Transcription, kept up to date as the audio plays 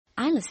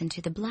I listen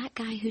to the Black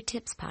Guy Who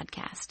Tips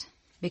podcast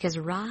because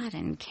Rod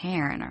and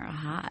Karen are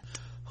hot.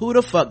 Who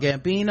the fuck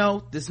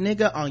Gambino? This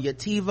nigga on your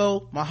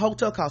TiVo. My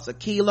hotel costs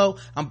 $1.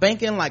 I'm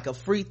banking like a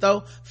free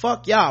throw.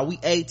 Fuck y'all, we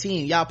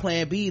 18. Y'all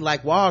playing B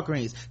like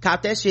Walgreens.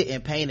 Cop that shit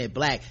and paint it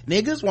black.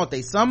 Niggas want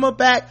they summer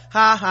back.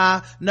 Ha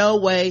ha, no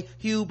way.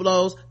 Hugh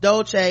blows,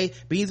 Dolce,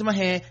 beans in my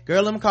hand,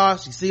 girl in my car.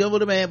 She see over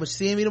the man, but she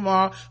seeing me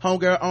tomorrow.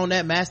 Homegirl on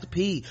that Master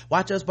P.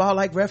 Watch us ball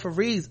like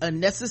referees.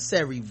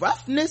 Unnecessary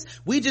roughness.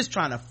 We just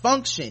trying to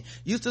function.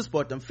 Used to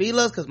sport them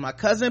feelers cause my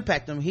cousin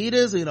packed them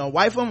heaters. We don't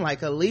wife them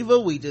like a lever.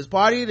 We just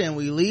partied and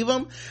we leave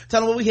them,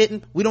 tell them what we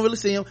hitting. We don't really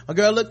see them. My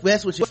girl look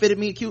best when she fitted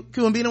me. Q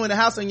and Bino in the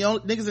house and your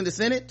niggas in the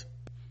Senate.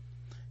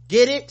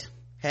 Get it?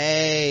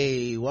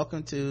 Hey,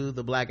 welcome to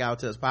the Black Guy Who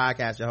Tips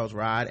podcast. Your host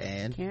Rod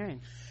and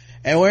Karen,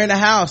 and we're in the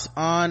house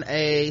on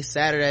a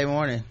Saturday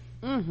morning,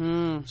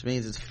 which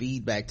means it's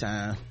feedback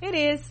time. It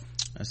is.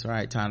 That's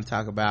right. Time to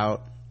talk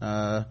about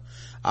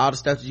all the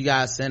stuff that you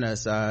guys sent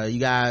us. You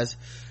guys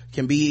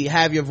can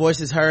have your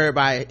voices heard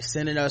by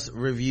sending us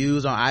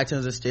reviews on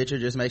iTunes and Stitcher.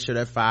 Just make sure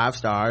they're 5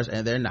 stars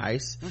and they're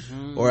nice,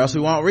 or else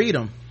we won't read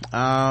them.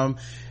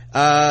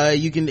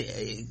 You can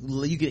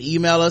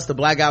email us,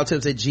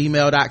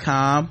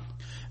 theblackguywhotips@gmail.com.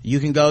 You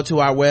can go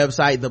to our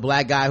website, The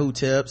Black Guy Who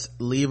Tips,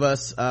 leave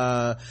us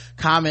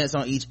comments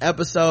on each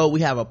episode.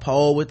 We have a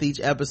poll with each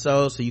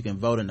episode, so you can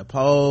vote in the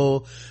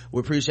poll.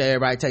 We appreciate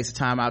everybody takes the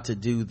time out to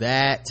do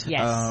that.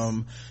 Yes.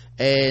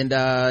 And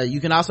you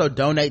can also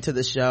donate to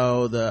the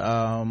show.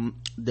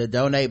 The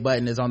donate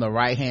button is on the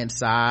right hand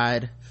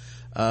side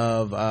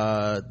of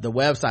the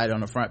website on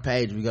the front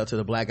page. If you go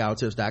to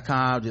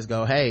theblackguywhotips.com, just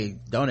go, hey,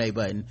 donate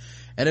button,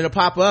 and it'll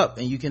pop up,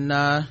 and you can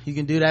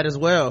do that as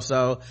well.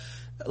 So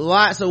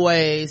lots of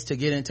ways to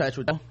get in touch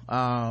with you.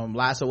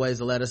 Lots of ways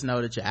to let us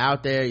know that you're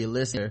out there, you're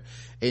listening,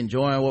 you're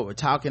enjoying what we're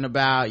talking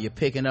about, you're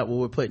picking up what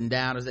we're putting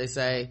down, as they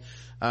say.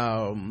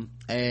 This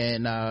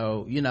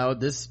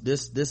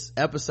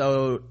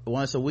episode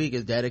once a week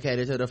is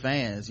dedicated to the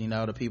fans,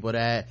 the people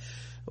that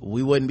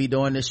we wouldn't be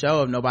doing this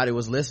show if nobody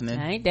was listening.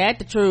 Ain't that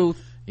the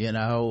truth?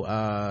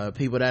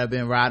 People that have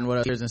been riding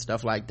with us and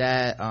stuff like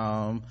that.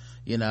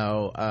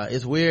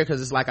 It's weird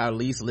because it's like our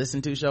least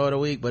listened to show of the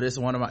week, but it's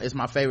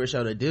my favorite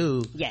show to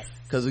do. Yes,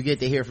 because we get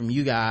to hear from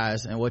you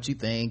guys and what you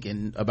think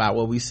and about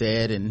what we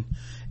said and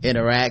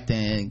interact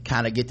and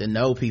kind of get to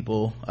know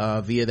people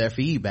via their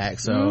feedback.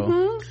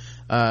 So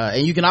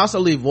and you can also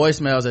leave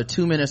voicemails at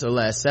 2 minutes or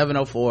less,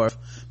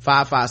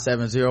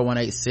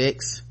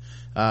 704-557-0186.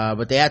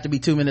 But they have to be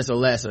 2 minutes or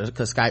less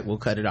because Skype will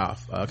cut it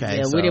off. Okay.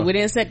 Yeah, so, we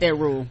didn't set that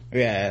rule.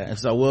 Yeah. And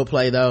so we'll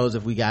play those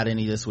if we got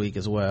any this week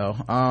as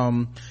well.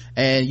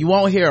 And you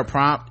won't hear a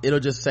prompt. It'll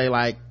just say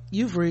like,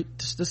 you've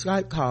reached the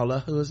Skype caller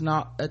who is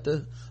not at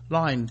the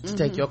line to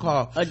take your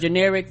call. A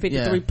generic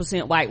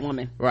 53% white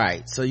woman.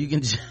 Right. So you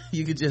can just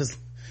leave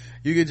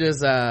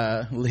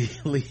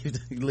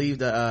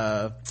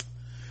the,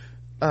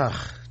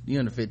 you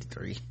in the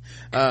 53.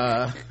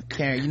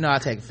 Karen, I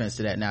take offense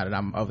to that now that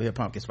I'm over here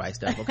pumpkin spice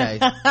stuff. Okay.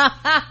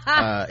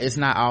 It's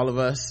not all of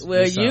us.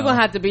 Well, you're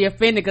gonna have to be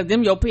offended because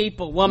them your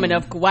people,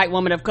 white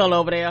woman of color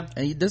over there.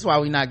 And this is why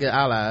we not good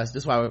allies.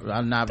 This is why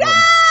I'm not voting.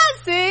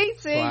 See,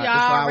 y'all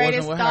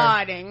already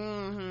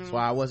starting. That's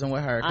why I wasn't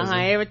with her.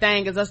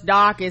 Everything is us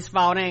darkest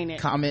fault, ain't it?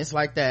 Comments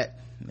like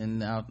that,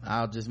 and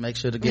I'll just make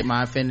sure to get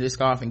my infinity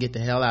scarf and get the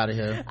hell out of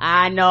here.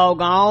 I know.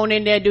 Go on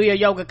in there, do your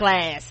yoga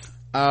class.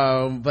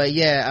 But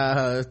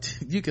yeah,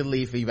 you can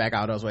leave feedback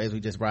all those ways we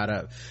just brought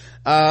up.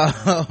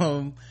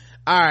 All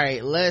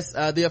right, let's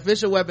the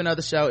official weapon of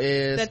the show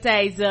is the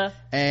taser,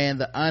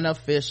 and the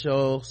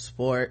unofficial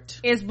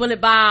sport is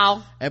bullet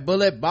ball. And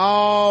bullet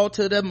ball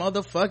to the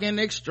motherfucking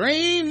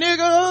extreme,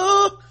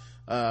 nigga.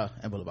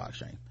 And bullet ball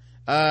extreme.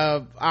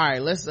 All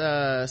right, let's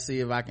see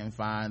if I can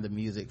find the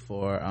music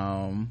for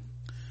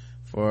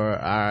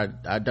our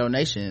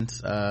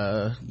donations.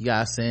 You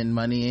guys send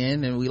money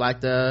in, and we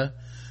like to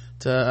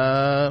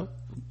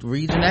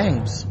read your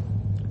names.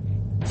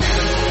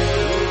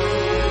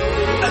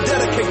 I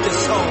dedicate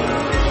this song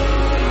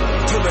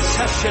to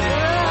recession,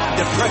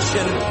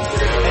 depression,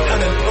 and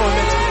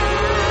unemployment.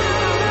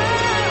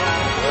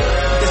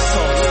 This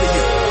song's for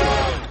you.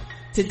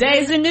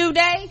 Today's a new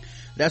day.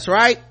 That's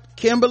right.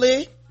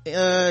 Kimberly,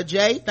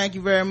 Jay, thank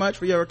you very much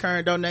for your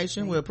recurring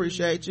donation. We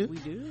appreciate you. We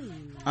do.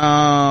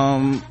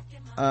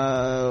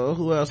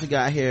 Who else we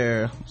got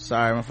here?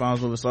 Sorry, my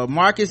phone's moving slow.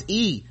 Marcus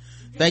E.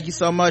 Thank you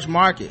so much,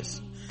 Marcus.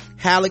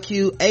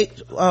 Halicu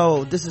 8.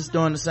 Oh, this is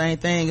doing the same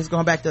thing. It's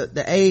going back to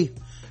the A.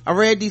 I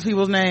read these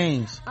people's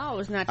names. Oh,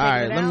 it's not all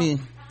right, let me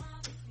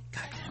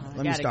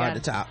start at the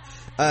top.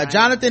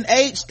 Jonathan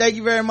H, thank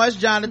you very much,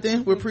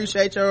 Jonathan. We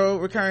appreciate your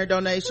recurring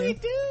donation. We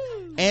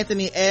do.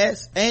 Andy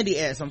S,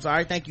 I'm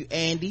sorry, thank you,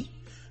 Andy.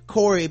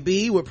 Corey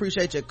B, we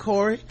appreciate you,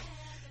 Corey.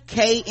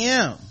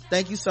 KM,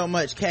 thank you so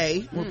much,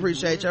 K. We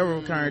appreciate your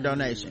recurring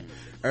donation.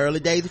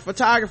 Early Days of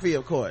Photography,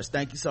 of course,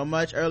 thank you so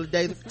much. Early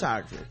Days of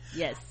Photography.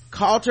 Yes.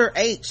 Coulter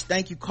H,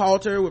 thank you,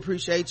 Coulter. We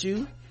appreciate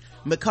you.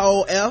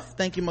 McCole F,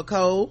 thank you,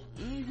 McCole.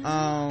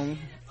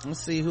 Let's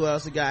see who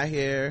else we got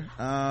here.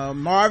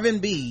 Marvin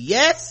B,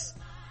 yes,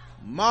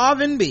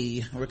 Marvin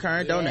B,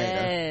 recurring donator.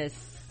 Yes.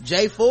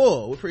 J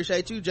Full, we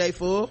appreciate you, J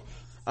Full.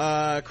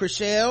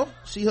 Chriselle,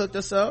 she hooked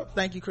us up.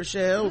 Thank you,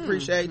 Chriselle. We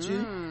appreciate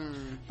you.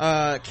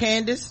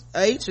 Candace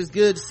H, it's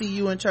good to see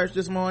you in church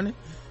this morning.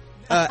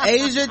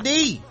 Asia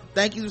D,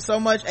 thank you so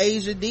much,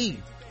 Asia D.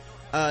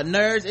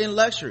 Nerds in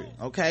Luxury,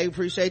 okay,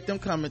 appreciate them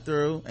coming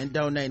through and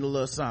donating a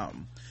little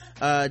something.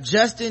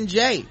 Justin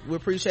J, we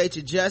appreciate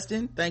you,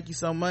 Justin. Thank you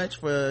so much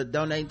for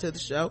donating to the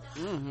show.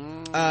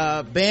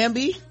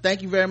 Bambi,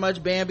 thank you very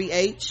much, Bambi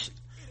H.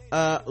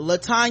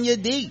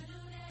 Latanya D,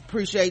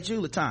 appreciate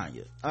you,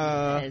 Latanya.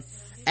 Yes.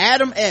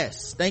 Adam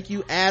S, thank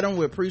you, Adam,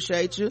 we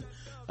appreciate you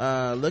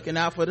looking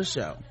out for the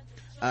show.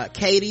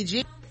 Katie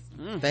G,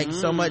 thank you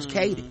so much,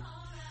 Katie.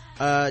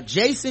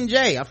 Jason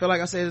J, I feel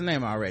like I said his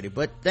name already,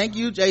 but thank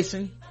you,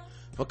 Jason,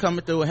 for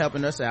coming through and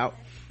helping us out.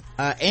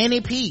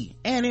 Annie P,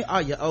 Annie,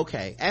 are you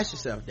okay? Ask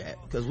yourself that,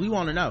 because we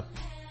want to know.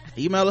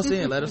 Email us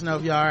in, let us know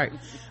if you're all right.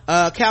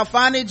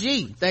 Calfani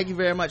G, thank you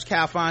very much,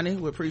 Calfani,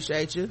 we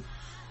appreciate you.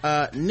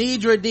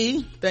 Nidra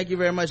D, thank you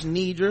very much,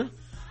 Nidra.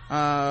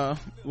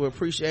 We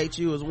appreciate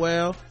you as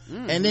well.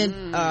 And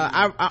then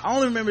I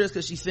only remember this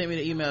because she sent me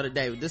the email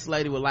today, but this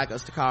lady would like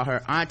us to call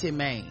her Auntie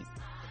Maine.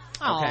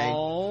 Okay.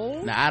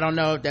 Aww. Now I don't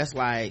know if that's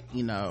like,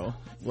 you know,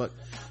 what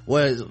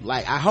was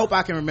like, I hope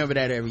I can remember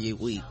that every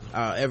week,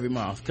 every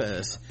month,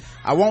 because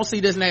I won't see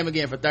this name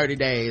again for 30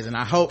 days, and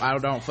I hope I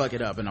don't fuck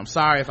it up, and I'm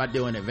sorry if I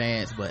do in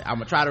advance, but I'm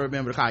gonna try to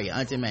remember to call you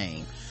Auntie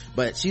Maine.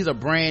 But she's a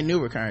brand new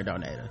recurring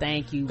donator.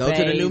 Thank you, Go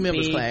baby. to the new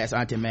members class,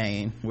 Auntie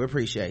Maine. We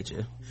appreciate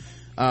you.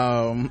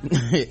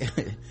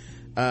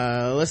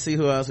 Let's see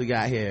who else we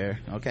got here.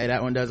 Okay,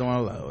 that one doesn't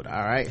want to load.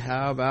 All right,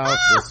 how about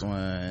this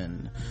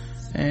one?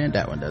 And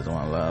that one doesn't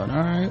want to load.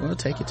 All right, well,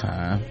 take your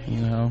time, you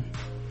know.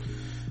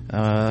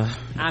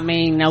 I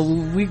mean,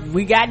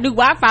 we got new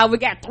Wi-Fi. We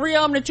got 3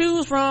 of them to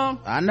choose from.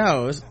 I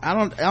know. I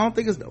don't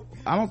think it's the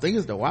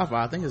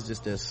Wi-Fi. I think it's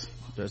just this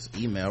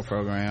email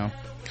program.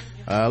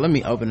 Let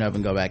me open it up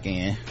and go back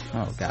in.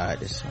 Oh God,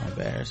 this is so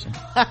embarrassing.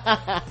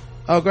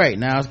 Oh great,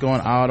 now it's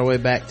going all the way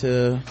back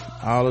to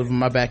all of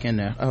my back in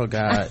there. Oh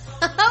God.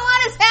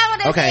 What is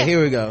happening? Okay,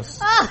 here we go.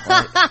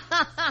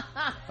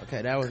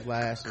 Okay, that was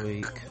last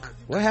week.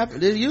 What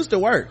happened? It used to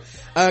work.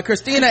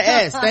 Christina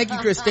S, thank you,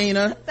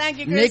 Christina. Thank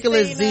you, Christina.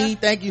 Nicholas Z,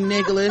 thank you,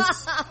 Nicholas.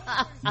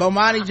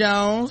 Bomani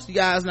Jones, you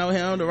guys know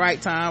him, the right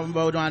time with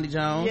Bomani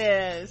Jones.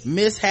 Yes.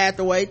 Miss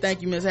Hathaway,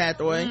 thank you, Miss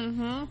Hathaway.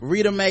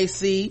 Rita Mae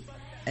C,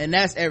 and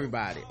that's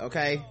everybody,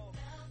 okay?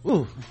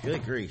 Ooh,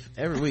 good grief.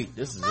 Every week,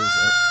 this is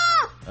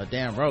a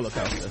damn roller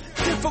coaster.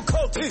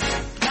 Difficulty.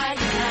 Right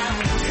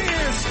now,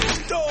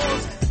 Tears.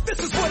 Doors. This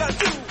is what I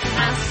do.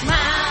 I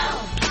smile.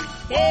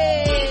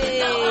 Hey.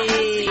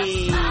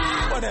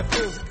 Oh, that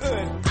feels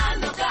good. I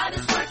know God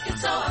is working,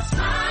 so I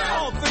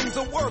smile. All things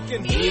are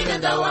working.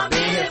 Even though I've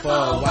been here for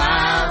a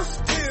while,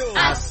 Still.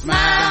 I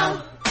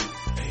smile.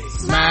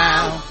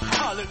 Smile.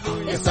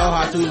 Hallelujah. It's so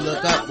hard to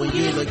look up when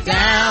you look I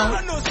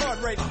down. know it's hard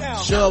right now.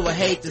 Sure would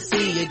hate to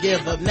see you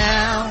give up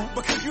now.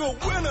 Because you're a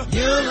winner.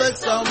 You look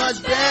so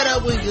much better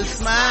when you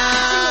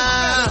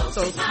smile.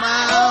 So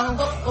smile.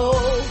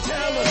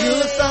 You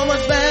look so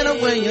much better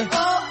when you.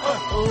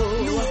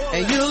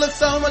 And you look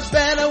so much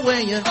better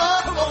when you.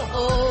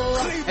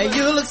 And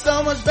you look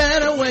so much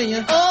better when you.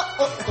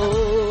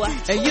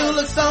 And you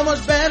look so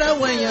much better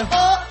when you.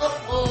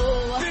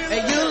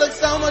 And you look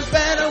so much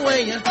better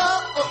when you.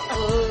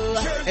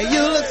 And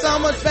you look so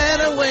much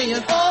better when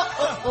you.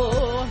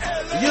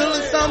 You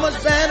look so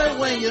much better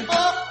when you.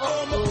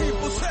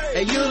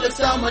 And you look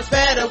so much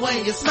better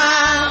when you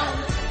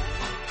smile.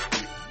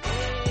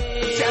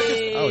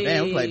 Oh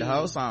damn, we played the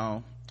whole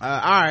song.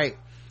 Alright.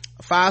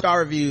 5-star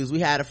reviews. We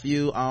had a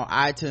few on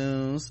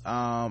iTunes,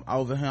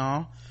 over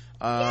here.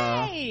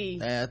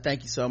 Yay.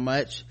 Thank you so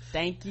much.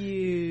 Thank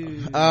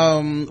you.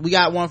 We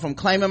got one from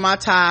Claiming My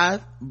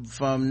Tithe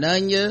from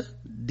Nunya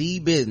D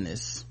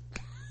Business.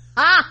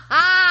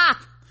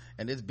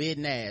 And it's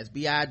Bidnaz,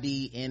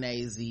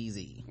 Bidnazz.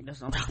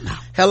 That's what I'm talking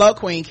about. Hello,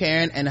 Queen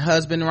Karen and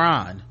husband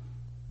Ron.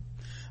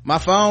 My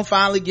phone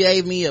finally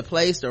gave me a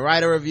place to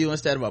write a review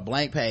instead of a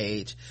blank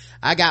page.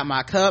 I got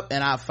my cup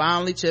and I'm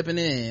finally chipping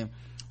it in.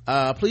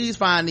 Please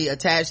find the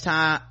attached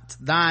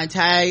thine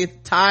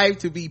tithe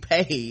to be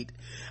paid.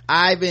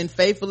 I've been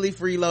faithfully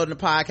freeloading the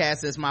podcast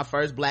since my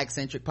first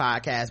black-centric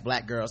podcast,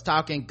 Black Girls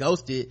Talking,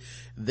 ghosted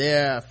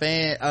their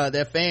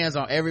fans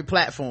on every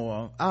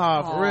platform.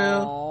 Oh, for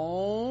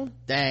real?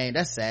 Dang,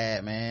 that's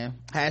sad, man.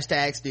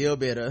 Hashtag still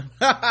bitter.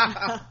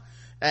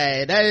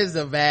 Hey, that is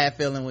a bad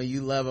feeling when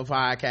you love a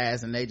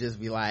podcast and they just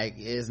be like,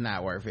 it's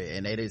not worth it,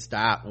 and they just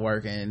stop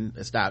working,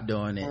 stop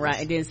doing it. Right,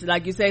 and then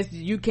like you say,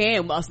 you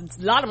can,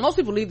 most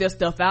people leave their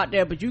stuff out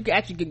there, but you can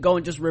actually go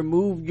and just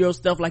remove your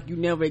stuff like you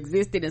never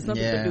existed, and some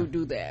people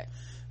do that.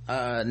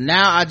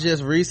 Now I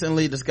just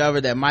recently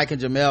discovered that Mike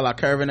and Jamel are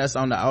curving us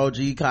on the OG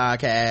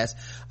podcast.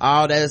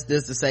 All that's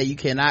this to say, you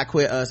cannot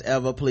quit us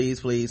ever, please,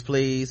 please,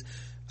 please.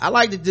 I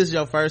like that this is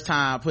your first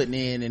time putting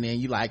in, and then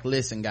you like,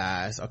 listen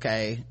guys,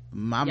 okay,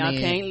 y'all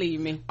can't leave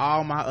me.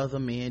 All my other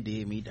men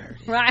did me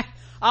dirty. Right.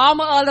 All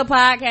my other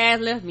podcasts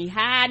left me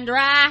high and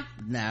dry.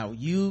 Now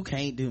you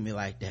can't do me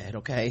like that,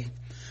 okay?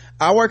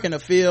 I work in a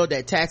field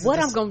that taxes. What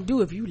I'm gonna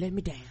do if you let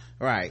me down?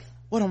 Right.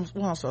 What I'm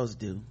supposed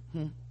to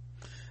do?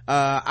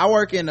 I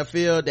work in a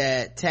field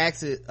that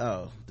taxes.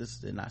 Oh,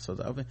 this is not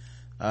supposed to open.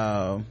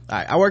 All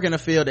right. I work in a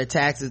field that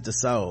taxes the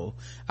soul.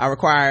 I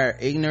require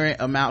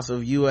ignorant amounts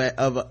of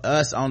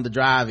us on the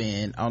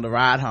drive-in, on the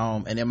ride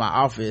home, and in my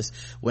office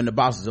when the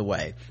boss is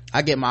away.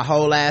 I get my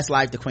whole ass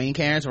life to Queen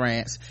Karen's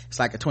rants. It's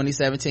like a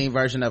 2017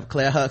 version of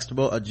Claire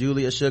Huxtable or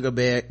Julia Sugar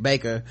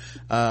Baker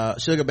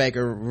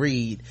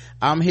Reed.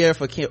 I'm here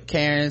for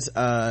Karen's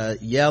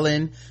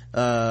yelling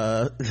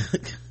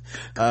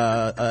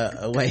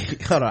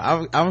wait, hold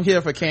on. I'm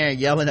here for Karen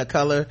yelling her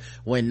color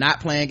when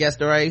not playing Guess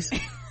the Race.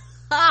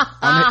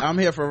 I'm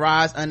here for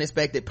Rod's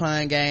unexpected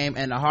pun game,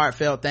 and the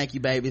heartfelt thank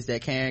you babies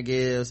that Karen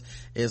gives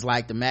is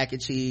like the mac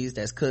and cheese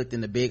that's cooked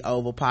in the big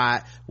oval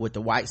pot with the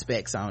white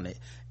specks on it.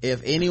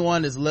 If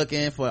anyone is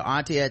looking for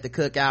auntie at the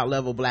cookout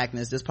level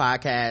blackness, this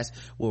podcast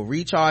will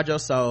recharge your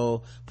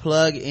soul,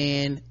 plug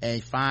in,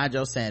 and find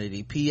your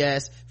sanity.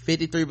 P.S.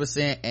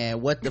 53%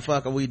 and what the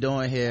fuck are we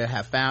doing here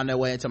have found their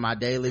way into my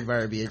daily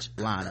verbiage.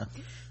 Lana.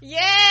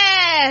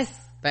 Yes.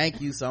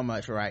 Thank you so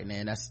much for writing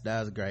in. That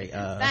was great.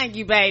 Thank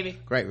you, baby.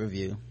 Great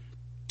review.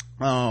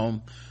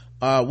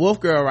 Wolf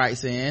Girl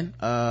writes in,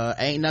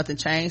 ain't nothing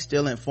changed,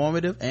 still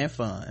informative and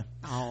fun.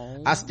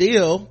 Oh. I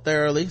still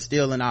thoroughly,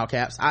 still in all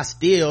caps, I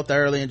still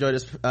thoroughly enjoy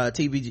this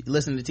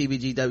listening to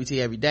TBGWT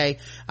every day.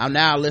 I'm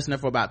now a listener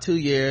for about 2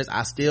 years.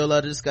 I still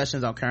love the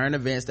discussions on current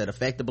events that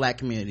affect the black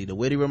community, the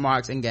witty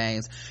remarks and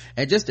games,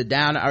 and just the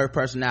down-to-earth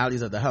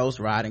personalities of the hosts,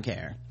 Rod and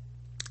Karen.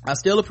 I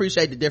still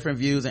appreciate the different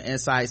views and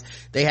insights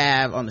they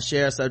have on the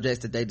shared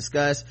subjects that they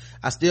discuss.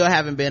 I still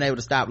haven't been able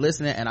to stop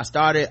listening, and I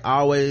started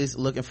always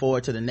looking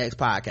forward to the next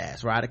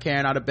podcast. Rod and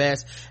Karen are the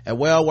best and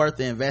well worth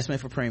the investment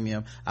for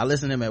premium. I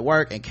listen to them at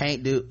work and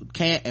can't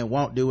and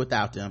won't do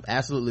without them.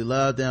 Absolutely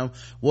love them.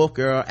 Wolf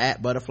Girl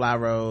at Butterfly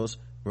Rose,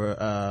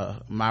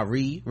 my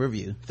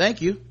review.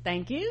 Thank you.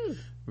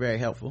 Very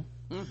helpful.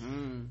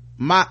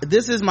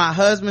 This is my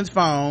husband's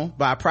phone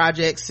by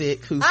Project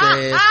Sick, who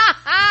says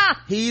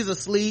he's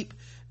asleep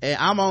and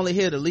I'm only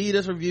here to lead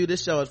this review.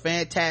 This show is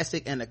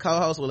fantastic and the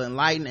co-host will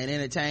enlighten and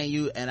entertain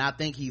you, and I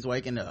think he's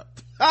waking up.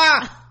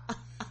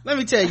 Let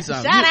me tell you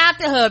something. Shout out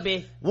to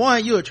hubby.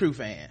 One, you're a true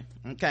fan,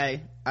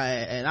 okay?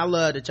 And I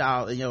love that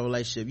y'all in your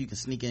relationship you can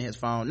sneak in his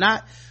phone,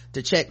 not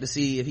to check to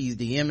see if he's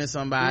DMing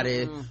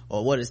somebody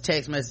or what his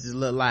text messages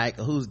look like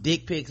or whose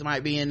dick pics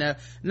might be in there.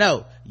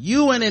 No,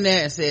 you went in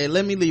there and said,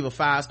 let me leave a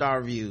 5-star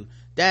review.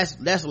 That's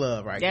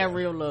love right there. That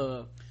real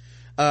love.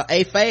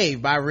 A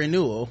fave by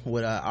Renewal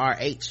with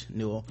RH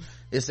Newell.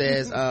 It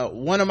says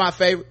one of my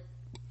favorite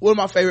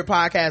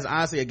podcasts,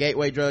 honestly a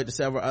gateway drug to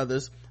several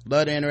others.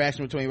 Love the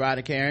interaction between Rod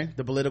and Karen,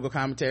 the political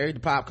commentary, the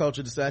pop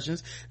culture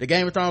discussions, the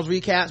Game of Thrones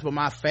recaps, but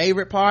my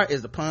favorite part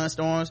is the pun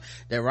storms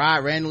that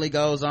Rod randomly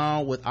goes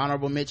on with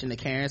honorable mention to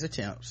Karen's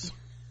attempts.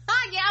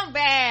 Yeah, I'm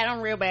bad.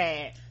 I'm real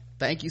bad.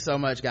 Thank you so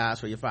much, guys,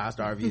 for your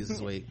 5-star reviews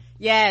this week.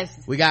 Yes.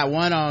 We got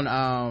one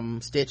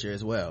on Stitcher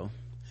as well.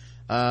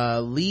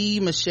 Lee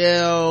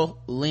Michelin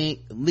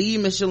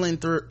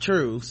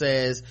True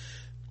says,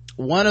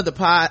 one of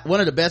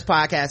the best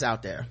podcasts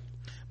out there.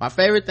 My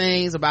favorite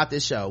things about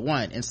this show: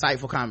 1,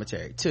 insightful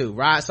commentary. 2,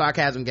 Rod's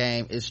sarcasm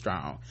game is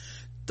strong.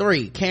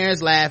 3,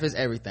 Karen's laugh is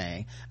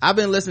everything. I've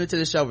been listening to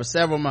this show for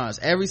several months.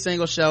 Every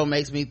single show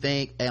makes me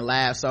think and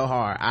laugh so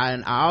hard. I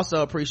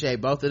also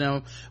appreciate both of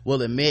them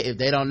will admit if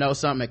they don't know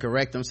something and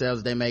correct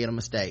themselves if they make a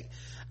mistake.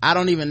 I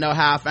don't even know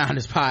how I found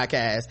this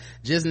podcast.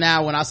 Just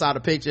now when I saw the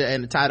picture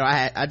and the title,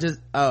 I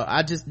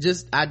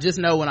just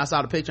know when I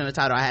saw the picture and the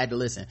title, I had to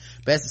listen.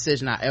 Best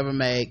decision I ever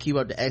made. Keep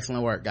up the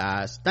excellent work,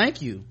 guys.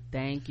 Thank you.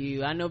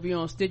 I know if you're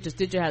on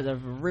Stitcher has a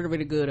really,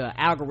 really good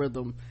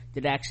algorithm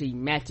that actually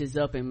matches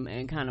up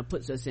and kind of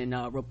puts us in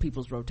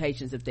people's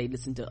rotations if they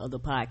listen to other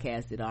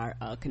podcasts that are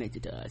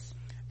connected to us.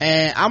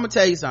 And I'm gonna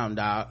tell you something,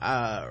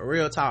 dog.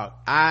 Real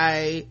talk.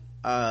 I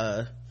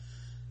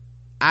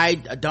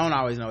don't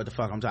always know what the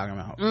fuck I'm talking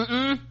about.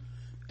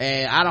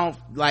 And I don't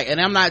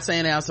and I'm not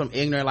saying that I'm some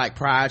ignorant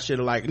pride shit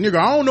or nigga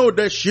I don't know what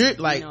that shit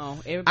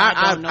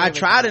I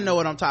try to know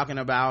what I'm talking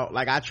about.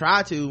 I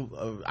try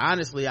to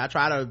honestly I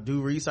try to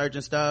do research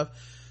and stuff.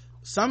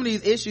 Some of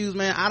these issues,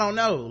 man, I don't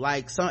know.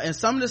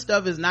 Some of the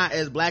stuff is not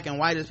as black and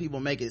white as people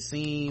make it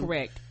seem.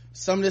 Correct.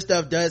 Some of this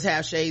stuff does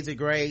have shades of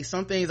gray.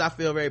 Some things I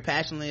feel very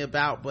passionately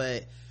about,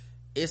 but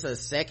it's a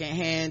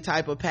secondhand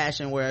type of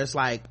passion where it's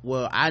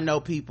well, I know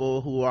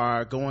people who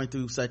are going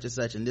through such and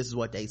such and this is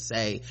what they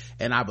say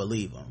and I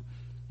believe them.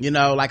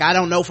 I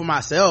don't know for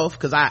myself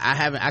because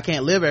I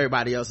can't live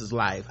everybody else's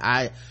life.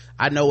 I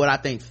know what I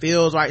think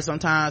feels right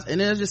sometimes, and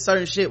there's just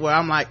certain shit where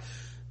I'm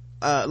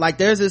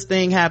there's this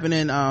thing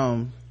happening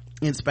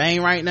in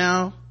Spain right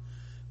now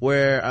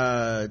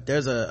where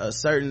there's a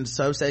certain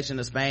subsection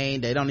of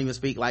Spain, they don't even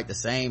speak the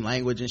same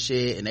language and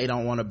shit, and they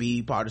don't want to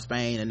be part of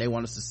Spain and they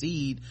want to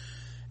secede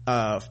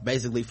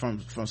basically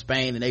from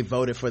Spain, and they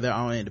voted for their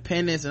own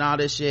independence and all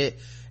this shit.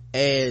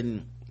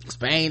 And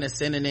Spain is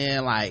sending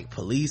in like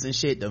police and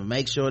shit to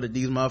make sure that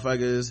these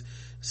motherfuckers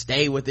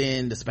stay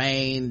within the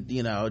Spain,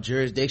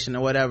 jurisdiction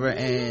or whatever.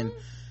 And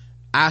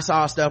I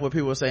saw stuff where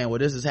people were saying, well,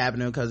 this is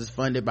happening because it's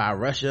funded by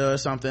Russia or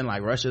something,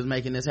 like Russia's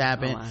making this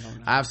happen. I don't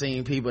know. I've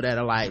seen people that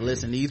are like,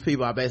 listen, these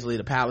people are basically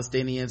the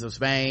Palestinians of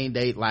Spain.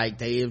 They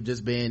have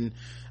just been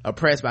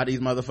oppressed by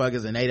these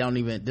motherfuckers, and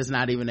this is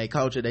not even their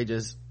culture. They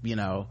just, I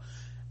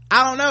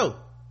don't know.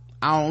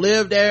 I don't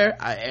live there.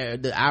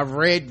 I've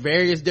read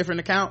various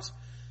different accounts.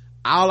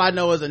 All I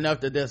know is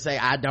enough to just say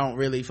I don't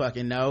really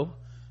fucking know,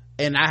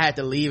 and I had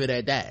to leave it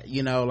at that.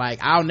 Like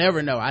I'll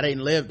never know. I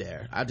didn't live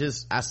there. I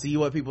see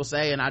what people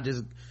say, and I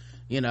just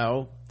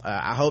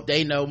I hope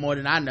they know more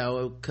than I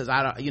know, because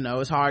I don't,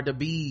 it's hard to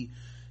be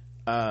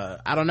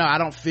I don't know, I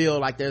don't feel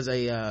like there's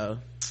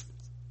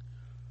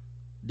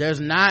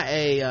not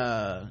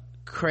a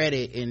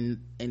credit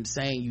in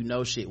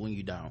saying shit when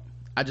you don't.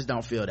 I just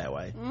don't feel that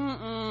way.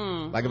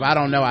 Like if I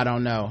don't know, I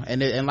don't know.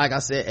 And like I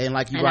said, and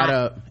like you brought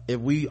up, if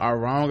we are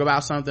wrong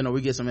about something, or we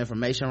get some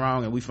information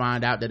wrong and we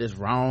find out that it's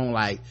wrong,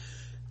 like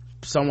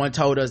someone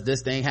told us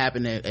this thing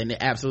happened and it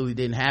absolutely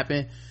didn't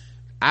happen,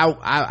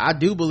 I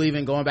do believe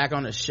in going back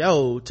on the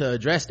show to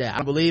address that.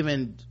 I believe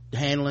in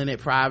handling it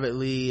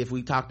privately if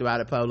we talked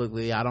about it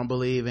publicly. I don't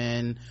believe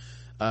in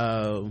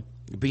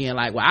being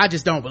like, well, I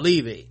just don't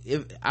believe it.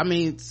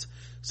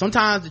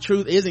 Sometimes the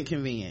truth isn't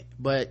convenient,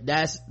 but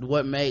that's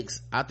what makes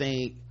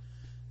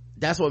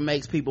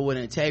people with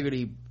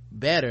integrity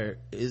better,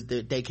 is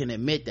that they can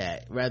admit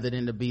that, rather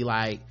than to be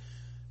like,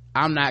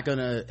 I'm not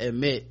gonna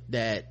admit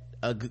that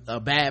a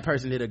bad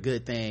person did a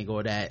good thing,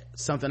 or that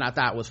something I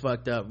thought was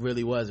fucked up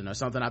really wasn't, or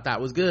something I thought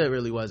was good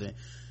really wasn't.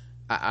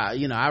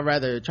 I'd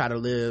rather try to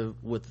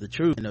live with the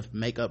truth and to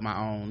make up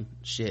my own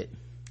shit.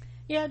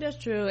 Yeah, that's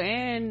true.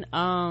 And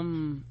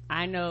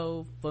I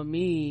know for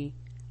me,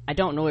 I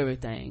don't know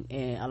everything,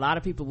 and a lot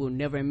of people will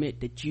never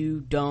admit that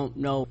you don't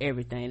know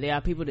everything. There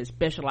are people that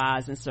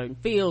specialize in certain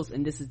fields,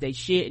 and this is their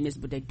shit, and this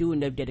is what they do,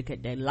 and they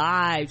dedicate their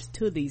lives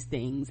to these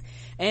things.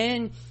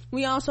 And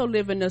we also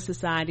live in a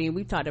society, and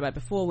we talked about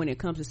before, when it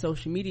comes to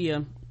social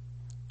media,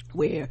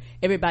 where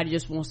everybody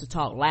just wants to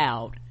talk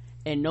loud,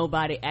 and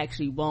nobody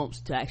actually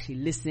wants to actually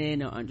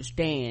listen or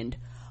understand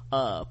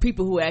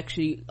people who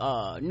actually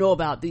know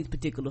about these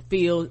particular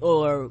fields,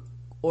 or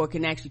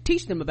can actually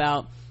teach them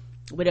about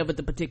whatever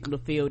the particular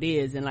field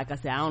is. And like I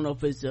said, I don't know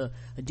if it's a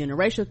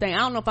generational thing. I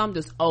don't know if I'm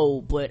just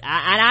old, but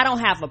I don't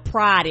have a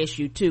pride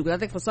issue too, because I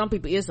think for some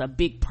people it's a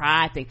big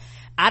pride thing.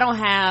 I don't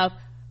have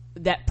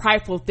that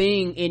prideful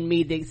thing in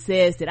me that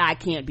says that I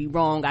can't be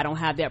wrong. I don't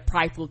have that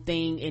prideful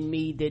thing in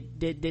me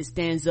that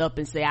stands up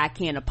and say I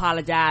can't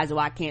apologize, or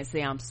I can't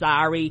say I'm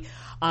sorry.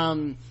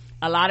 A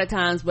lot of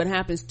times what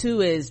happens too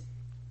is,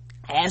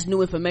 as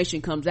new information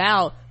comes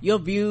out, your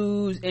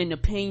views and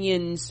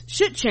opinions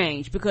should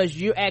change, because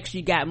you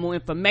actually got more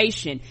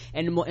information,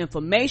 and the more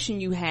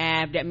information you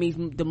have, that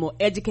means the more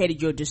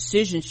educated your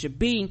decision should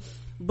be.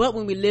 But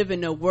when we live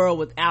in a world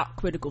without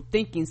critical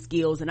thinking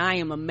skills, and I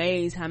am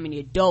amazed how many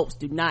adults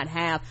do not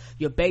have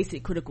your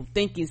basic critical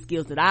thinking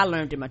skills that I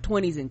learned in my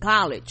 20s in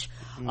college.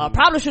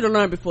 Probably should have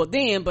learned before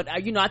then, but I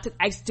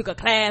took a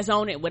class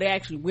on it where they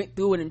actually went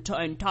through it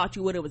and taught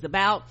you what it was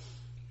about.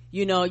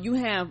 You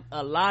have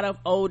a lot of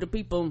older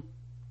people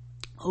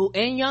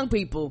and young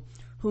people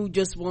who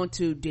just want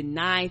to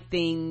deny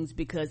things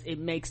because it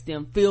makes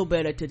them feel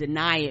better to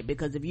deny it.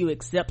 Because if you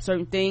accept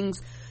certain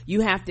things,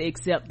 you have to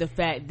accept the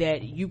fact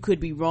that you could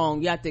be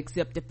wrong. You have to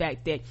accept the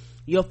fact that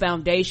your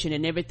foundation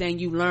and everything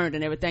you learned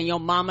and everything your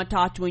mama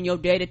taught you and your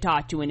daddy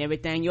taught you and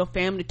everything your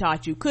family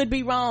taught you could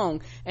be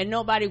wrong. And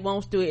nobody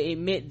wants to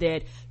admit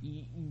that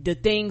the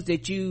things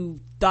that you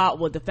thought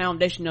were the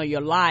foundation of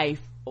your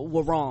life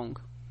were wrong.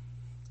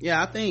 Yeah,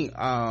 I think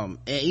and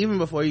even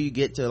before you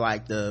get to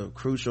like the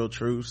crucial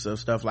truths of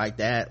stuff like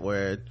that,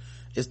 where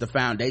it's the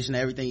foundation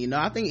of everything,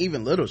 I think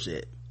even little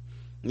shit,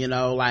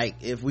 like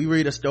if we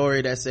read a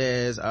story that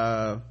says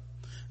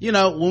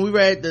when we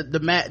read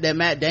that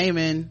Matt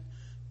Damon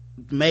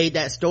made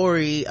that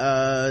story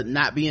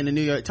not be in the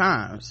New York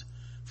Times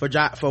for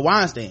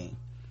Weinstein,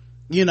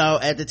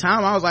 at the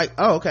time I was like,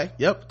 oh, okay,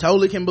 yep,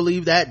 totally can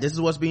believe that. This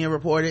is what's being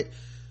reported.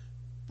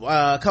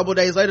 A couple of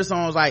days later,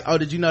 someone was like, oh,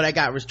 did you know that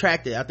got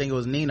retracted? I think it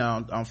was Nina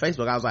on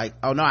Facebook. I was like,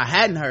 oh no, I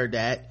hadn't heard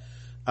that.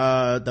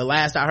 The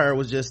last I heard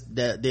was just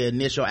the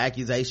initial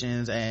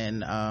accusations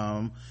and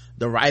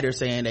the writer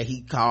saying that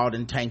he called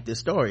and tanked this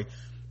story.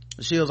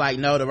 She was like,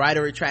 no, the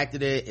writer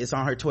retracted it. It's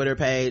on her Twitter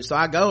page. So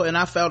I go and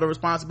I felt a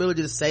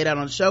responsibility to say that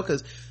on the show,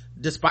 because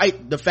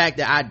despite the fact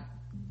that I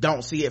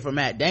don't see it from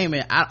Matt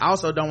Damon, I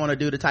also don't want to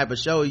do the type of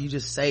show you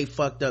just say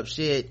fucked up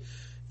shit.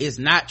 It's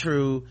not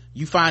true.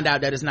 You find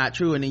out that it's not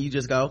true, and then you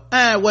just go,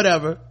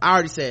 whatever, I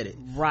already said it.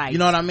 Right. You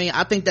know what I mean?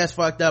 I think that's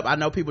fucked up. I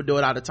know people do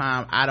it all the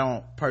time. I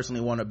don't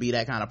personally want to be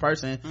that kind of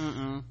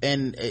person.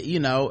 And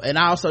and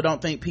I also don't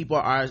think people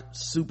are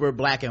super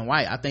black and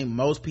white. I think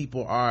most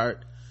people are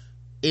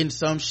in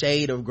some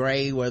shade of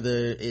gray,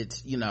 whether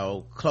it's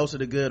closer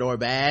to good or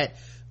bad.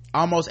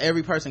 Almost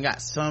every person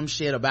got some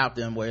shit about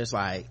them where it's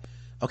like,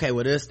 okay,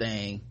 well, this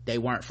thing, they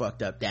weren't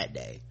fucked up that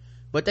day.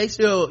 but they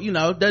still,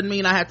 doesn't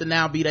mean I have to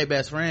now be their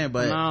best friend,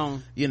 but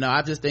No.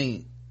 I just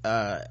think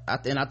I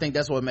think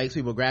that's what makes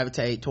people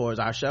gravitate towards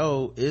our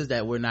show, is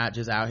that we're not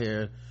just out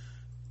here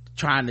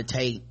trying to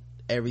take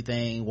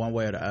everything one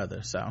way or the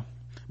other. So,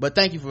 but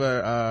thank you for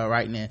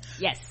writing in.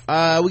 Yes.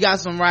 We got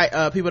some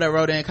people that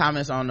wrote in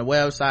comments on the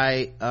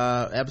website.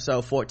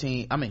 Episode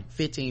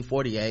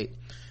 1548,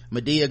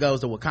 Madea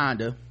goes to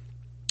Wakanda.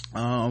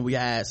 We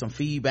had some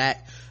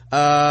feedback.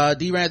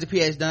 D Ramsey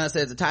PH Dunn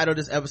says the title of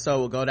this episode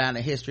will go down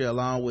in history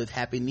along with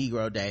Happy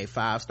Negro Day,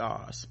 5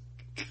 stars.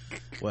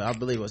 Well, I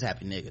believe it was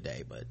Happy Nigga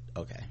Day, but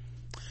okay.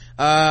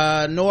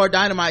 Nor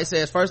Dynamite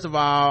says, first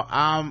off,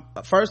 I'm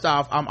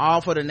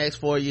all for the next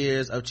 4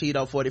 years of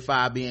Cheeto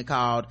 45 being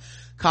called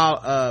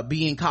a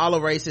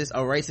racist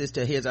or racist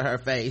to his or her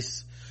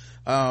face.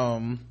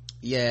 I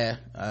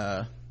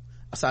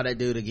saw that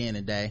dude again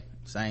today.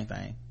 Same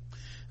thing.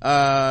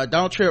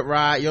 Don't trip,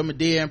 Rod. Your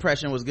Madea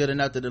impression was good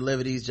enough to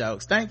deliver these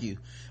jokes. Thank you.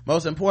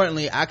 Most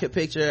importantly, I could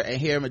picture and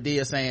hear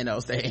Madea saying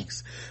those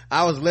things.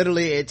 I was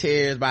literally in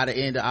tears by the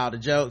end of all the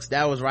jokes.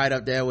 That was right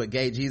up there with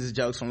Gay Jesus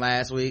jokes from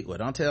last week. Well,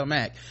 don't tell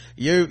Mac.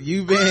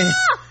 You've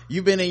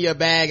been in your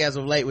bag as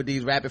of late with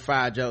these rapid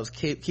fire jokes.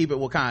 Keep it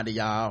Wakanda,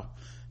 y'all.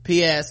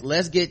 P.S.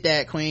 Let's get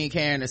that Queen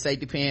Karen the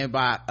Safety Pin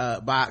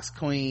box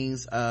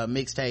Queens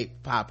mixtape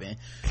popping.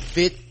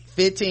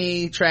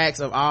 15 tracks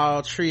of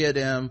all 3 of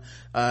them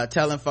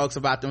telling folks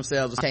about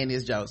themselves with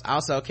spontaneous jokes.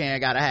 Also, Karen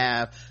gotta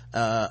have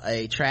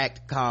a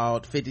track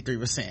called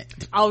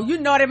 53%. Oh, you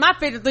know that my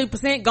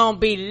 53% gonna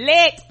be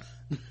lit,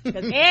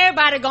 cause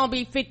everybody gonna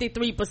be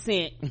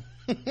 53%.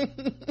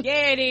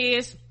 Yeah, it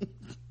is.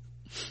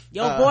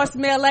 Your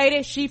voicemail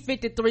lady, she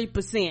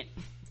 53%.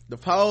 The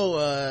poll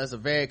was a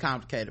very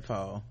complicated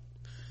poll.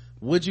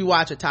 Would you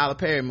watch a Tyler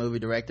Perry movie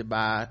directed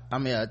by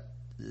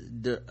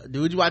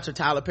would you watch a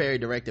Tyler Perry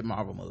directed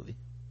Marvel movie?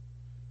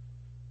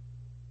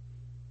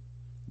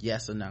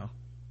 Yes or no?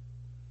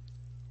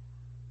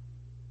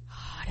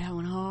 Oh, that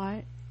one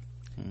hard.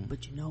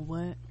 But you know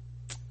what?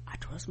 I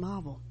trust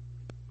Marvel.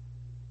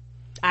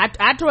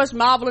 I trust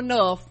Marvel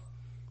enough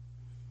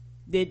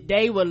that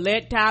they will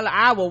let Tyler.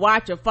 I will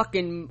watch a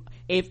fucking,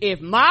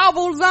 if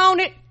Marvel's on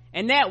it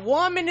and that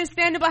woman is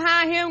standing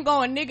behind him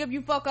going, nigga, if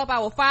you fuck up, I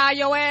will fire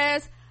your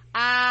ass.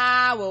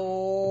 I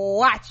will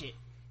watch it.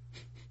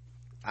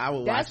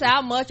 That's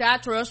how much I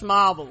trust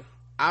Marvel.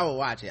 I will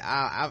watch it.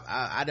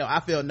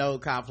 I feel no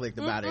conflict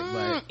about it,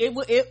 but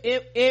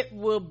it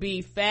will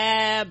be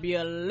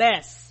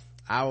fabulous.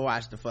 I will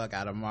watch the fuck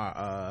out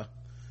of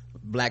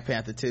Black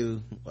Panther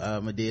 2,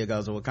 Madea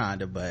Goes to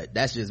Wakanda, but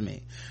that's just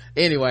me.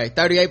 Anyway,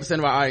 38%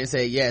 of our audience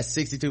said yes,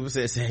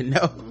 62% said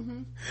no.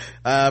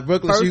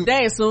 Brooklyn First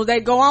day, as soon as they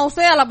go on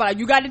sale, I'm like,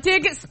 you got the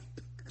tickets?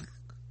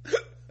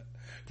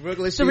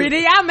 Brooklyn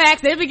 3D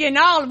IMAX, they be getting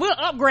all, we're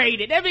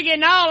upgraded. They be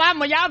getting all,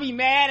 y'all be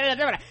mad.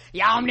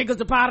 Y'all niggas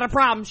are part of the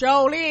problem.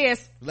 Show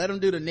is. Let them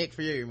do the Nick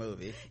Fury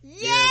movie.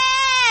 Yes!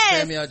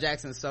 Samuel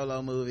Jackson's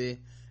solo movie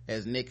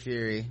as Nick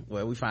Fury,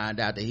 where we find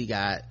out that he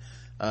got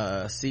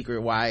a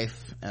secret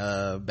wife,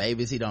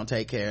 babies he don't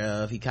take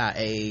care of, he caught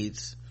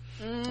AIDS.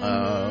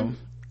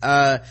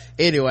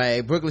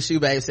 Anyway, Brooklyn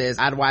Shoe Babe says,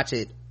 I'd watch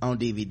it on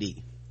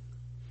DVD.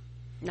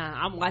 Nah,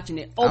 I'm watching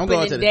it I'm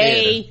going to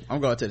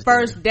the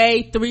first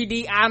day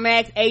 3D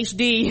IMAX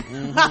HD.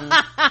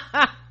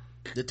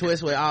 The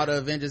twist where all the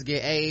Avengers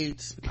get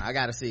AIDS, I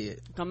gotta see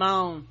it. Come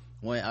on.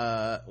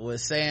 When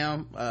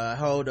Sam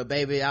hold a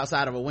baby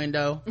outside of a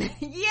window.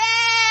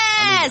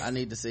 Yes, I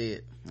need to see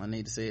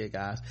it,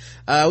 guys.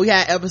 We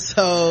had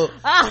episode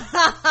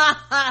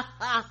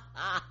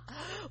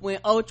when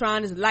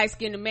Ultron is a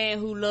light-skinned man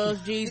who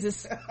loves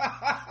Jesus.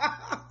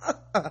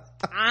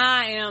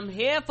 I am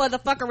here for the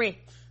fuckery.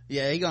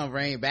 Yeah, he gonna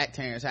bring back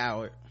Terrence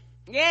Howard.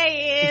 Yeah,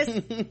 he is.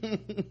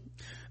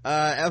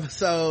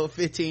 Episode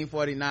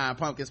 1549,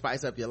 Pumpkin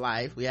Spice Up Your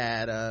Life. We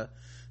had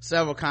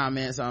several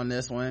comments on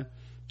this one.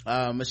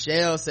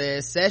 Michelle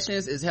says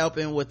Sessions is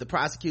helping with the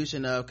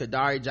prosecution of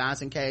Kadari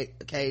Johnson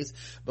case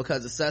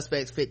because the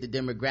suspects fit the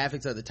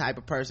demographics of the type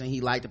of person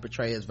he liked to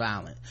portray as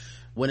violent.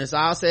 When it's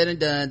all said and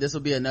done, this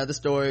will be another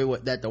story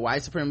that the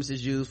white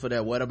supremacists use for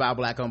their what about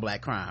black on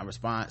black crime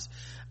response.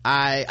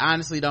 I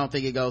honestly don't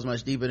think it goes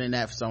much deeper than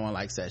that for someone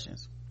like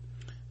Sessions.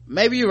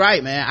 Maybe you're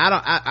right, man.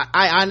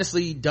 I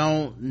honestly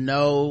don't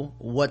know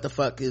what the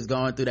fuck is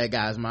going through that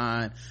guy's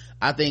mind.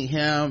 I think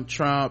him,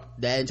 Trump,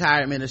 the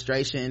entire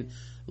administration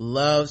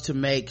loves to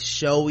make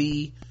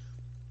showy,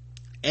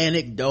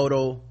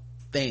 anecdotal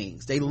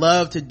things. They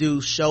love to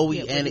do showy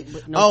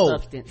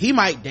substance. He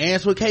might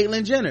dance with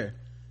Caitlyn Jenner.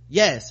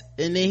 Yes.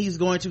 And then he's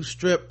going to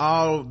strip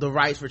all the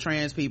rights for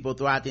trans people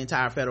throughout the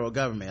entire federal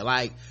government.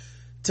 Like,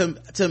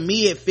 to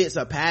me it fits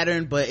a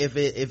pattern, but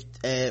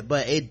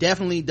but it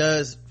definitely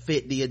does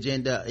fit the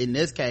agenda in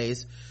this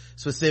case,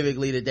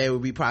 specifically that they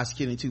would be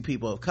prosecuting 2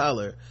 people of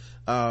color.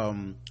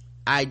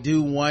 I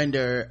do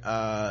wonder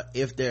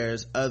if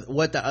there's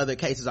what the other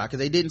cases are, because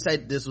they didn't say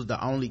this was the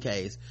only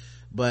case,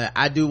 but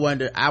I do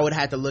wonder. I would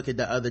have to look at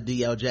the other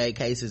DOJ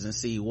cases and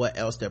see what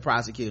else they're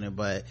prosecuting,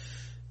 but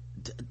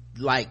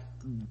like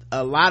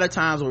a lot of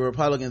times with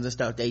Republicans and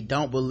stuff, they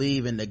don't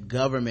believe in the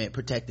government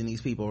protecting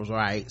these people's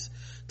rights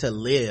to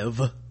live.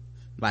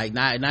 Like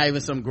not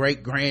even some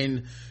great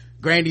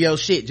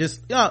grandiose shit,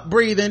 just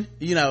breathing,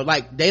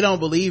 like they don't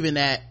believe in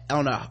that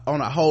on a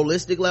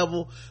holistic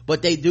level,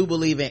 but they do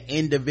believe in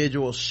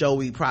individual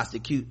showy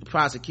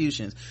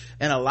prosecutions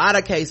in a lot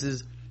of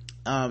cases.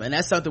 And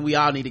that's something we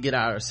all need to get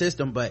out of our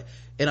system, but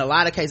in a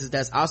lot of cases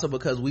that's also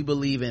because we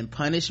believe in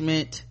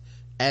punishment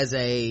as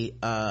a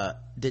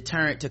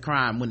deterrent to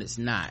crime when it's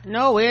not.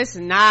 No, it's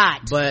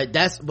not. But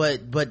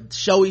but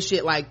showy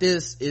shit like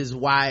this is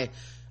why,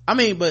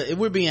 but if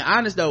we're being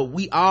honest though,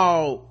 we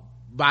all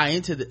buy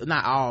into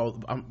not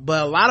all,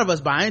 but a lot of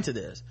us buy into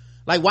this.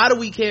 Like, why do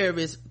we care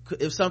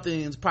if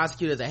something is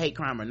prosecuted as a hate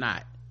crime or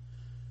not?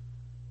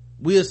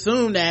 We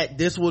assume that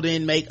this will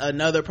then make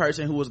another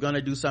person who was going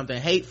to do something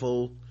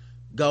hateful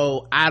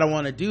go, I don't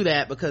want to do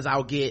that because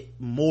I'll get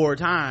more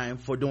time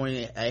for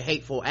doing a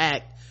hateful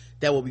act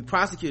that will be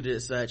prosecuted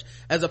as such,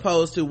 as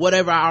opposed to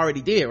whatever I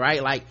already did,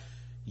 right? Like,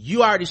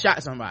 you already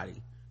shot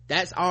somebody.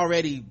 That's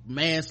already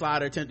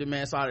manslaughter, attempted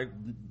manslaughter,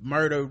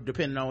 murder,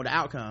 depending on the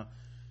outcome.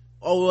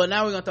 Oh, well,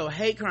 now we're gonna throw a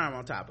hate crime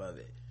on top of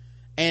it.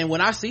 And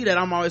when I see that,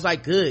 I'm always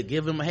like, good,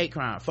 give them a hate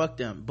crime, fuck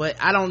them. But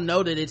I don't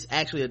know that it's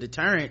actually a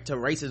deterrent to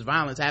racist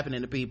violence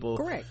happening to people.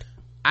 Correct.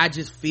 I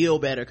just feel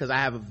better because I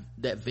have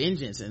that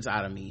vengeance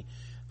inside of me.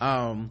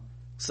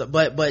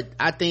 But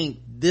I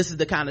think this is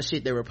the kind of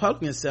shit that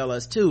Republicans sell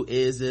us too,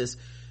 is this,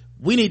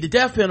 we need the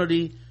death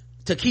penalty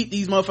to keep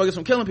these motherfuckers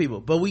from killing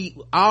people. But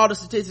all the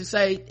statistics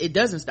say it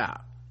doesn't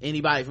stop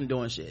anybody from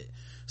doing shit.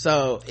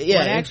 So yeah,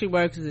 what actually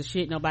works is the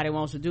shit nobody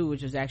wants to do,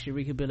 which is actually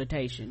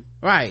rehabilitation.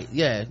 Right.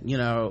 Yeah.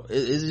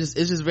 It's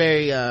just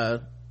very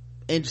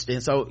interesting.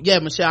 So yeah,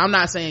 Michelle, I'm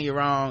not saying you're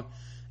wrong.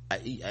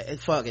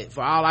 Fuck it.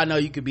 For all I know,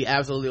 you could be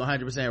absolutely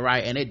 100%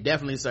 right, and it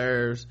definitely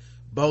serves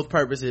both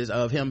purposes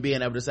of him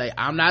being able to say,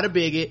 I'm not a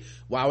bigot.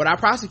 Why would I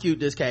prosecute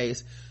this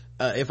case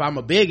if I'm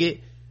a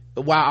bigot,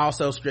 while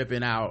also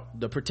stripping out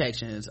the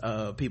protections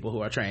of people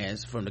who are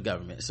trans from the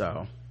government.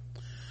 So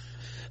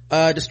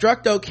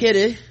Destructo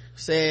Kitty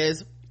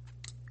says,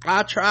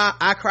 I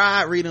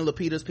cried reading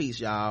Lupita's piece,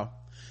 y'all.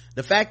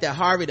 The fact that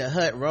Harvey the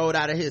Hutt rolled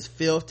out of his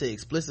filth to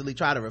explicitly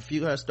try to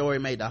refute her story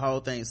made the whole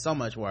thing so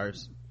much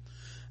worse.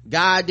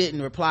 God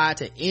didn't reply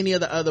to any of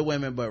the other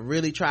women, but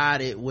really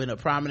tried it when a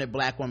prominent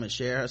black woman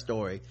shared her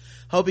story.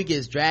 Hope he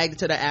gets dragged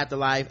into the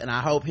afterlife, and I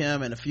hope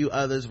him and a few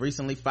others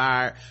recently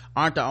fired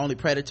aren't the only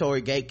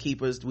predatory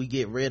gatekeepers we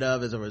get rid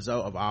of as a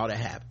result of all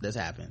that's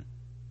happened.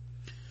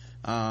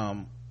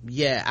 The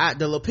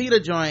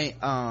Lupita joint,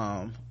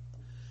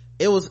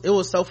 it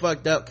was so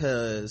fucked up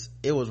because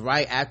it was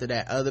right after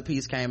that other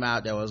piece came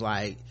out that was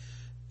like,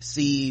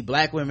 see,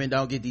 black women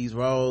don't get these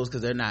roles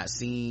because they're not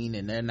seen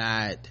and they're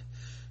not.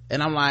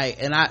 And I'm like,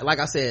 like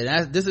I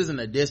said, this isn't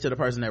a diss to the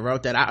person that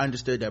wrote that. I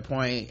understood their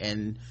point,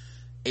 and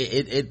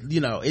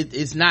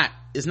it's not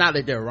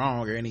that they're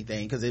wrong or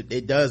anything, because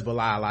it does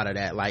belie a lot of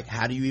that. Like,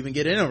 how do you even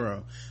get in a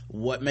room?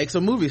 What makes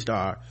a movie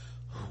star?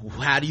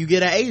 How do you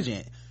get an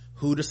agent?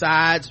 Who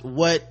decides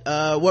what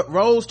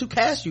roles to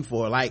cast you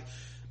for? Like,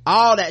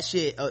 all that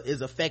shit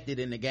is affected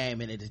in the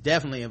game, and it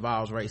definitely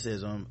involves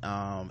racism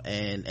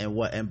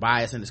and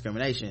bias and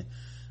discrimination.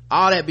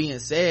 All that being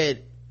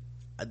said,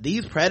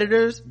 these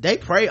predators, they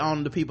prey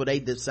on the people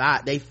they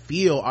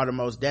feel are the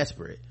most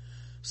desperate.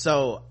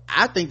 So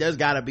I think there's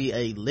got to be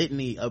a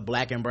litany of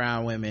black and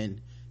brown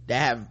women that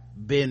have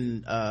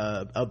been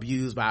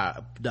abused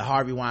by the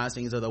Harvey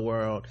Weinsteins of the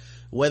world,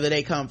 whether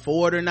they come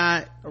forward or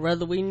not, or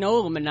whether we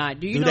know them or not.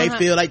 Do they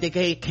feel like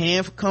they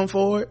can come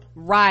forward?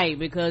 Right,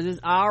 because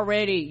it's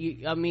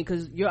already,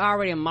 because you're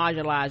already a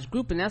marginalized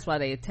group, and that's why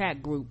they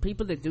attack group.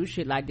 People that do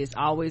shit like this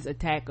always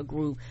attack a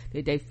group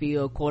that they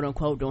feel, quote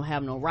unquote, don't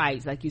have no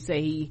rights. Like you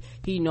say,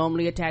 he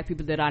normally attack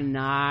people that are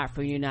not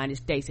from the United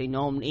States. They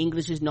know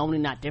English is normally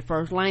not their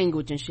first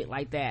language and shit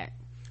like that.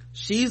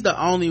 She's the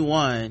only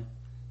one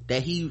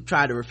that he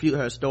tried to refute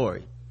her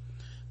story.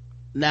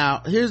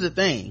 Now, here's the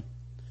thing.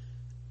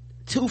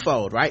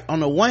 Twofold, right? On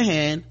the one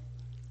hand,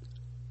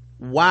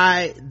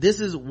 why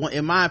this is,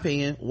 in my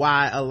opinion,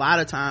 why a lot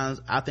of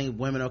times I think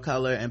women of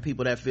color and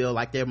people that feel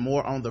like they're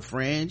more on the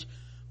fringe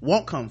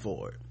won't come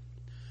forward,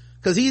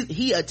 because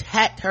he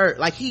attacked her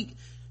like he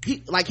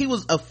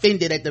was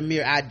offended at the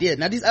mere idea.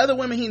 Now these other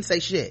women, he didn't say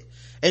shit.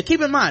 And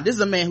keep in mind, this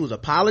is a man who's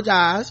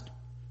apologized.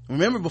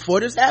 Remember, before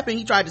this happened,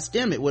 he tried to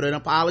stem it with an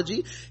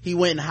apology. He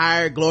went and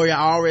hired Gloria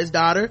Allred's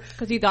daughter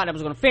because he thought that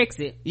was going to fix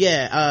it.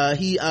 Yeah,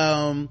 he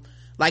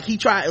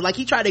tried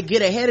to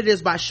get ahead of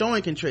this by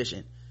showing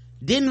contrition.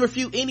 Didn't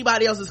refute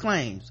anybody else's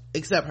claims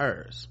except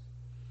hers.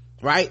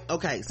 Right?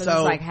 Okay, so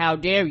it's like, how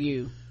dare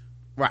you?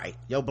 Right,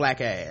 your black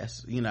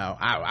ass.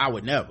 I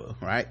would never.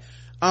 Right?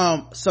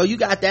 So you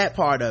got that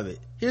part of it.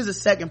 Here's the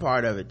second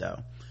part of it,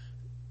 though.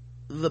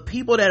 The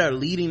people that are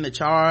leading the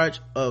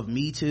charge of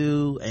Me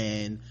Too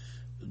and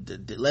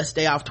let's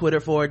stay off Twitter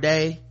for a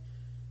day,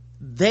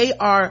 they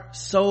are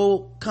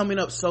coming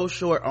up so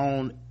short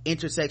on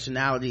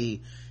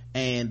intersectionality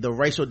and the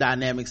racial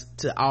dynamics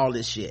to all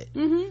this shit.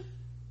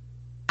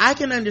 I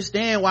can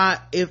understand why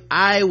if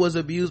I was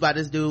abused by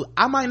this dude,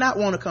 I might not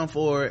want to come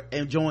forward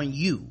and join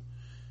you.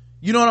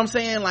 You know what I'm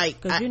saying?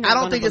 Like, I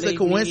don't think it's a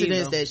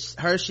coincidence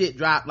that her shit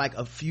dropped like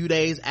a few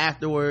days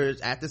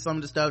afterwards, after some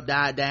of the stuff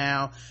died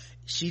down.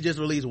 She just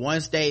released one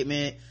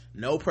statement,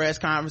 no press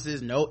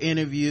conferences, no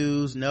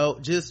interviews, no,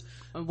 just.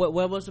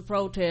 Where was the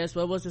protest?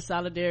 Where was the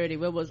solidarity?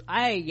 Where was,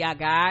 hey, y'all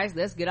guys,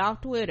 let's get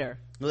off Twitter.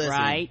 Listen,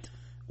 right?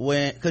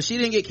 Cause she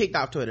didn't get kicked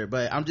off Twitter,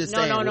 but I'm just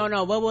saying.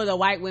 No. What were the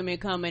white women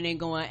coming and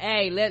going,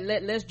 hey,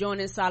 let's join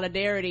in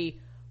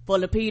solidarity for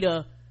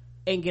Lupita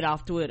and get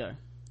off Twitter?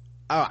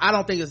 Oh, I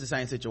don't think it's the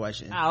same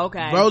situation. Oh,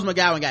 okay. Rose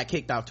McGowan got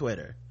kicked off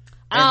Twitter.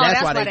 And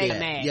that's why they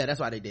mad. Yeah, that's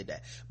why they did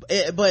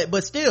that.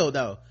 But still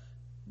though,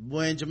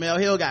 when Jemele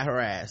Hill got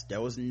harassed,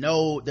 there's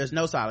no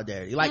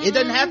solidarity. Like, it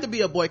doesn't have to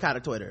be a boycott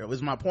of Twitter. It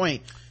was my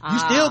point. You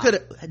still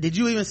could. Did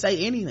you even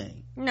say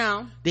anything?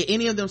 No. Did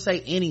any of them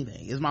say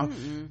anything? Is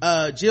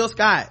my Jill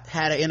Scott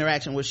had an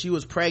interaction where she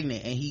was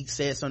pregnant and he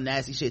said some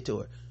nasty shit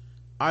to her.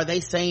 Are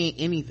they saying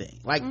anything?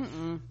 Like,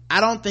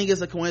 I don't think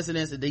it's a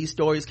coincidence that these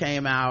stories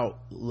came out.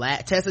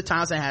 Tessa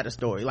Thompson had a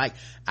story. Like,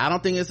 I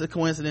don't think it's a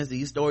coincidence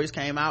these stories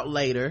came out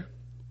later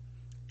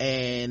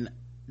and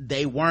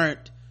they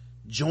weren't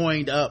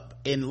joined up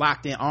and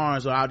locked in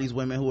arms with all these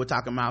women who were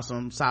talking about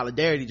some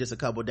solidarity just a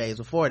couple days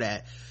before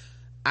that.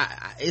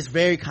 It's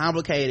very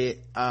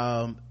complicated.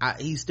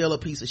 He's still a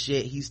piece of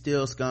shit. He's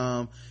still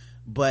scum,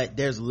 but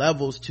there's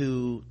levels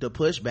to the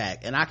pushback,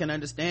 and I can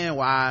understand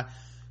why.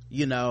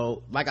 You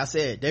know, like I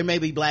said, there may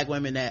be black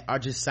women that are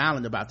just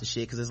silent about the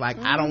shit because it's like,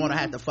 I don't want to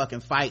have to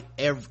fucking fight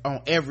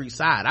on every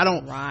side.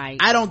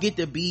 I don't get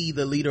to be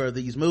the leader of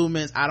these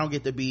movements. I don't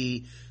get to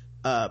be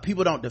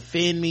people don't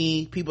defend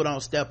me, people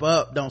don't step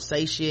up, don't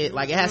say shit.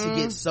 Like, it has to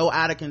get so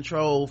out of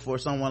control for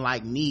someone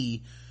like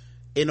me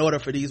in order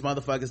for these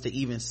motherfuckers to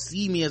even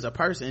see me as a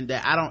person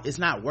that it's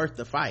not worth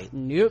the fight.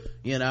 Nope.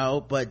 You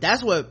know, but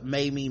that's what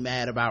made me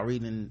mad about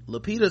reading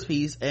Lupita's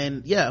piece.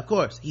 And yeah, of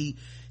course, he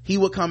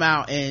would come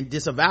out and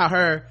disavow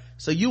her.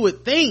 So you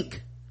would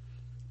think,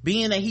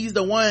 being that she's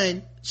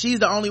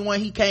the only one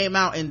he came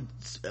out and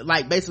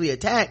like basically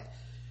attacked,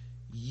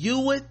 you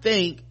would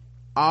think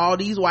all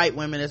these white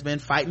women that's been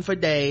fighting for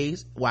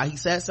days while he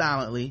sat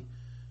silently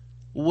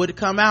would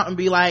come out and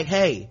be like,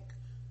 hey,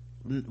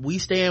 we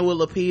stand with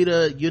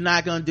Lupita, you're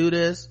not gonna do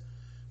this.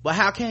 But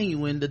how can you,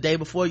 when the day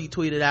before you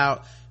tweeted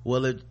out,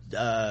 well, if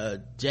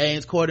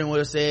James Corden would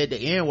have said the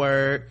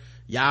N-word,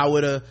 y'all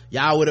would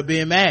have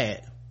been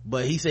mad,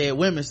 but he said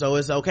women, so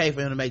it's okay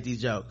for him to make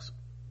these jokes.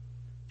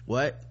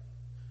 What?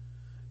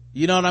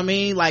 You know what I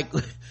mean? Like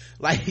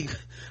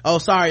oh,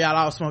 sorry y'all,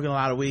 I was smoking a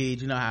lot of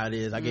weed. You know how it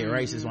is, I get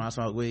racist when I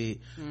smoke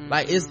weed.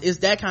 Like, it's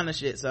that kind of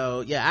shit.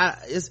 So yeah,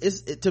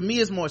 to me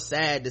it's more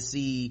sad to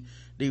see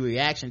the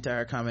reaction to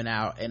her coming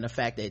out and the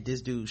fact that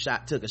this dude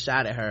took a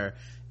shot at her,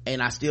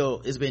 and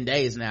it's been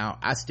days now,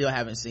 I still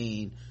haven't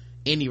seen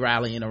any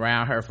rallying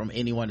around her from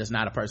anyone that's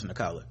not a person of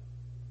color.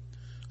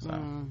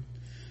 So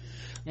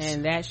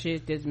and that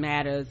shit just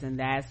matters, and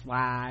that's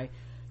why,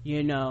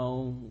 you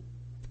know,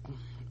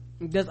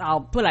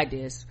 I'll put it like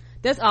this,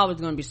 there's always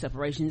going to be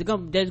separation.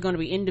 There's going to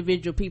be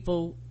individual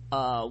people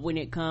when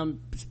it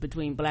comes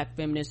between black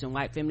feminists and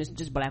white feminists,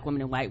 just black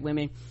women and white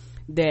women,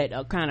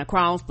 that kind of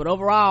cross. But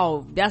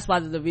overall, that's why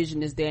the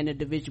division is there, and the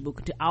division will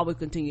always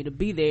continue to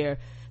be there,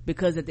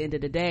 because at the end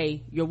of the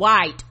day, you're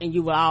white and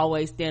you will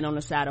always stand on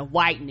the side of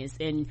whiteness,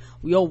 and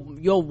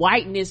your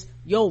whiteness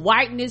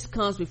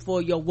comes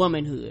before your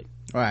womanhood,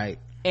 right?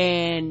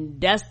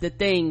 And that's the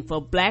thing for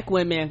black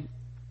women.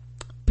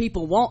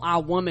 People want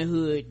our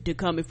womanhood to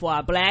come before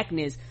our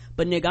blackness,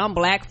 but nigga, I'm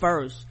black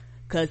first,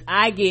 cause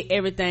I get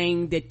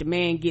everything that the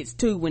man gets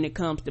too when it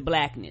comes to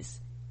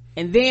blackness,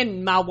 and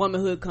then my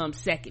womanhood comes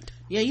second.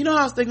 Yeah, you know,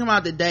 I was thinking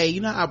about today,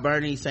 you know how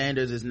Bernie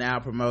Sanders is now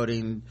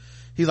promoting,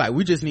 he's like,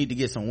 we just need to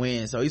get some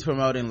wins, so he's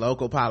promoting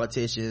local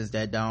politicians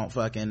that don't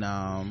fucking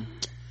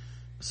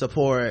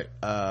support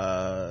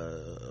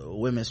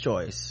women's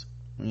choice,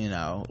 you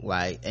know,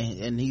 like,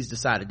 and he's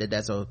decided that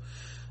that's a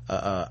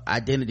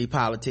identity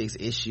politics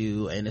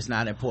issue, and it's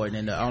not important,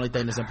 and the only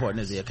thing that's important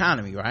is the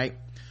economy, right?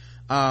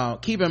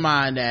 Keep in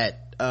mind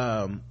that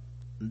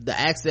the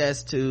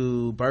access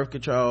to birth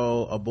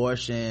control,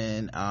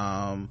 abortion,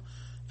 and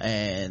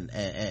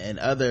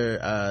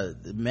other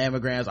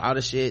mammograms, all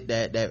the shit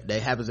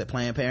that happens at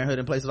Planned Parenthood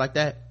and places like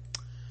that,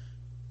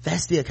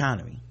 that's the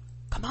economy.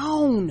 Come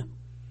on.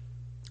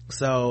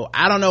 So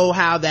I don't know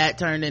how that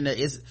turned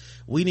into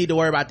we need to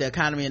worry about the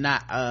economy and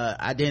not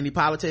identity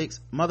politics.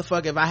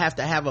 Motherfucker, if I have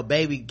to have a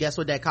baby, guess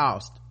what that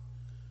costs?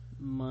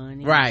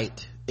 Money.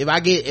 Right. If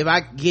I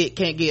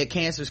can't get a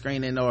cancer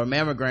screening or a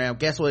mammogram,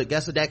 guess what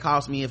that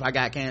costs me if I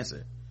got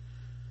cancer?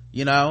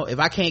 You know, if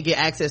I can't get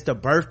access to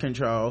birth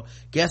control,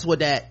 guess what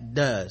that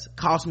does?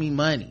 Cost me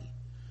money.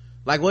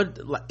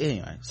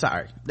 Anyway,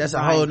 sorry. That's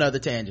a whole nother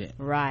tangent.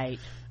 Right.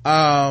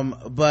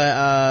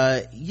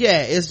 But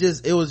yeah,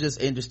 it was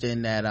just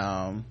interesting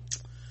that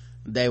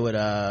they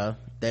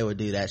would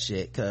do that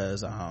shit,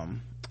 cause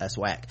that's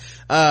whack.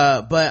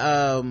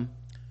 But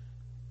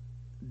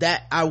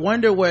that I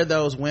wonder where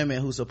those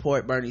women who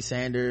support Bernie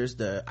Sanders,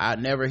 the I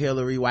never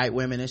Hillary white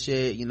women and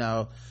shit, you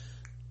know,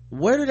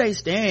 where do they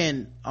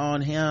stand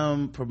on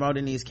him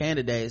promoting these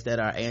candidates that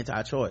are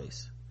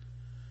anti-choice?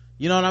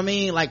 You know what I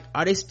mean? Like,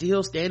 are they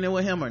still standing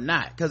with him or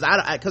not? Cause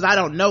I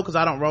don't know, cause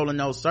I don't roll in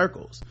those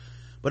circles.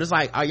 But it's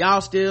like, are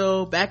y'all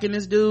still backing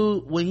this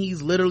dude when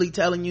he's literally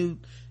telling you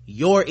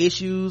your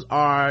issues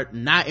are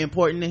not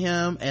important to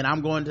him, and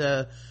I'm going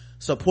to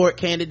support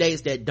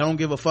candidates that don't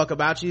give a fuck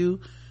about you,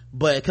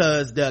 but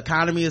because the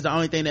economy is the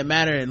only thing that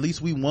matters, and at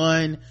least we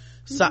won.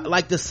 So,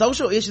 like, the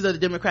social issues of the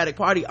Democratic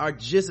Party are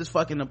just as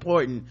fucking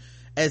important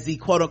as the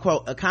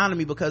quote-unquote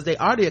economy, because they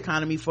are the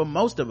economy for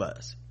most of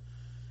us.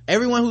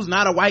 Everyone who's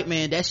not a white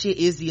man, that shit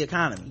is the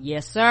economy.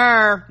 Yes,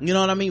 sir. You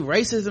know what I mean?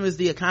 Racism is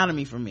the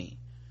economy for me.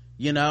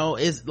 You know,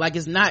 it's like,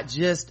 it's not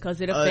just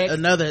because it affects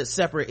another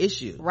separate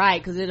issue,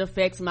 right? Because it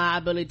affects my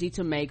ability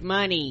to make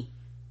money.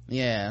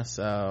 Yeah,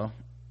 so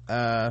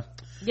yeah,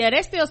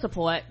 they still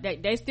support.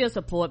 They still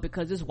support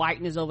because it's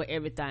whiteness over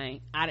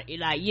everything.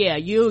 Yeah,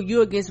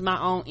 you against my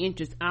own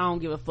interest. I don't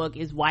give a fuck.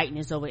 It's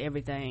whiteness over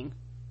everything.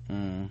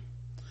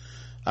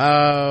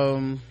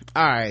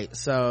 All right,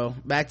 so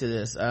back to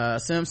this.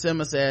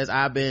 Simma says,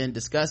 I've been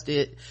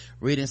disgusted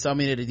reading so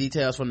many of the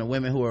details from the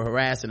women who were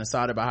harassed and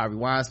assaulted by Harvey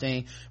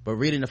Weinstein, but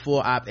reading the full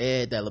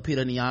op-ed that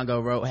Lupita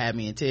Nyong'o wrote had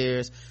me in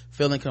tears,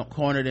 feeling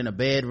cornered in a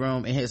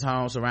bedroom in his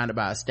home surrounded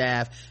by a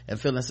staff, and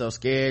feeling so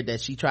scared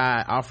that she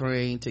tried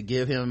offering to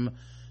give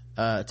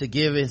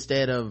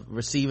instead of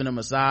receiving a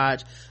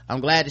massage. I'm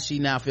glad that she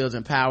now feels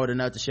empowered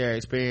enough to share her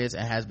experience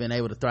and has been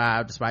able to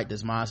thrive despite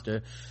this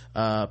monster.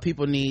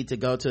 People need to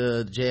go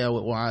to jail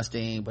with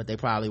Weinstein, but they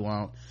probably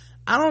won't.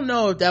 I don't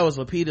know if that was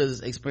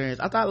Lupita's experience.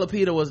 I thought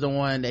Lupita was the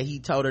one that he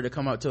told her to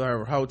come up to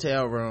her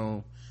hotel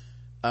room.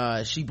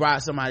 She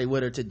brought somebody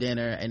with her to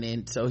dinner, and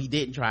then so he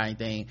didn't try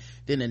anything.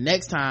 Then the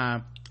next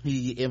time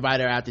he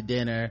invited her out to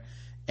dinner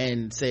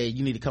and said,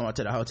 you need to come up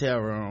to the hotel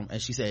room,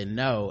 and she said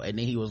no. And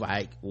then he was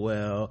like,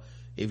 well,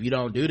 if you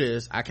don't do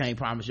this, I can't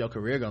promise your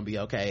career gonna be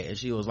okay. And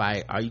she was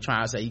like, are you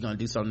trying to say you're gonna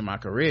do something to my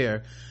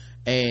career?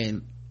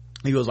 And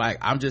he was like,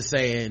 I'm just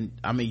saying,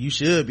 I mean, you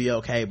should be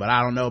okay, but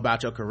I don't know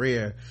about your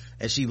career.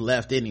 And she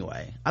left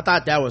anyway. I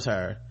thought that was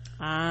her.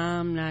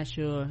 I'm not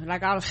sure.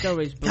 Like, all the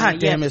stories. God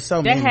damn, it's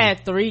so They many.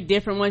 had 3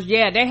 different ones.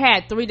 Yeah, they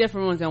had 3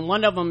 different ones, and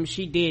one of them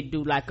she did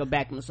do like a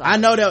back massage. I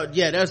know that.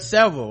 Yeah, there's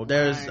several.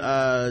 There's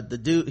the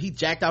dude, he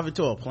jacked off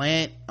into a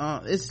plant.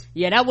 It's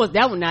that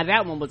one. Now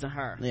that one wasn't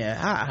her.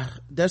 Yeah,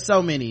 there's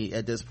so many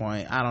at this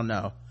point. I don't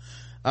know.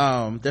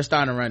 They're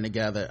starting to run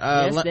together.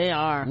 Yes, they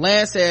are.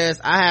 Lance says,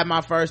 I had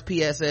my first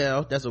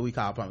PSL. That's what we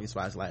call pumpkin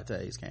spice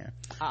lattes, Karen.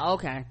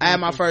 Okay. I had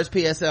my first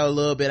PSL a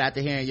little bit after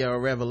hearing your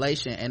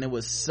revelation, and it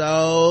was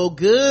so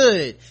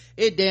good.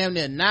 It damn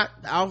near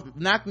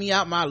knocked me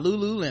out my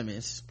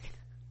Lululemons.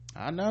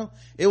 I know.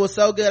 It was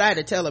so good, I had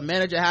to tell the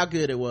manager how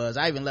good it was.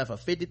 I even left a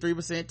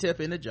 53% tip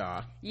in the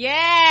jar.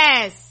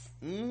 Yes.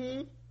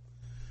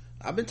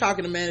 I've been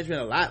talking to management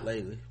a lot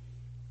lately.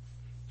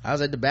 I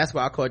was at the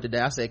basketball court today.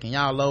 I said, can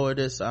y'all lower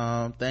this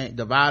raise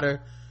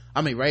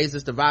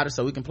this divider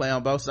so we can play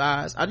on both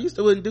sides? I used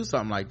to wouldn't do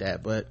something like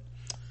that, but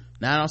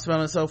now I'm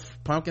smelling so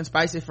pumpkin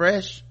spicy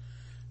fresh.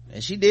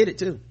 And she did it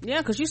too. Yeah,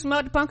 because you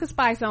smelled the pumpkin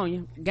spice on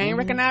you. Gang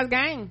recognized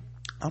gang.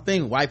 I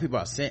think white people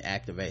are scent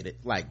activated,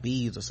 like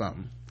bees or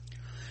something.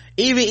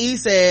 Evie E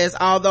says,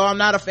 although I'm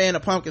not a fan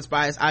of pumpkin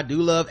spice, I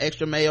do love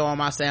extra mayo on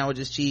my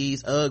sandwiches,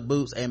 cheese, Ugg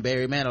boots, and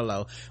Barry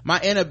Manilow.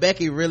 My inner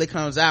Becky really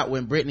comes out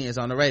when Britney is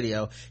on the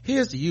radio.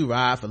 Here's to you,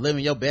 Rod, for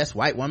living your best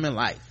white woman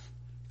life.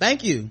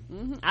 Thank you.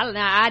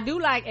 I do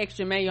like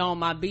extra mayo on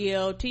my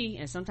BLT,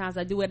 and sometimes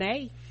I do an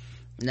A.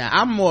 Now,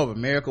 I'm more of a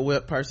Miracle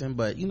Whip person,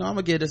 but I'm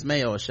gonna give this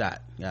mayo a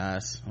shot,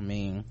 guys. I'm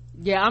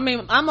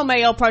a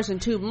mayo person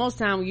too. But most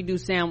time when you do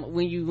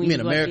when you mean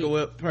a Miracle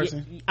Whip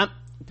person?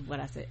 What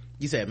I said?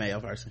 You said mayo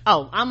person.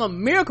 Oh, I'm a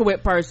Miracle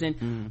Whip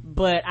person,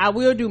 but I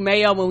will do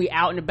mayo when we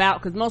out and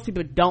about, because most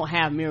people don't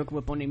have Miracle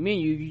Whip on their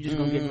menu. You just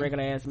gonna get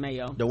regular ass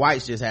mayo. The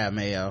whites just have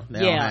mayo.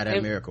 They don't have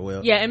that Miracle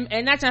Whip. Yeah,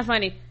 and that's not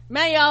funny.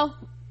 Mayo,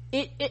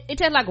 it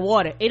tastes like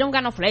water. It don't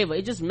got no flavor.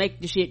 It just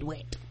make the shit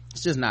wet.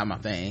 It's just not my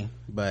thing,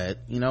 but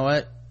you know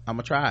what? I'm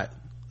gonna try it.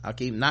 I'll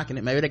keep knocking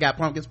it. Maybe they got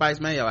pumpkin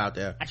spice mayo out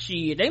there.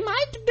 Shit, they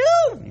might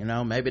do.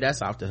 Maybe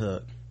that's off the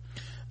hook.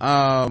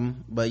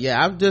 But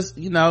yeah, I've just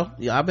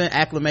I've been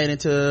acclimating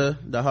to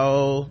the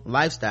whole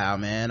lifestyle,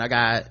 man. I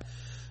got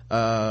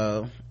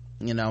my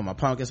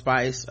pumpkin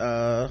spice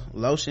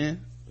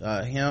lotion,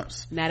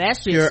 hemp's now that's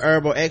just pure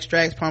herbal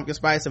extracts, pumpkin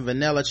spice and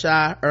vanilla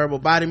chai herbal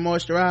body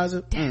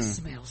moisturizer. That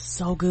smells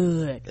so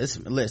good.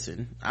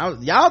 Listen,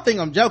 y'all think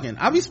I'm joking.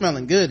 I'll be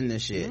smelling good in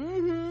this shit.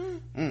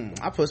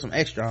 I put some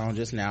extra on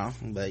just now,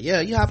 but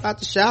yeah, you hop out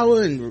the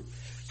shower and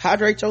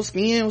hydrate your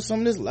skin with some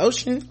of this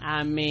lotion.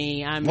 I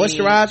mean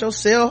moisturize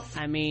yourself.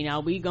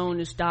 Are we going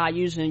to start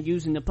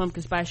using the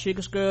pumpkin spice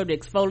sugar scrub to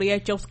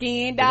exfoliate your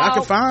skin, dog? If I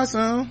can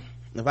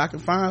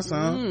find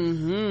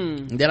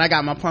some. Then I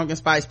got my pumpkin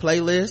spice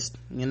playlist.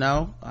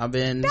 I've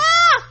been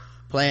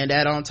playing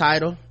that on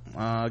Tidal.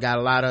 Got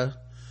a lot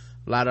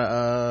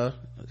of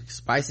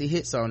spicy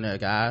hits on there,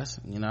 guys.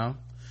 You know,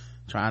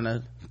 trying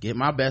to get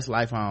my best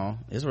life on.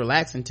 It's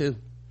relaxing too.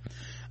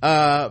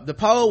 The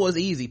poll was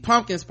easy.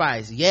 Pumpkin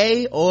spice,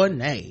 yay or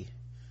nay?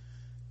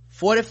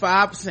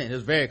 45%. It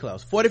was very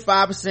close.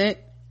 45%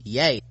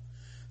 yay.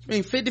 I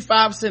mean,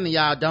 55% of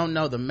y'all don't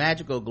know the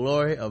magical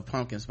glory of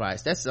pumpkin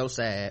spice. That's so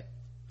sad.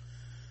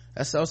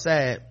 That's so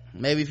sad.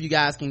 Maybe if you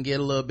guys can get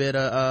a little bit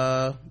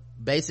of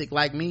basic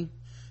like me,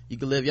 you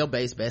can live your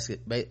best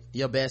basic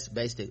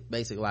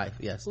life.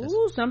 Yes.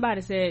 Ooh,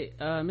 somebody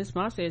said Miss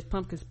Moss says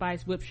pumpkin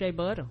spice whipped shea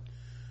butter.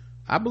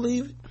 I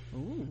believe it.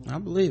 Ooh. I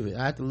believe it.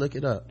 I have to look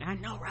it up. I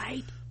know,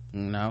 right?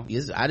 No,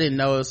 I didn't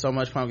know there was so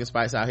much pumpkin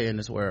spice out here in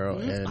this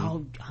world, and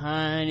oh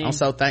honey, I'm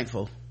so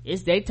thankful.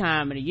 It's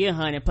daytime of the year,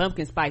 honey.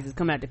 Pumpkin spices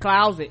come out the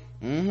closet.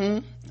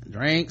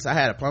 Drinks, I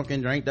had a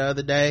pumpkin drink the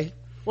other day.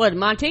 What,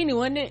 martini,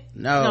 wasn't it?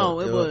 No,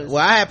 it was.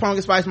 Well, I had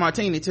pumpkin spice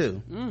martini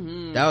too.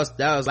 That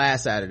was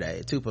last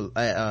Saturday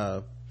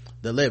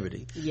the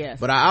Liberty. Yes.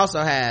 But I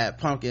also had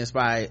pumpkin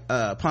spice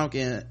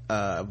pumpkin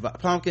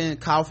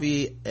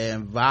coffee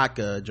and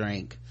vodka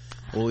drink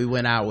when we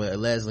went out with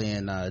Leslie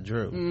and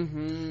Drew.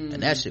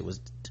 And that shit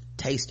was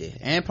tasty.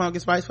 And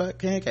pumpkin spice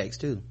pancakes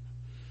too.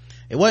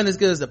 It wasn't as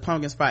good as the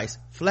pumpkin spice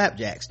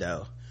flapjacks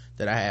though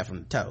that I had from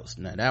the toast.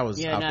 Now that was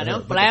them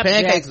but the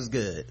pancakes was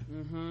good.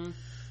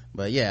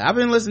 But yeah, I've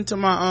been listening to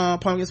my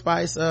pumpkin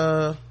spice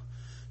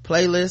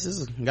playlist.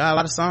 This got a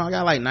lot of songs. I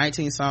got like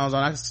 19 songs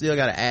on. I still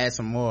gotta add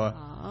some more.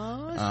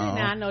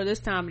 Now I know this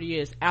time of the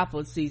year is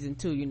apple season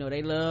too. You know,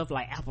 they love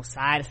like apple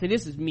cider. See,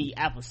 this is me,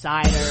 apple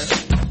cider.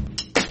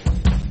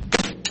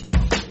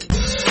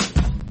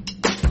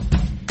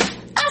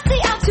 I say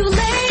I'm too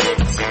late.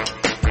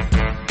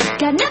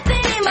 Got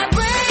nothing in my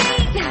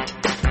brain.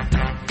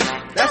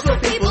 That's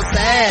what people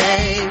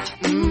say.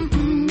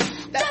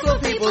 That's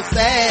what people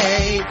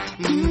say.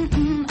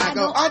 I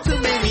go on too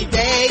many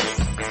dates,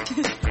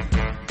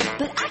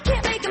 But I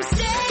can't make them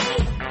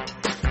stay.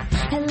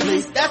 At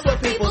least that's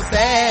what people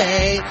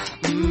say.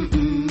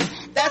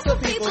 That's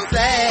what people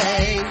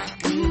say.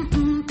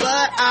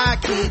 But I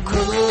keep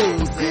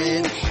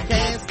cruising,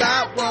 can't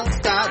stop, won't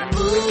stop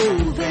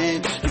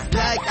moving. It's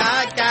like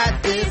I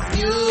got this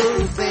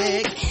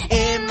music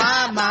in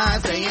my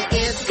mind saying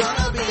it's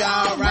gonna be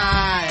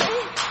alright.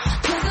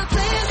 'cause the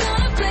players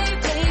gonna play.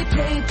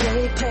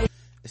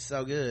 It's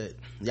so good.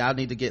 Y'all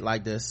need to get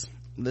like this.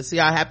 Let's see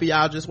how happy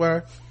y'all just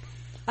were.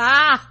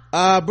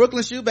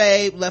 Brooklyn Shoe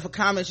Babe left a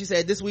comment. She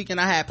said, this weekend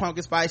I had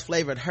pumpkin spice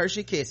flavored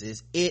Hershey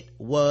Kisses. It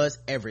was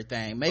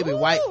everything. Maybe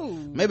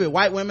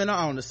white women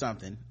are on to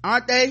something,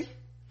 aren't they?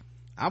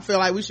 I feel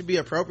like we should be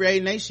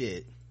appropriating they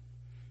shit.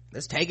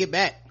 Let's take it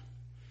back.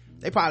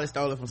 They probably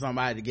stole it from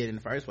somebody to get it in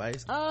the first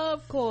place.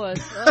 Of course,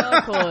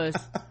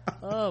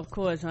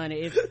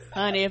 honey. If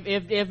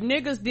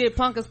niggas did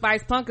pumpkin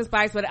spice,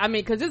 but I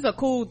mean, cause it's a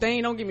cool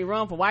thing, don't get me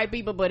wrong, for white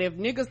people, but if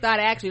niggas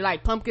started actually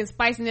like pumpkin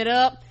spicing it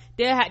up,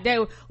 they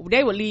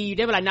would leave.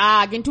 They were like,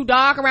 nah, getting too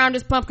dark around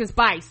this pumpkin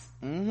spice.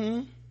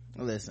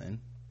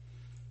 Listen,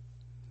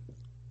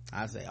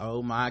 I say,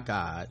 oh my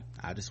God,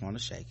 I just want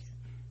to shake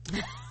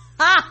it.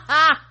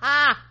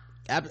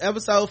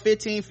 Episode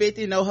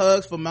 1550, no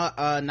hugs for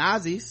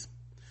Nazis.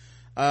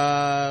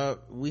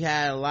 We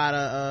had a lot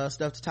of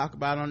stuff to talk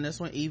about on this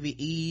one.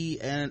 EVE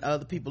and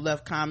other people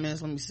left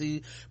comments. Let me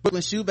see.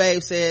 Brooklyn Shoe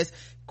Babe says,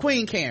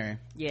 Queen Karen,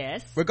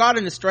 yes,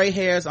 regarding the stray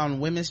hairs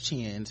on women's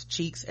chins,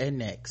 cheeks, and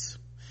necks,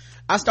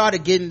 I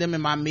started getting them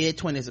in my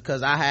mid-20s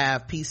because I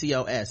have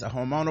PCOS, a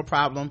hormonal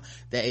problem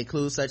that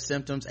includes such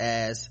symptoms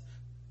as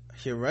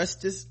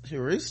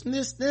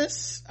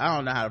hirsutismus. I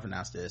don't know how to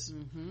pronounce this.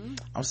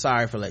 I'm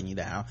sorry for letting you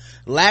down.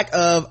 Lack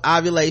of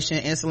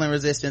ovulation, insulin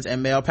resistance,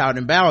 and male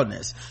pattern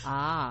baldness.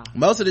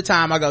 Most of the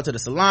time I go to the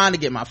salon to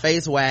get my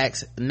face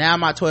waxed. Now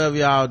my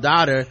 12-year-old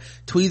daughter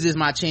tweezes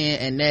my chin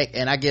and neck,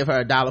 and I give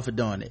her $1 for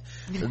doing it.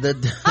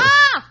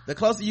 The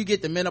closer you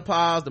get to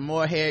menopause, the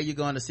more hair you're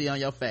going to see on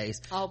your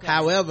face. Okay.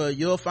 However,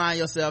 you'll find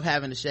yourself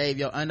having to shave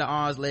your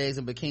underarms, legs,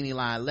 and bikini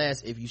line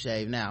less if you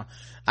shave now.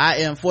 I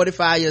am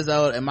 45 years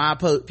old and my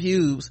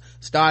pubes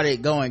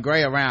started going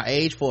gray around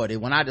age 40.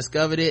 When I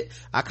discovered it,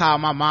 I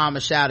called my mom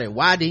and shouted,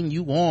 why didn't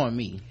you warn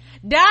me?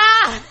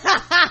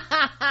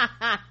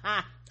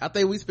 I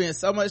think we spend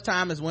so much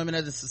time as women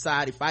as a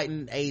society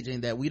fighting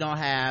aging that we don't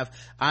have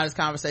honest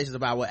conversations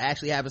about what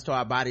actually happens to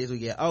our body as we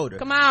get older.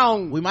 Come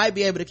on. We might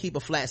be able to keep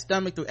a flat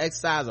stomach through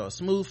exercise or a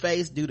smooth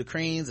face due to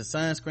creams and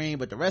sunscreen,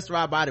 but the rest of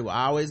our body will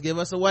always give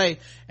us away,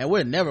 and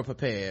we're never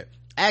prepared.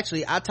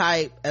 Actually,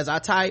 as I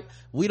type,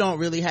 we don't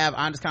really have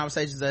honest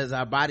conversations as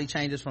our body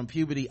changes from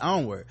puberty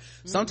onward.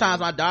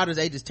 Sometimes my daughters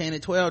ages 10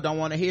 and 12 don't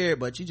want to hear it,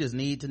 but you just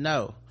need to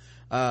know.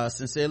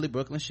 Sincerely,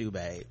 Brooklyn Shoe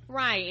Babe.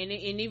 Right. And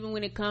even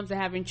when it comes to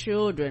having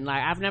children,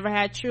 like I've never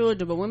had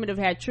children, but women have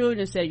had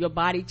children say your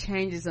body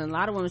changes, and a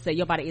lot of women say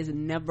your body is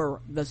never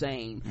the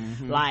same.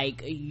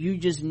 Like you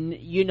just,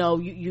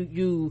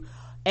 you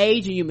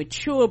age and you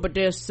mature, but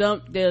there's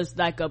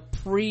like a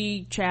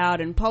pre-child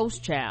and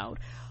post-child.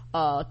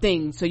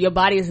 thing. So your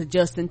body is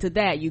adjusting to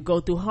that. You go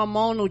through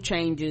hormonal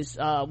changes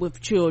with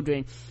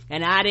children,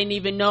 and I didn't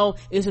even know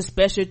it's a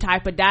special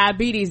type of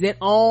diabetes that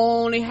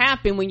only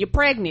happen when you're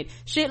pregnant.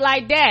 Shit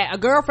like that. A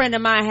girlfriend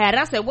of mine had it.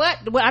 I said,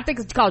 what? Well, I think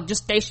it's called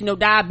gestational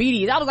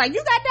diabetes. I was like,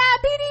 you got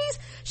diabetes?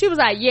 She was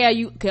like, yeah,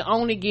 you can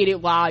only get it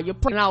while you're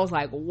pregnant. I was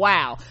like,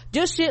 wow.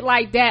 Just shit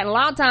like that. And a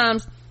lot of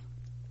times,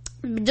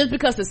 just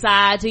because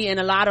society and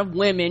a lot of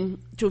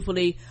women,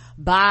 truthfully,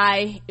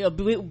 buy,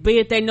 be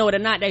it they know it or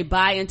not, they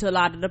buy into a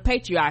lot of the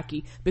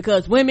patriarchy,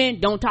 because women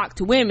don't talk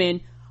to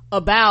women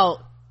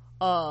about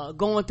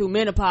going through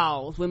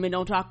menopause. Women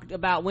don't talk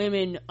about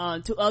women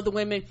to other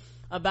women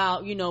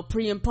about, you know,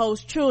 pre and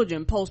post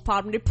children,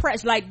 postpartum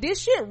depression. Like, this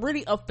shit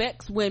really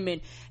affects women,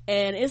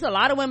 and it's a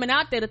lot of women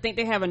out there that think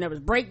they're having nervous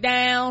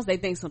breakdowns. They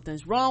think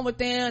something's wrong with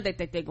them. They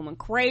think they're going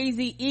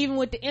crazy, even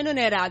with the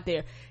internet out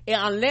there. And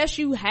unless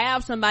you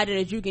have somebody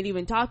that you can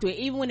even talk to,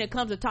 even when it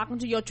comes to talking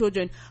to your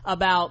children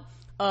about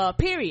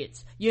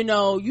periods, you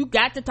know, you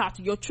got to talk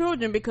to your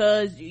children,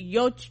 because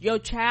your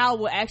child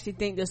will actually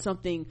think there's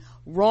something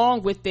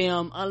wrong with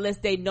them unless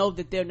they know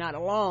that they're not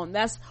alone.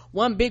 That's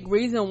one big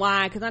reason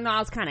why, because I know I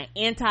was kind of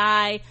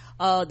anti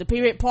the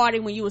period party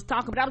when you was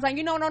talking, but I was like,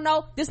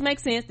 no, this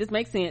makes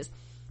sense,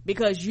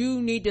 because you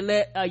need to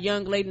let a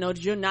young lady know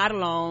that you're not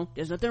alone.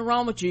 There's nothing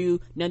wrong with you,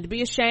 nothing to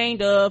be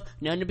ashamed of,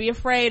 nothing to be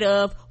afraid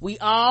of. We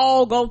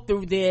all go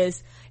through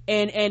this,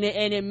 and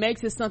it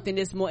makes it something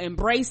that's more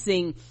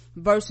embracing,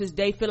 versus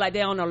they feel like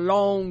they're on a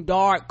long,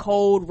 dark,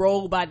 cold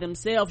road by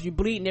themselves. You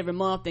bleeding every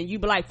month, and you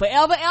be like,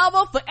 forever,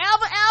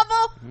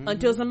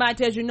 until somebody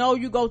tells you, no,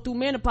 you go through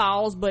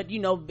menopause. But, you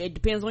know, it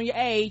depends on your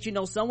age. You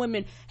know, some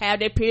women have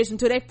their periods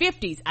until their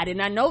 50s. I did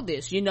not know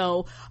this, you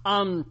know.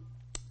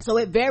 So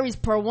it varies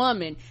per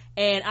woman.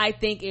 And I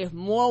think if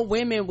more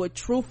women were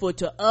truthful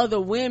to other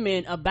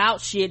women about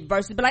shit,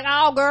 versus be like,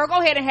 oh girl,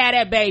 go ahead and have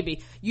that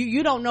baby.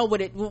 You don't know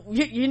what it,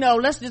 you know,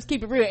 let's just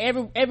keep it real.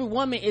 Every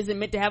woman isn't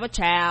meant to have a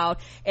child.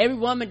 Every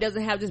woman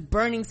doesn't have this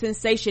burning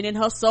sensation in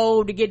her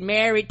soul to get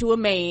married to a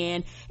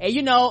man. And,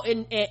 you know,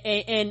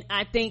 and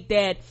I think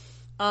that,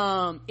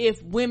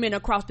 if women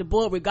across the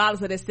board,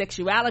 regardless of their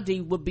sexuality,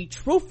 would be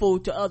truthful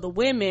to other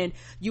women,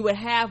 you would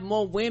have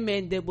more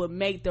women that would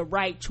make the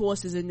right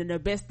choices and the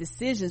best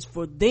decisions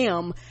for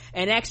them,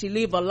 and actually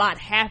live a lot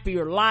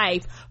happier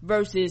life,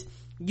 versus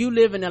you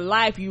living a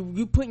life,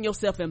 you putting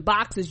yourself in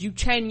boxes, you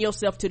chaining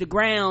yourself to the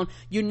ground,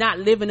 you're not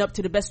living up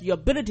to the best of your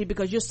ability,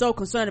 because you're so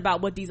concerned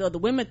about what these other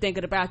women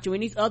thinking about you,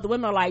 and these other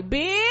women are like,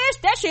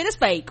 bitch, that shit is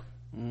fake.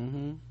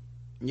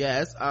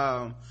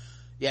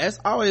 Yeah, it's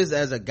always,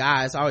 as a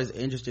guy, it's always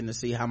interesting to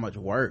see how much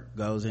work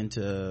goes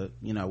into,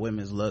 you know,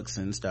 women's looks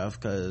and stuff,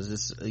 because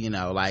it's, you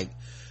know, like,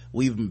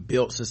 we've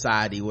built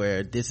society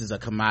where this is a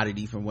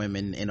commodity for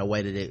women in a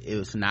way that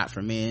it's not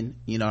for men.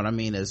 You know what I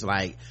mean? It's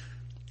like,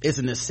 it's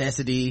a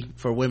necessity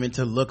for women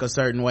to look a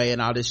certain way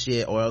and all this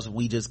shit, or else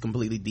we just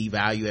completely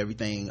devalue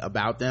everything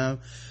about them.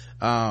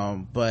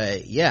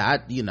 But yeah,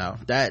 you know,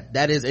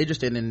 that is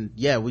interesting. And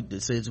yeah,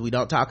 since we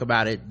don't talk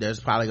about it,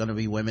 there's probably going to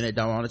be women that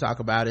don't want to talk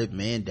about it.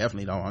 Men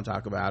definitely don't want to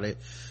talk about it.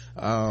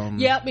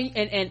 Yeah,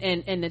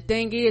 and the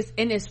thing is,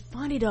 and it's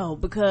funny though,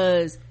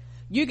 because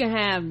you can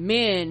have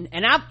men,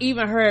 and I've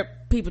even heard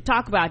people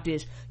talk about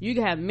this, you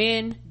can have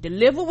men that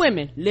live with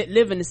women,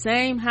 live in the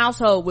same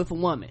household with a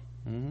woman.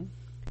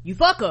 You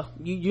fuck her,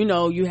 you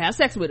know, you have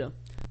sex with her,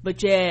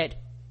 but yet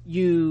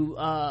you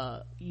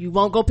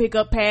won't go pick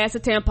up pads or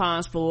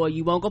tampons for,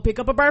 you won't go pick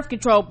up a birth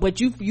control,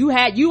 but you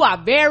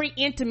are very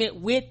intimate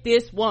with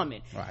this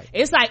woman. Right.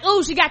 It's like,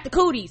 oh, she got the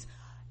cooties.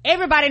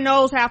 Everybody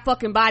knows how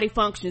fucking body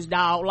functions,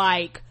 dog.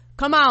 Like,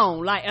 come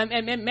on. Like,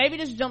 and maybe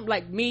this jump,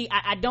 like me,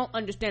 I don't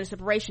understand the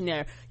separation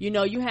there. You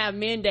know, you have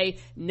men, they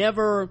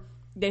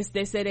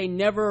say they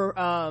never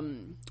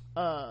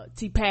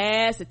see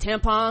pads or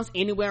tampons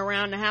anywhere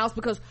around the house,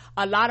 because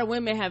a lot of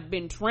women have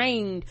been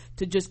trained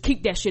to just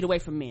keep that shit away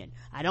from men.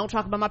 I don't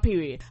talk about my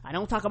period. I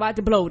don't talk about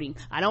the bloating.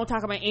 I don't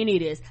talk about any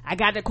of this. I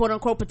got to quote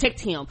unquote protect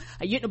him.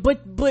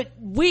 But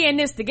we in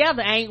this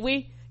together, ain't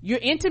we? You're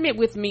intimate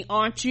with me,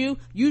 aren't you?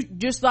 You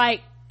just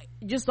like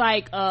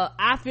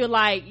I feel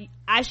like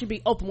I should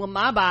be open with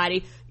my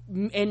body,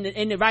 and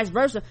the vice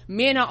versa.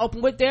 Men are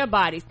open with their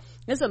bodies.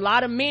 There's a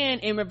lot of men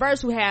in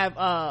reverse who have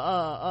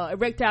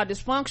erectile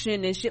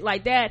dysfunction and shit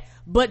like that,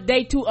 but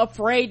they too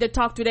afraid to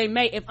talk to their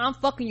mate. If I'm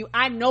fucking you,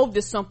 I know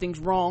that something's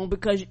wrong,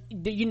 because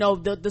you know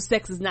the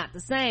sex is not the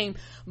same.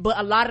 But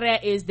a lot of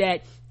that is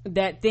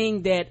that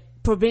thing that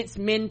prevents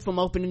men from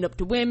opening up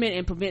to women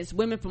and prevents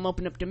women from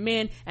opening up to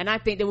men. And I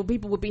think that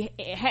people would be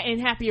in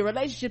happier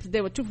relationships if they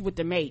were truthful with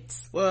their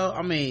mates. Well,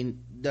 I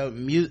mean, the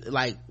music,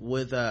 like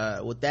with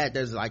that,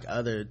 there's like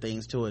other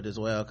things to it as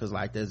well, because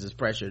like there's this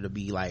pressure to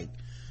be like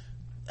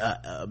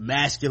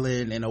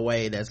masculine in a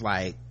way that's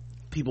like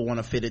people want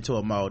to fit into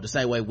a mold, the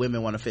same way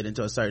women want to fit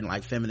into a certain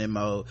like feminine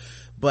mode.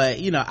 But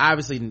you know,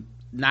 obviously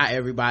not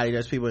everybody.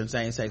 There's people in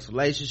same-sex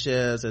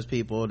relationships. There's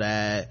people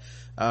that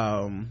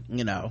kind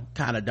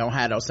of don't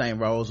have those same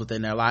roles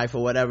within their life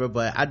or whatever.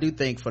 But I do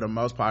think for the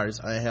most part it's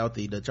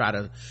unhealthy to try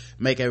to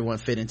make everyone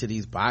fit into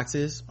these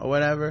boxes or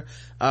whatever.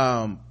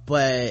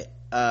 But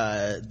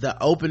the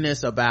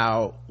openness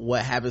about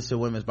what happens to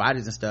women's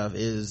bodies and stuff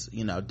is,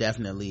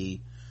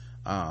 definitely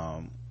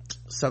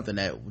something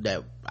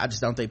that I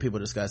just don't think people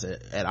discuss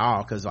it at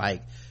all, because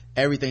like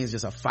everything's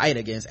just a fight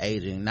against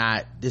aging,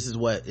 not this is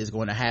what is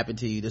going to happen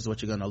to you, this is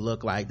what you're going to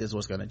look like, this is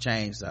what's going to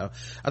change. So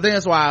I think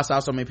that's why I saw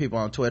so many people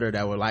on Twitter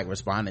that were like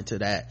responding to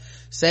that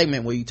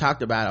segment where you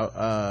talked about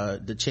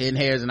the chin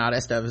hairs and all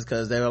that stuff, is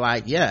because they were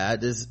like, yeah,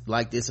 this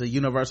is a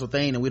universal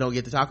thing and we don't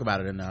get to talk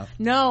about it enough.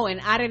 No,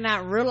 and I did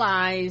not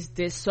realize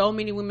that so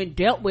many women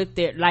dealt with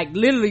it, like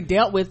literally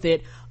dealt with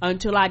it,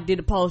 until I did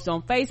a post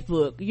on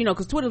Facebook,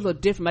 because Twitter's a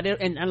little different,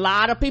 and a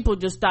lot of people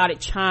just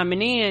started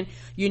chiming in,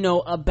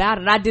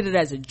 about it. I did it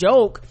as a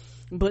joke,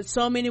 but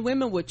so many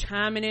women were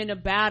chiming in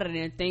about it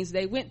and things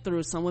they went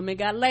through. Some women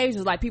got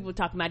lasers, like people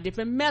talking about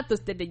different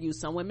methods that they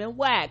use. Some women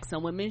wax,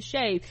 some women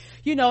shave,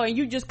 and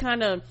you just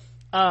kind of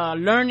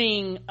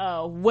learning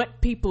what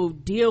people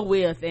deal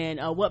with and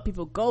what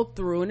people go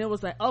through. And it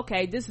was like,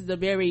 okay, this is a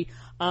very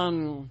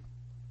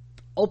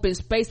open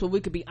space where we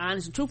could be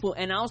honest and truthful.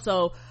 And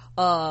also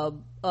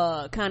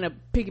kind of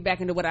piggyback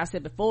into what I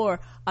said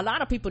before, a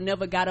lot of people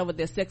never got over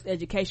their sex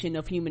education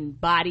of human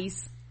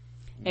bodies.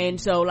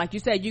 And so like you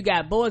said, you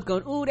got boys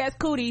going, ooh, that's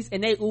cooties,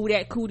 and they ooh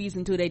that cooties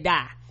until they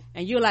die,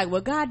 and you're like, well,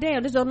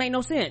 goddamn, this don't make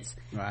no sense.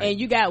 Right. And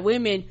you got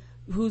women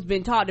who's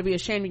been taught to be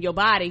ashamed of your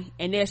body,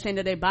 and they're ashamed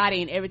of their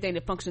body and everything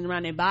that functions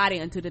around their body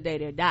until the day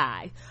they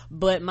die.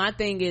 But my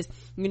thing is,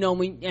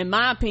 when, in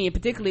my opinion,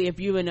 particularly if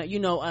you're in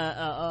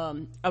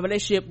a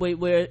relationship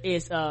where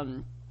it's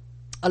a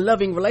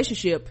loving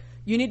relationship,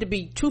 you need to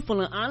be truthful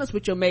and honest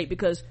with your mate,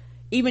 because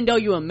even though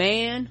you're a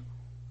man,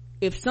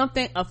 if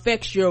something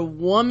affects your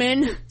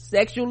woman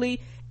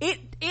sexually, it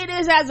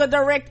has a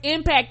direct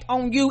impact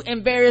on you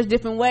in various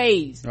different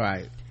ways.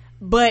 Right.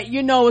 But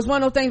it's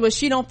one of those things where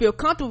she don't feel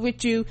comfortable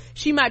with you.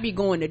 She might be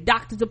going to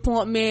doctor's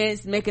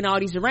appointments, making all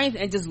these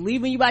arrangements, and just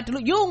leaving you out to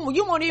look. You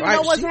won't even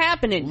know what's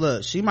happening.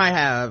 Look, she might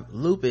have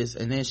lupus,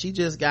 and then she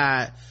just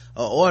got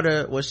an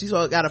order where she's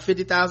got a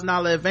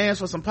 $50,000 advance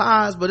for some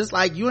pies, but it's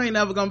like, you ain't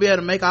never gonna be able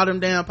to make all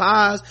them damn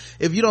pies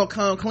if you don't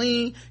come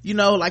clean.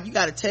 Like, you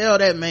gotta tell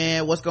that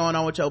man what's going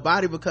on with your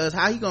body, because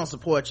how he gonna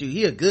support you?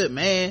 He a good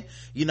man.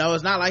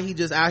 It's not like he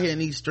just out here in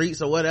these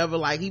streets or whatever.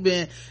 Like,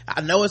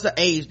 I know it's an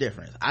age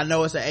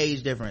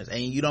difference, and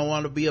you don't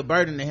want to be a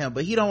burden to him,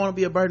 but he don't want to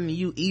be a burden to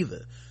you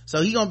either.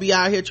 So he gonna be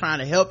out here trying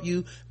to help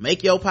you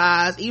make your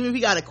pies, even if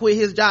he gotta quit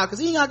his job, because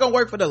he not gonna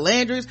work for the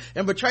Landrys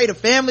and betray the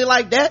family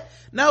like that.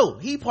 No,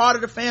 he part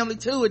of the family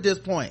too at this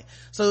point.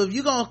 So if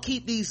you gonna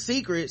keep these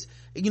secrets,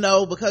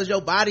 because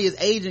your body is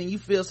aging, you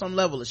feel some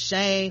level of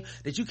shame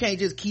that you can't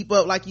just keep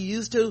up like you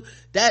used to,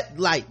 that,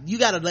 like, you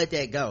gotta let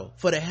that go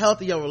for the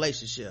health of your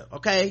relationship.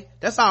 Okay,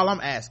 that's all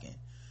I'm asking,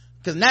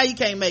 because now you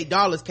can't make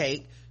Dollars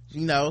cake.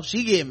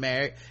 She getting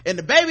married, and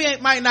the baby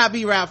might not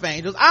be Ralph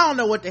Angels. I don't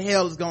know what the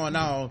hell is going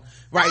on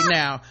right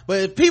now, but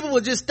if people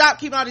would just stop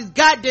keeping all these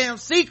goddamn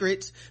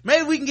secrets,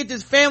 maybe we can get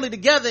this family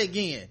together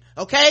again.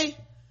 Okay,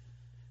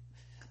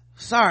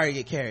 sorry to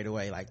get carried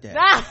away like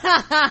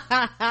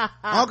that.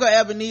 Uncle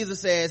Ebenezer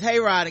says, hey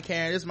Rod and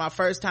Karen, this is my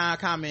first time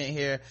commenting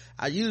here.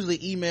 I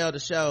usually email the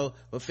show,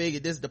 but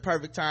figured this is the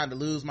perfect time to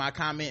lose my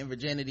comment and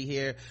virginity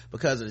here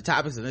because of the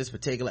topics in this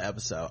particular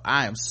episode.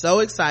 I am so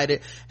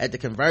excited at the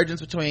convergence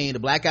between the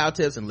Blackout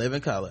Tips and Living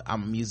Color.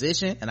 I'm a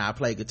musician and I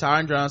play guitar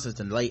and drums since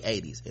the late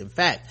 80s. In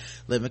fact,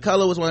 Living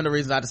Color was one of the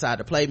reasons I decided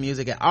to play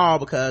music at all,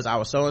 because I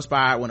was so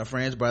inspired when a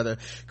friend's brother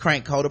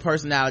cranked Code of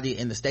Personality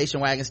in the station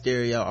wagon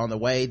stereo on the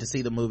way to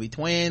see the movie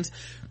Twins.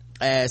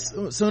 As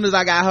soon as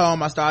I got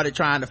home, I started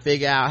trying to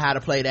figure out how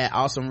to play that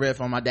awesome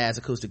riff on my dad's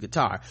acoustic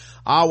guitar.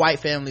 All white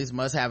families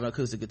must have an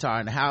acoustic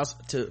guitar in the house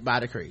by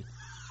decree.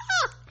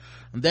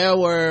 They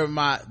were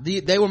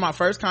my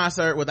first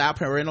concert without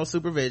parental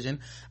supervision.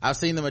 I've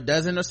seen them a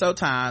dozen or so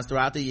times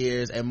throughout the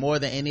years, and more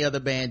than any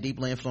other band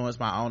deeply influenced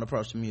my own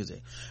approach to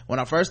music. When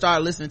I first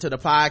started listening to the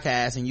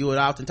podcast and you would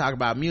often talk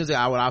about music,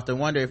 I would often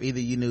wonder if either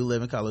you knew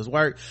Living Color's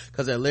work,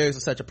 because their lyrics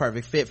are such a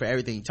perfect fit for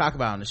everything you talk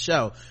about on the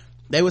show.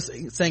 They were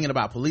singing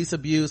about police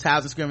abuse,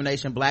 housing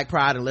discrimination, black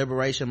pride and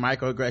liberation,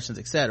 microaggressions,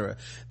 etc.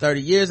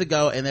 30 years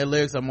ago, and their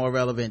lyrics are more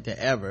relevant than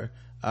ever.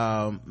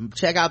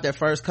 Check out their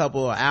first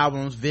couple of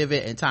albums,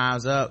 Vivid and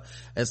Time's Up,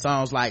 and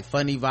songs like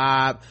Funny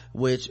Vibe,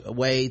 Which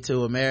Way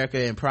to America,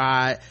 and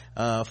Pride,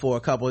 for a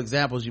couple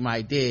examples you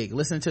might dig.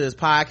 Listening to this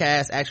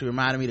podcast actually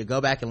reminded me to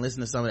go back and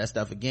listen to some of that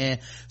stuff again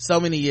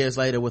so many years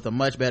later, with a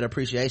much better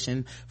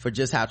appreciation for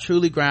just how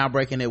truly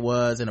groundbreaking it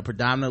was in a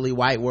predominantly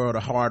white world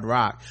of hard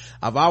rock.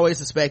 I've always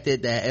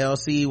suspected that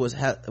LC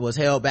was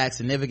held back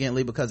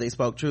significantly because they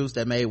spoke truths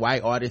that made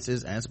white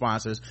audiences and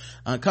sponsors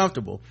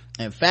uncomfortable.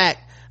 In fact,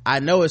 I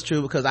know it's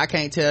true because I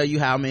can't tell you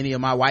how many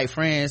of my white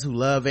friends who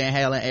love Van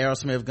Halen,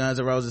 Aerosmith, Guns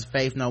N' Roses,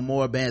 Faith No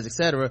More bands,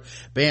 etc.,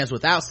 bands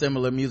without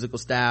similar musical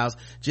styles,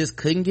 just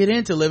couldn't get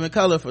into Living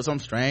Colour for some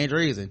strange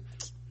reason.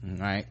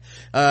 Right.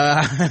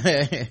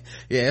 Yeah,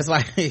 it's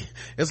like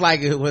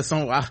it was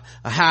how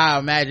I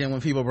imagine when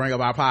people bring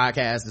up our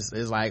podcast,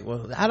 it's like,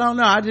 well, I don't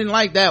know, I didn't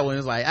like that one.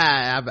 It's like,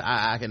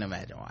 I can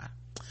imagine why.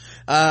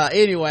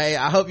 Anyway,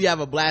 I hope you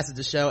have a blast at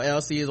the show.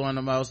 LC is one of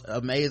the most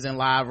amazing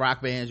live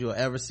rock bands you'll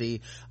ever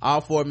see.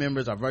 All 4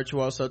 members are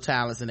virtuoso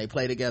talents and they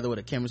play together with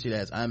a chemistry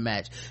that's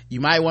unmatched.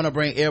 You might want to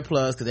bring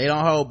earplugs because they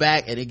don't hold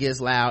back and it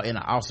gets loud in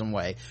an awesome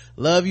way.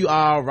 Love you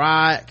all,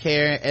 Rod,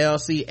 Karen,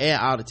 LC,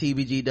 and all the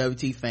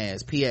TBGWT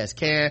fans. P.S.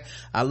 Karen,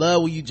 I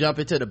love when you jump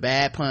into the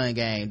bad pun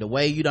game. The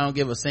way you don't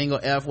give a single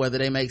F whether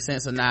they make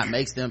sense or not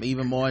makes them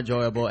even more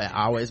enjoyable and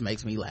always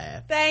makes me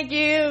laugh. Thank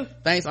you.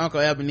 Thanks,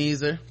 Uncle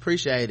Ebenezer.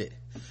 Appreciate it.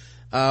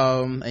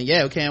 And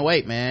yeah, we can't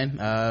wait, man.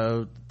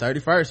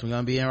 31st we're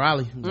gonna be in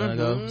Raleigh. We're gonna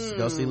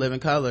go see Living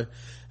Colour.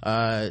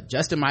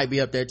 Justin might be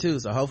up there too,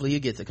 so hopefully he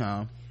gets to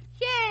come.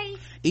 Yay.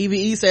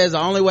 EVE says the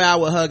only way I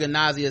would hug a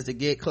Nazi is to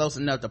get close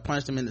enough to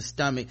punch them in the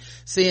stomach.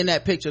 Seeing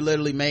that picture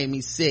literally made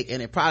me sick,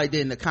 and it probably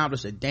didn't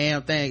accomplish a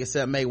damn thing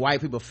except make white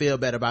people feel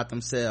better about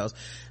themselves.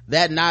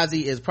 That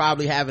Nazi is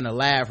probably having a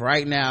laugh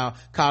right now,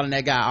 calling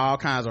that guy all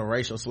kinds of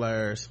racial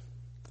slurs.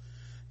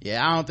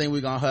 Yeah, I don't think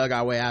we're gonna hug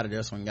our way out of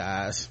this one,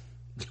 guys.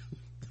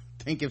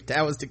 I think if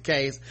that was the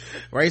case,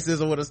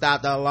 racism would have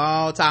stopped a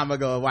long time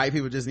ago if white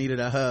people just needed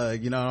a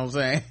hug, you know what I'm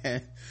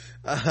saying?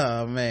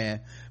 Oh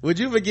man, would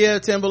you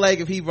forgive Timberlake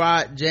if he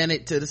brought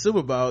Janet to the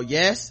Super Bowl?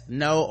 Yes,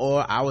 no,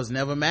 or I was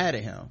never mad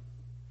at him.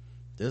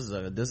 This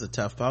is a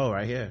tough poll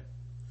right here.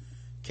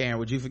 Karen,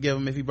 would you forgive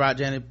him if he brought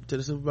Janet to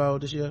the Super Bowl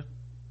next year?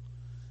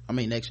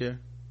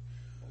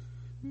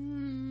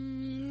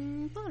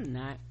 Probably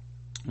not.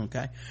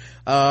 Okay.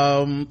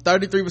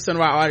 33%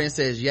 of our audience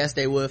says yes,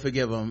 they would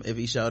forgive him if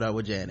he showed up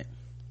with Janet.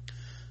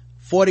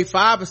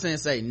 45%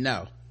 say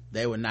no,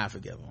 they would not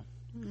forgive him.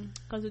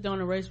 Because it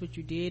don't erase what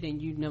you did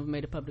and you never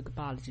made a public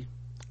apology.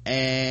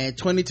 And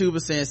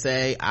 22%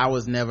 say I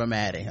was never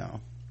mad at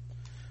him.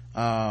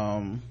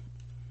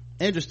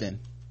 Interesting.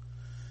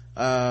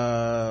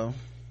 I'm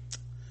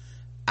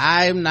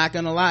not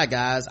gonna lie,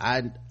 guys,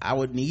 I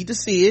would need to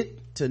see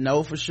it to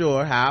know for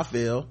sure how I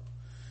feel.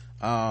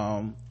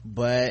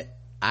 But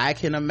I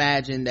can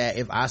imagine that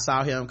if I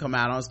saw him come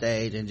out on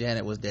stage and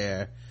Janet was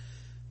there,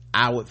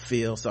 I would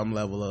feel some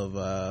level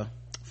of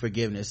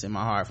forgiveness in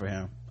my heart for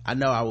him. I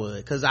know I would,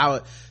 because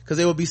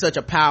it would be such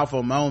a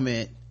powerful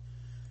moment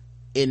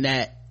in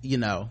that,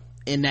 in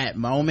that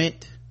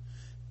moment.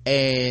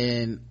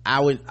 And I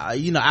would,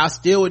 I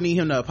still would need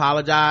him to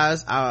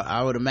apologize.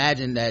 I would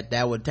imagine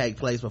that would take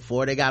place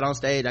before they got on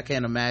stage. I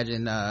can't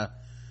imagine,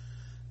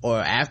 or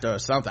after or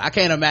something. I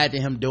can't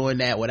imagine him doing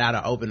that without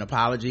an open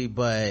apology,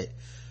 but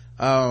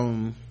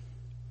I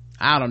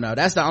don't know,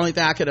 that's the only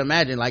thing I could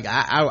imagine. Like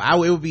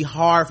it would be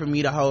hard for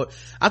me to hold,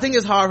 I think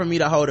it's hard for me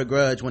to hold a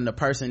grudge when the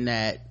person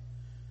that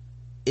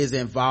is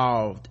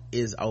involved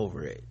is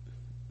over it.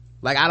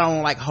 Like I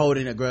don't like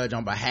holding a grudge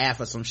on behalf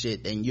of some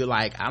shit and you're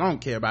like, I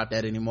don't care about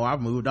that anymore, I've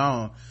moved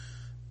on,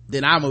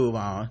 then I move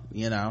on,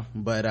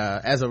 but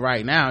as of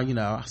right now,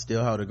 I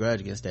still hold a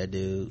grudge against that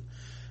dude.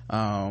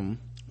 And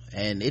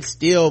it's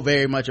still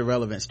very much a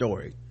relevant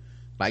story.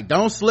 Like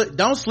don't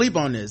sleep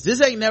on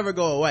this ain't never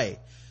go away.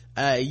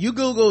 You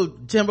Google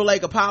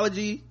Timberlake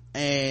apology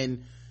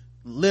and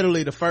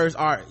literally the first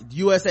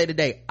USA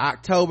Today,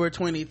 October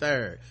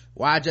 23rd,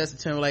 why Justin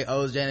Timberlake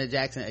owes Janet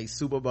Jackson a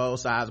Super Bowl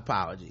size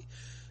apology.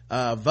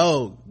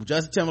 Vogue,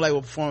 Justin Timberlake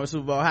will perform at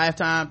Super Bowl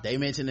halftime, they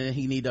mentioned that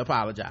he need to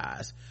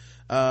apologize.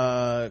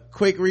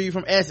 Quick read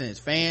from Essence,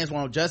 fans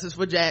want justice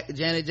for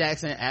Janet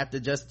Jackson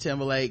after Justin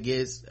Timberlake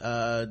gets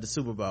the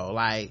Super Bowl.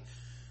 Like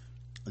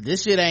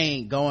this shit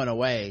ain't going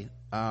away.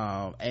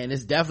 And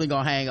it's definitely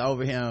gonna hang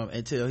over him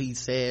until he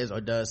says or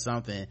does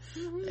something.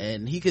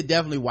 And he could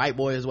definitely white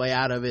boy his way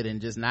out of it and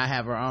just not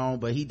have her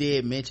own, but he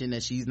did mention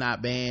that she's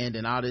not banned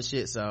and all this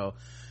shit, so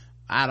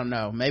I don't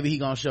know, maybe he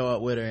gonna show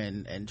up with her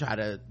and try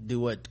to do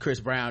what Chris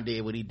Brown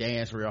did when he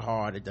danced real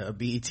hard at the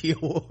BET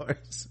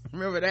Awards.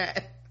 Remember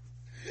that?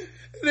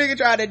 Nigga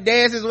tried to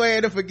dance his way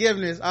into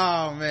forgiveness.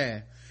 Oh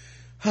man.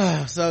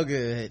 So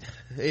good.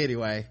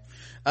 Anyway,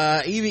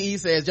 EVE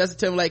says Justin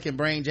Timberlake can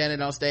bring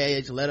Janet on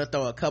stage, let her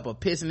throw a cup of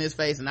piss in his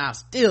face, and I'll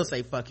still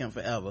say fuck him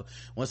forever.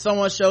 When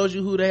someone shows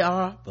you who they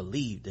are,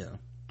 believe them.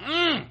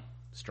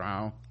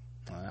 Strong.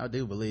 I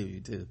do believe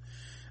you too.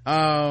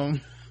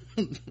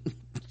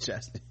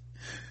 Justin,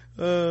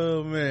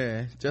 oh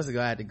man, Justin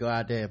gonna have to go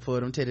out there and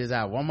pull them titties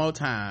out one more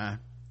time.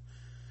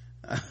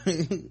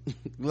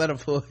 Let him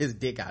pull his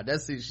dick out.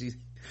 That's who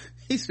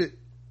he should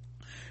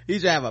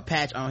have a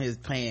patch on his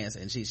pants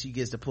and she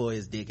gets to pull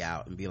his dick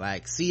out and be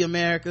like, see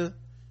America,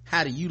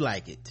 how do you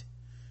like it?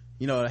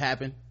 You know what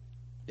happened?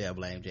 They'll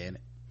blame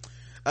Janet.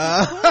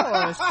 Of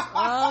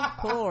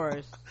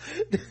course.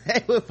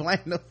 They would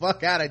blame the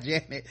fuck out of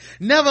Janet.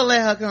 Never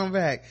let her come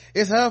back,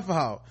 it's her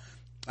fault.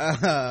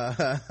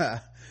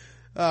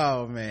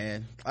 Oh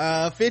man.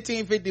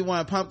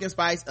 1551 pumpkin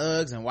spice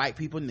Uggs and white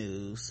people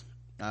news.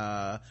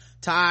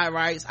 Ty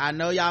writes, I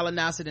know y'all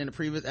announced it in the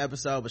previous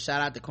episode, but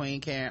shout out to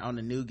Queen Karen on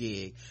the new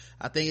gig.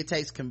 I think it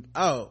takes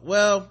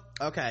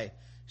okay,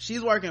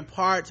 she's working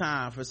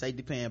part-time for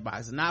Safety Pin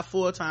Boxes, not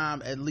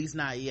full-time, at least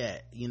not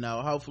yet.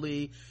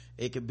 Hopefully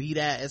it could be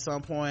that at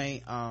some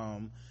point.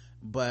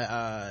 But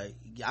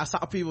I saw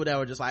people that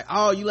were just like,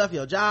 oh, you left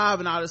your job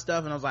and all this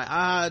stuff, and I was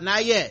like,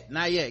 not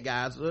yet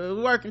guys,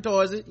 we're working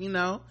towards it,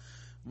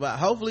 but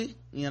hopefully,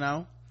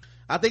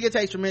 I think it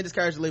takes tremendous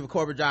courage to leave a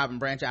corporate job and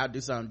branch out and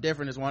do something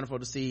different. It's wonderful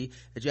to see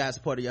that you have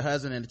support of your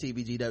husband and the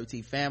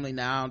TBGWT family.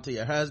 Now to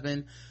your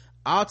husband,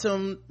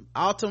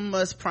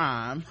 Optimus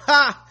Prime.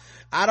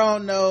 I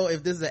don't know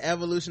if this is an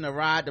evolution of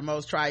Rod the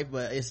Most Trife,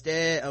 but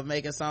instead of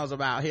making songs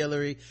about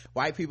Hillary,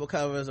 white people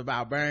covers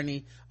about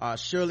Bernie are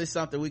surely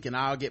something we can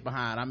all get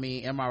behind. I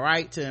mean, am I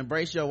right? To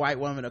embrace your white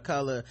woman of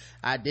color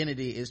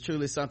identity is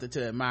truly something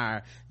to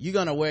admire. You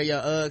gonna wear your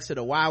Uggs to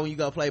the Y when you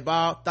go play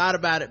ball? Thought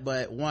about it,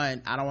 but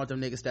one, I don't want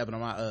them niggas stepping on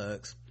my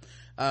Uggs.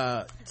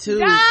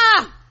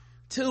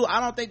 Two, I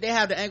don't think they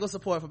have the ankle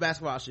support for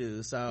basketball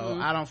shoes, so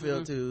I don't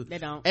feel too. They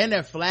don't. And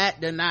they're flat.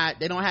 They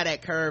don't have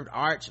that curved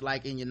arch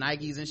like in your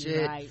Nikes and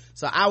shit. Right.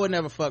 So I would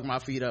never fuck my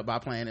feet up by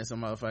playing in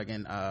some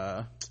motherfucking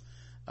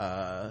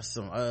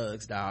some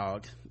Uggs,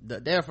 dog.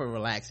 They're for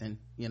relaxing,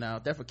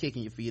 they're for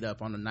kicking your feet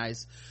up on a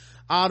nice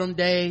autumn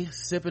day,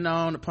 sipping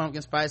on the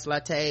pumpkin spice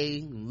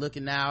latte,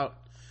 looking out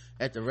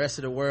at the rest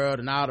of the world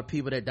and all the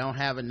people that don't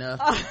have enough,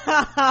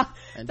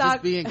 and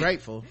just being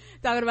grateful.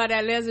 Talking about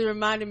that, Leslie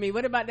reminded me,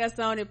 what about that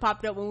song that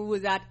popped up when we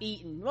was out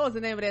eating? What was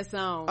the name of that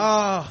song?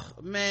 Oh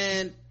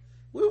man,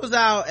 we was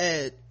out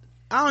at,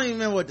 I don't even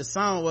remember what the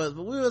song was,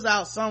 but we was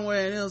out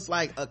somewhere and it was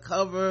like a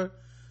cover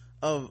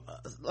of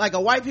like a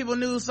white people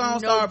news song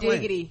started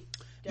playing.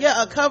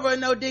 Yeah, a cover of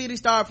No Diggity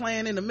started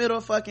playing in the middle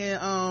of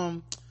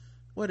fucking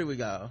where did we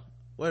go?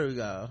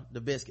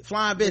 The Biscuit,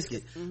 Flying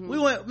Biscuit. We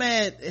went,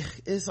 man,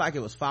 it's like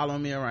it was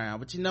following me around.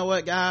 But you know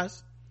what,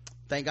 guys?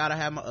 Thank God I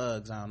had my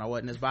Uggs on. I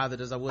wasn't as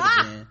bothered as I would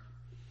have been.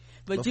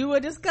 But you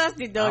were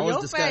disgusted though.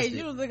 Your face,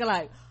 you was looking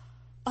like,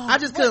 I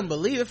just couldn't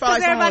believe it. Felt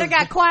like everybody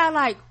got quiet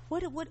like,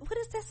 what is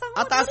that song?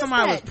 I thought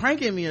somebody was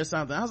pranking me or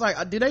something. I was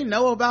like, do they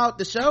know about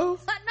the show? No,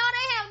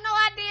 they have no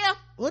idea.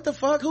 What the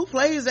fuck? Who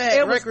plays that?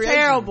 It was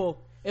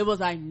terrible. It was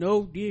like,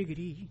 No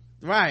Diggity.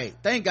 Right.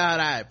 Thank God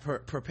I had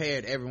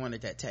prepared everyone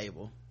at that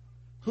table.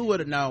 Who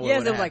would have known what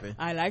would happen? Like,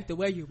 I like the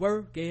way you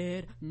work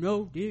it,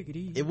 No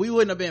Diggity. If we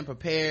wouldn't have been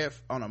prepared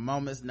on a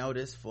moment's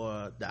notice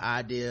for the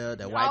idea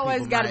that white people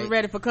always got to be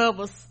ready for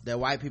covers, that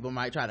white people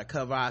might try to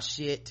cover our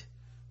shit,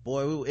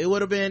 boy, we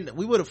would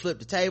have flipped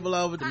the table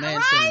over, the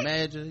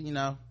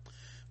manager,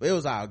 but it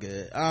was all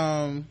good.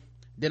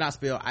 Then I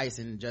spilled ice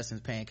in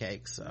Justin's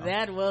pancakes, so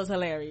that was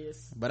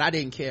hilarious, but I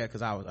didn't care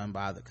because I was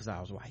unbothered because I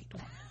was white.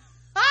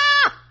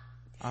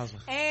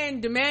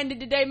 And demanded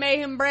that they made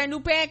him brand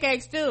new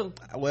pancakes too.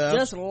 Well,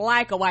 just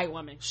like a white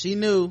woman. She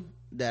knew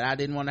that I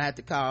didn't want to have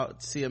to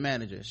see a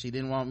manager. She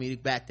didn't want me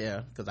back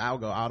there because I would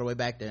go all the way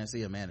back there and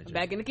see a manager.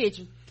 Back in the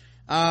kitchen.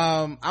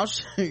 I'm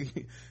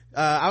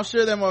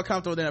sure they're more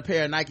comfortable than a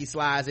pair of Nike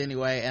slides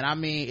anyway. And I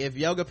mean, if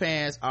yoga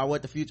pants are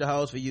what the future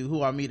holds for you,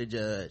 who are me to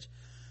judge?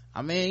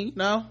 I mean,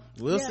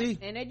 we'll see.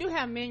 And they do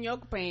have men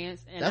yoga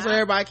pants. And that's what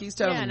everybody keeps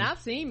telling me. Yeah, and I've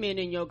seen men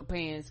in yoga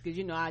pants because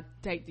I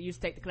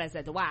used to take the class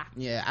at the Y.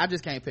 Yeah, I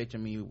just can't picture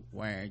me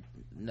wearing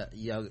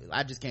yoga.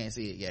 I just can't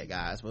see it yet,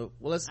 guys. But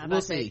we'll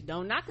see.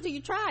 Don't knock it till you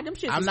try. Them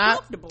shits is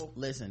comfortable.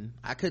 Listen,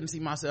 I couldn't see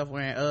myself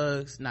wearing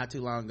Uggs not too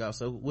long ago,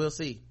 so we'll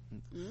see.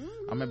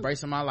 I'm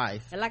embracing my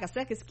life. And like a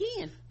second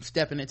skin.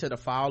 Stepping into the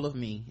fall of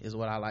me is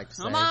what I like to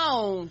say. Come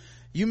on.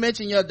 You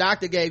mentioned your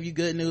doctor gave you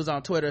good news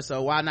on Twitter,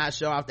 so why not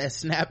show off that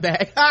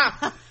snapback?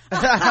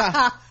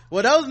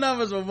 Well, those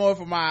numbers were more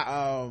for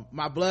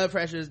my blood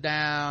pressure is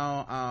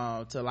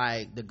down to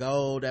like the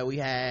goal that we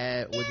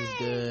had, which is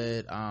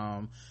good.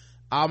 All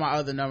my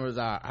other numbers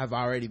have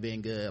already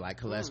been good,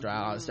 like cholesterol,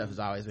 all this stuff has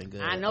always been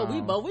good. I know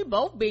we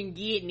both been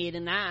getting it,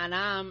 and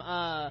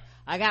I'm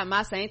I got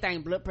my same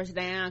thing, blood pressure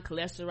down,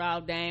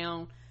 cholesterol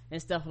down,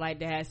 and stuff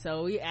like that.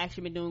 So we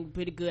actually been doing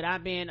pretty good.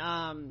 I've been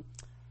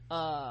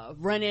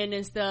running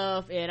and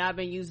stuff, and I've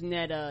been using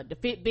that the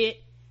Fitbit,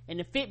 and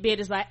the Fitbit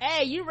is like,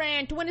 hey, you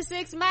ran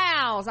 26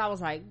 miles. I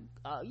was like,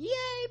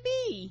 yay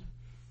me.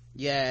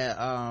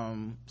 Yeah,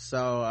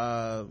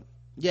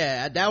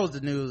 yeah, that was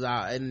the news.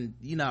 And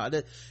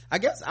I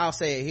guess I'll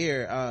say it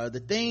here.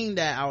 The thing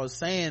that I was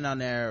saying on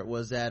there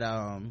was that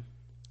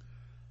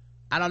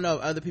I don't know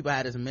if other people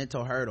had this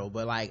mental hurdle,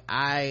 but like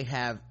I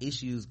have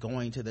issues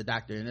going to the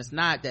doctor, and it's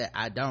not that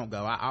I don't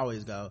go, I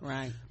always go,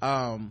 right?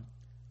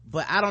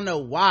 But I don't know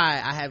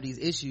why I have these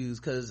issues,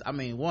 because I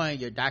mean, one,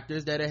 your doctor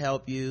is there to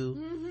help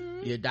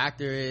you. Your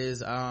doctor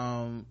is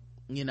I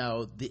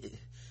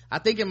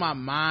think in my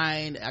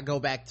mind I go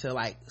back to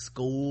like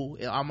school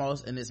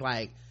almost, and it's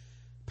like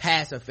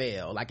pass or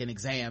fail, like an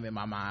exam in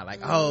my mind,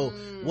 like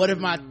what if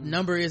my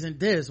number isn't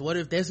this, what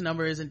if this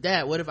number isn't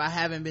that, what if I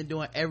haven't been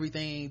doing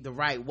everything the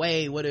right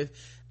way, what if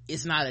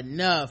it's not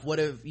enough. What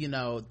if,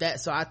 that,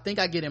 so I think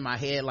I get in my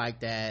head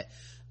like that,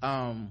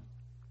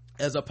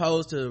 as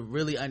opposed to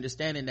really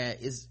understanding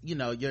that is,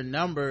 your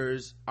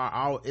numbers are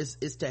all,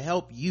 it's to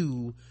help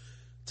you,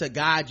 to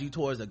guide you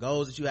towards the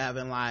goals that you have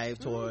in life,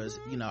 towards,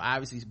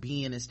 obviously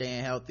being and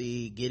staying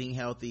healthy, getting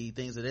healthy,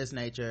 things of this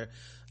nature.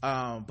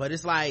 But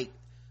it's like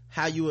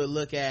how you would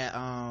look at,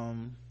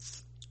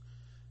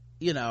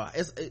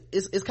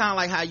 it's kind of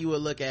like how you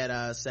would look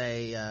at,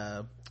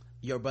 say,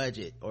 your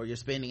budget or your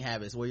spending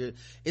habits, where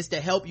it's to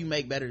help you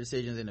make better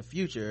decisions in the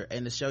future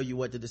and to show you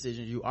what the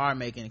decisions you are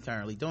making and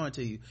currently doing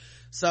to you.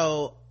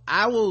 So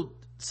I will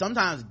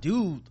sometimes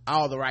do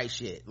all the right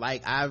shit.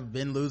 Like, I've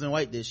been losing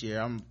weight this year.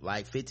 I'm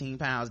like 15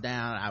 pounds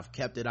down. I've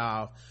kept it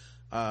off.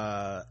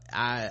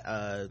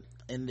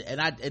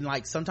 And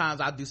like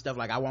sometimes I'll do stuff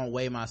like I won't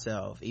weigh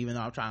myself even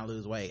though I'm trying to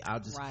lose weight. I'll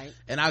just,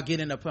 and I'll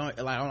get in the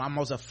point, like I'm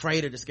almost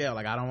afraid of the scale.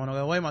 Like, I don't want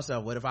to weigh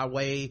myself. What if I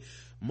weigh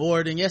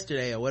more than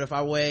yesterday? Or what if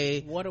I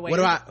weigh, what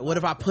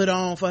if I put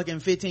on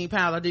fucking 15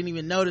 pounds? I didn't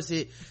even notice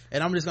it,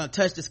 and I'm just gonna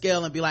touch the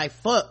scale and be like,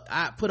 fuck,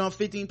 I put on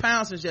 15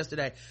 pounds since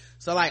yesterday.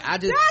 So like,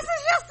 since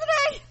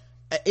yesterday.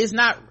 It's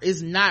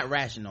not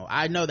rational.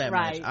 I know that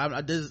much.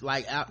 That's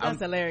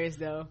hilarious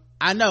though.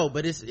 I know,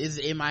 but it's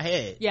in my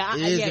head. Yeah,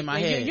 it is in my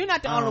head. You're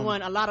not the only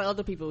one. A lot of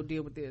other people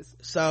deal with this.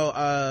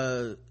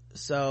 So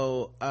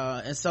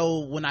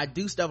when I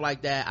do stuff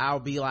like that,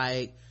 I'll be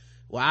like,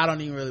 well, I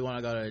don't even really want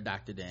to go to the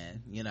doctor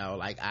then,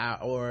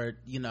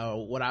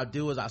 what I'll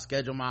do is I'll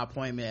schedule my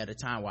appointment at a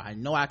time where I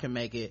know I can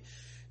make it.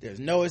 There's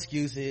no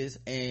excuses.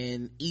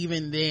 And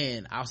even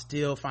then I'll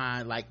still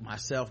find like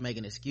myself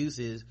making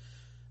excuses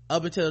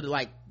up until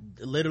like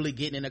literally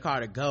getting in the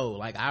car to go.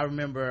 Like, I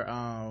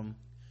remember,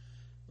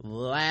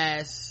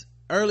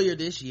 earlier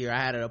this year I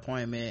had an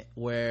appointment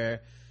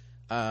where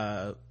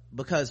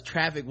because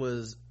traffic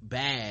was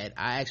bad,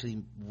 I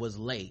actually was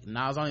late, and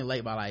I was only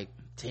late by like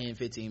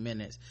 10-15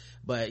 minutes,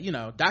 but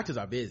doctors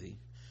are busy,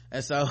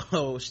 and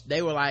so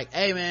they were like,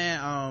 hey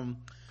man,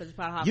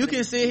 you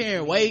can sit here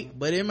and wait,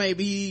 but it may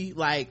be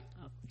like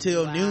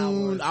till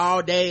noon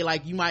all day,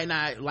 like you might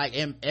not like,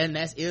 and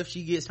that's if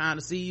she gets time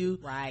to see you,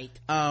 right?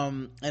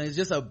 And it's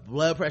just a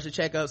blood pressure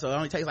checkup, so it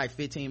only takes like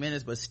 15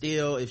 minutes, but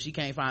still, if she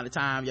can't find the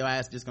time, your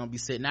ass just gonna be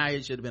sitting out here.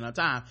 You should have been on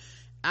time.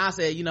 I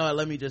said, you know what,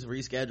 let me just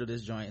reschedule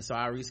this joint. So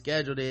I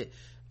rescheduled it,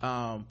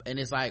 and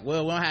it's like,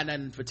 well, we don't have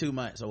nothing for 2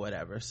 months or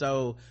whatever.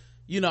 So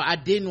I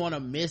didn't want to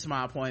miss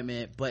my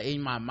appointment, but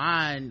in my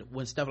mind,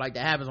 when stuff like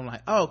that happens, I'm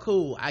like, oh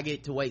cool, I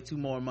get to wait 2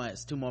 more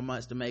months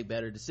to make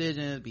better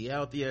decisions, be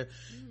healthier.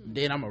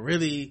 Then I'm gonna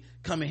really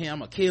come in here, I'm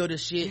gonna kill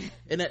this shit.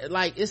 And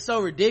like, it's so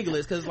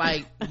ridiculous, because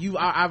like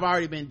I've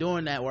already been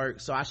doing that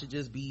work, so I should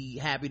just be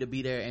happy to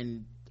be there,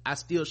 and I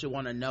still should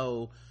want to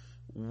know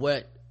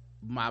what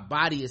my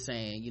body is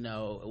saying,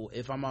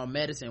 if I'm on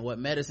medicine, what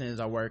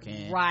medicines are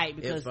working, right?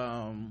 Because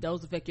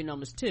those affect your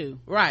numbers too,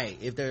 right?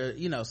 If they're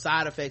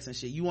side effects and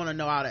shit, you want to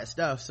know all that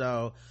stuff.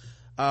 So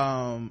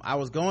I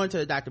was going to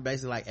the doctor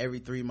basically like every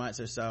 3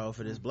 months or so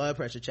for this blood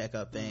pressure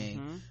checkup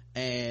thing,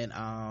 and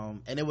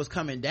it was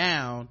coming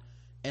down,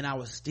 and I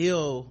was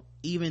still,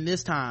 even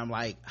this time,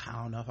 like, I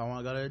don't know if I want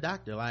to go to the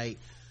doctor. Like,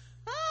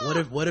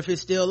 what if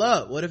it's still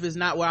up? What if it's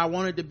not where I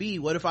want it to be?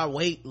 What if I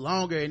wait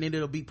longer and then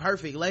it'll be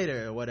perfect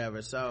later or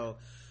whatever? So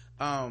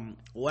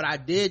what I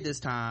did this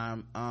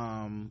time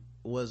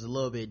was a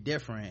little bit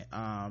different.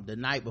 The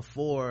night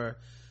before,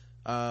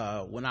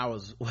 when I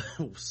was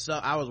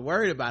I was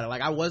worried about it.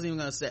 Like, I wasn't even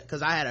gonna set,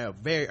 because I had a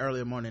very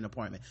early morning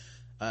appointment.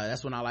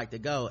 That's when I like to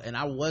go, and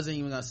I wasn't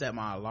even gonna set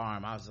my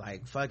alarm. I was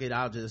like, fuck it,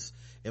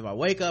 if I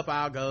wake up,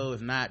 I'll go.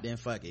 If not, then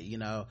fuck it,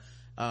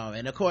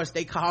 and of course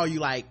they call you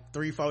like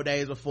 3-4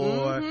 days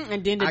before,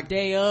 and then the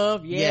day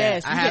of,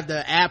 yes, I have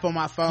the app on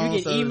my phone,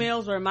 you get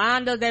emails or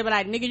reminders. They be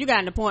like, nigga, you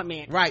got an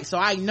appointment, right? So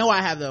I know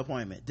I have the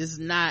appointment. This is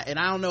not, and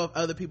I don't know if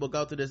other people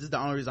go through this is the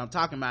only reason I'm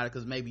talking about it,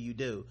 because maybe you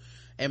do,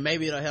 and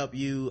maybe it'll help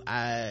you.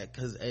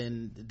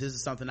 And this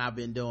is something I've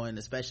been doing,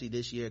 especially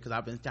this year, because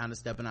I've been kind of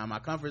stepping out of my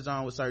comfort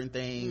zone with certain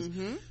things,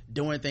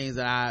 doing things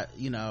that I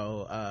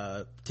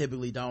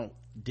typically don't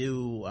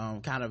do,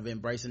 kind of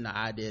embracing the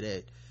idea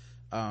that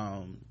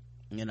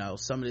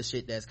some of the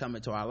shit that's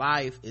coming to our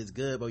life is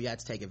good, but you have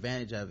to take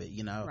advantage of it,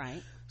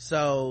 right?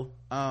 So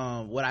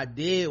what I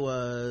did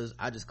was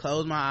I just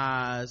closed my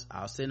eyes,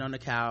 I was sitting on the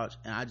couch,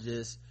 and I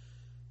just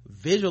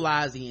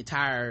visualized the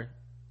entire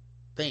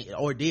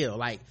ordeal,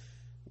 like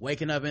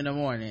waking up in the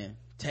morning,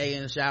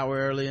 taking a shower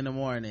early in the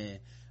morning,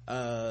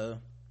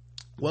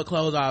 what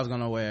clothes I was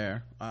gonna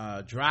wear,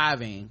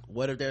 driving,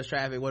 what if there's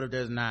traffic, what if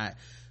there's not,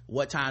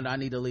 what time do I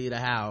need to leave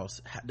the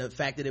house, the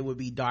fact that it would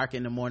be dark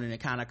in the morning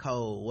and kind of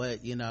cold,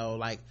 what,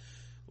 like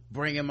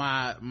bringing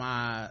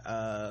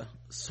my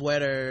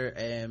sweater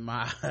and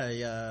my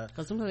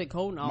cause sometimes it's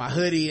cold and my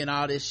hoodie and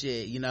all this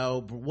shit,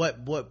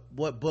 what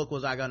book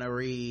was I gonna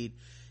read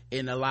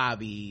in the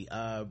lobby,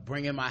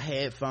 bringing my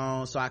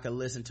headphones so I could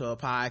listen to a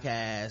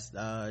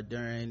podcast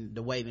during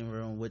the waiting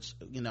room, which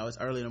it's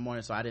early in the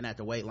morning, so I didn't have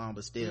to wait long,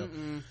 but still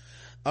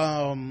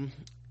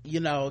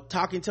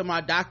talking to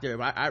my doctor,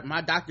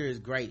 my doctor is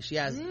great. She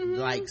has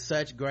like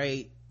such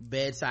great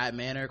bedside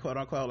manner, quote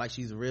unquote. Like,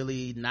 she's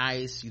really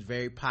nice, she's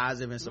very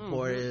positive and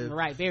supportive.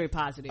 Right, very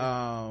positive.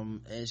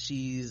 And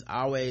she's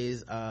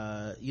always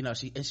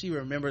she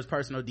remembers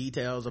personal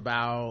details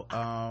about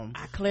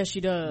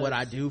she does what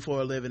I do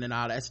for a living and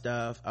all that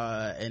stuff.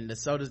 And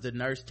so does the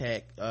nurse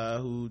tech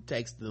who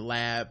takes the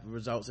lab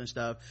results and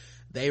stuff.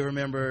 They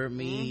remember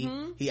me.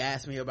 He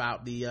asked me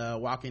about the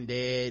Walking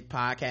Dead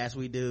podcast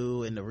we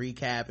do and the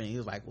recap, and he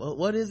was like, well,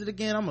 what is it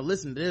again? I'm gonna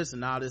listen to this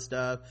and all this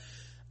stuff.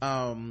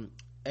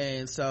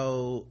 And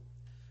so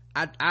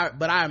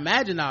but I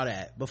imagined all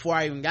that before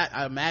I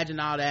imagined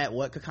all that.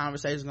 What could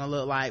conversations gonna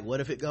look like? What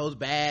if it goes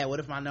bad?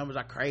 What if my numbers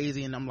are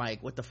crazy and I'm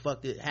like, what the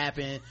fuck did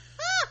happen?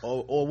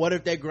 or what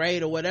if they're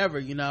great or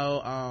whatever,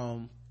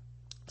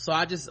 so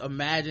I just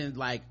imagined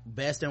like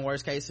best and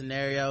worst case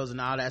scenarios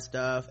and all that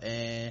stuff.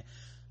 And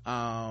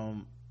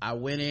I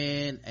went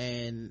in,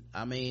 and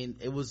I mean,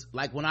 it was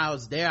like, when I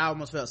was there, I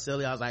almost felt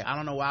silly. I was like, I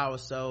don't know why I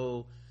was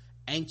so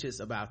anxious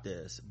about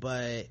this,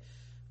 but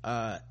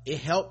it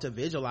helped to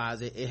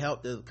visualize it. It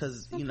helped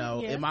because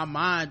in my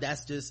mind,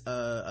 that's just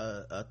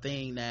a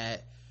thing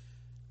that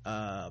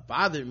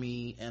bothered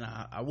me, and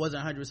I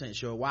wasn't 100%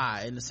 sure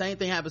why. And the same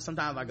thing happens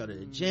sometimes. I go to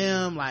the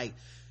gym, like,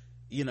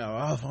 if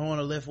I want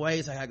to lift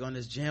weights, I gotta go in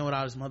this gym with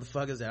all these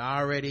motherfuckers that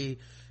already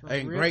are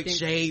in great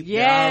shape.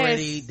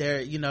 Yes.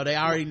 They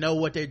already know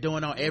what they're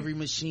doing on every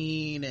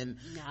machine, and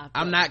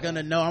I'm not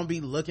gonna know. I'm gonna be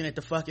looking at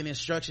the fucking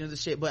instructions and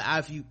shit. But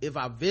if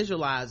I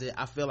visualize it,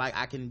 I feel like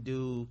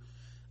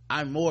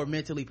I'm more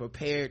mentally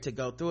prepared to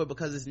go through it,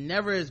 because it's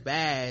never as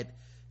bad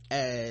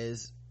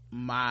as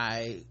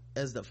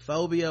the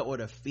phobia or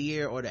the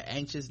fear or the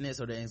anxiousness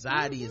or the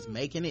anxiety is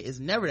making it. It's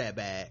never that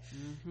bad.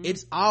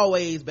 It's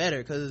always better,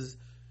 because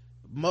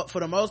for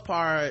the most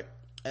part,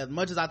 as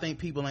much as I think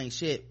people ain't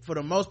shit, for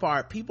the most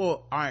part,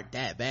 people aren't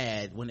that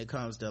bad when it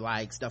comes to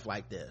like stuff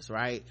like this,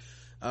 right?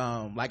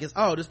 Like, it's,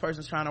 this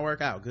person's trying to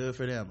work out, good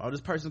for them. This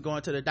person's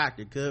going to the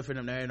doctor, good for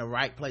them. They're in the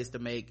right place to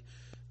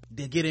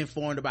get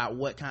informed about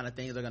what kind of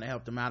things are going to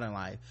help them out in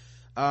life.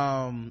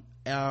 And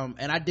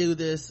I do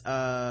this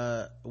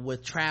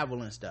with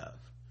travel and stuff.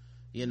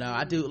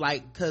 I do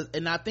like,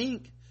 and I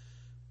think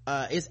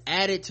it's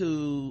added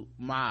to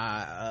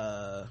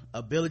my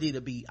ability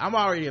to be, I'm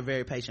already a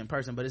very patient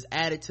person, but it's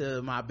added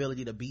to my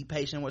ability to be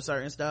patient with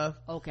certain stuff.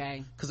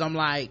 Okay. Because I'm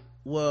like,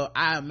 well,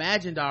 I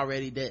imagined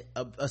already that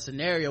a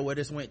scenario where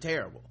this went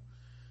terrible.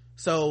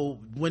 So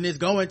when it's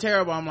going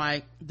terrible, I'm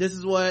like, this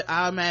is what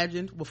I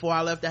imagined before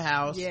I left the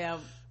house. Yeah.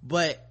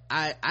 But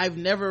I've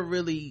never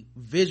really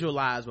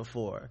visualized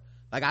before.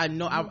 Like, I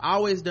know I've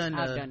always done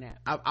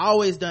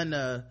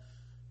the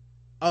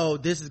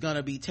this is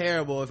gonna be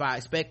terrible. If I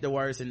expect the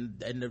worst and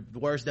the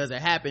worst doesn't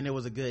happen, it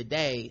was a good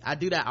day. I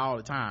do that all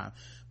the time.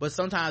 But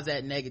sometimes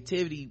that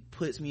negativity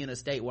puts me in a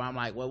state where I'm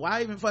like, well,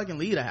 why even fucking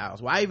leave the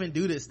house? Why even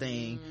do this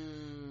thing?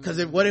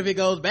 Because what if it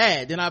goes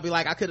bad? Then I'll be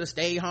like, I could have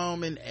stayed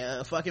home and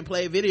fucking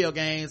played video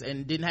games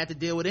and didn't have to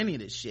deal with any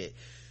of this shit.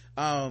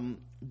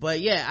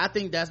 But yeah, I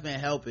think that's been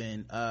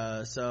helping.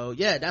 So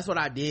yeah, that's what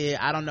I did.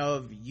 I don't know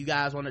if you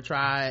guys want to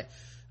try it.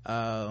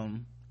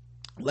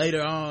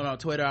 Later on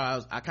Twitter,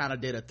 I kind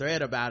of did a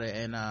thread about it,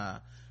 and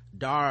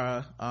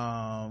Dara,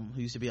 who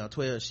used to be on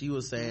Twitter, she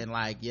was saying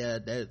like, yeah,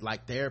 there's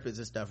like therapists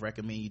and stuff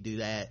recommend you do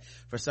that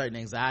for certain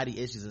anxiety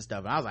issues and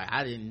stuff. And I was like,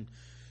 I didn't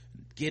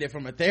get it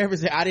from a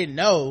therapist. I didn't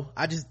know.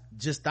 I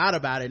just thought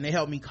about it, and they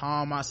helped me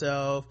calm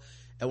myself.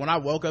 And when I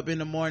woke up in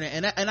the morning,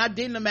 and I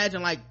didn't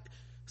imagine like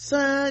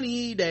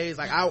sunny days,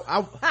 like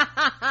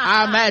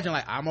I imagine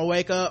like, I'm gonna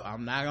wake up,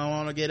 I'm not gonna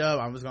want to get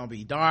up, I'm just gonna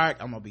be dark,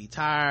 I'm gonna be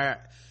tired.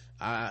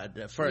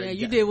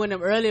 You did one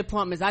of them early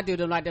appointments. I do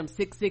them like them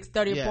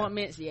 6:30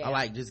 appointments. Yeah, I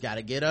like just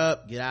gotta get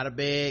up, get out of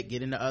bed,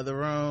 get in the other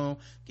room,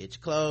 get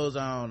your clothes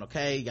on.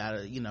 Okay, you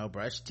gotta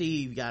brush your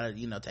teeth, you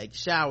gotta take a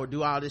shower,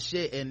 do all this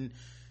shit. And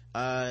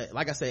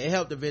like I said, it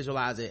helped to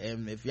visualize it.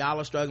 And if y'all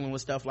are struggling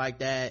with stuff like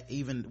that,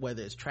 even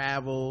whether it's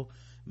travel,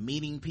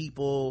 meeting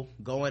people,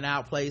 going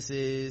out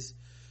places,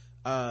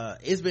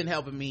 it's been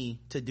helping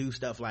me to do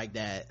stuff like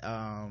that.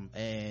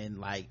 And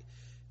like,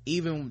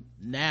 even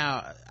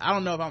now, I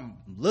don't know if I'm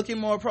looking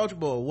more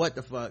approachable or what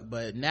the fuck,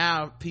 but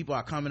now people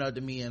are coming up to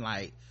me and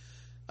like,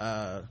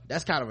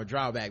 that's kind of a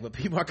drawback, but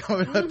people are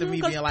coming up to me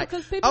being like,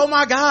 oh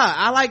my god,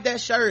 I like that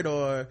shirt,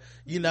 or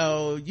you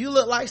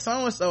look like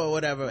so and so or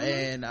whatever.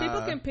 And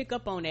people can pick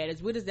up on that,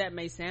 as weird as that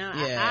may sound.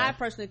 I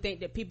personally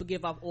think that people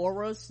give off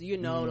auras,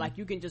 like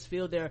you can just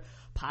feel their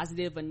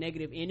positive or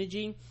negative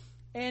energy,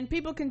 and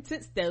people can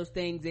sense those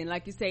things. And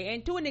like you say,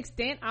 and to an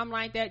extent I'm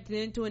like that,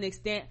 then to an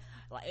extent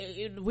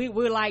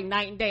we're like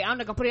night and day. I'm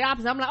not gonna put it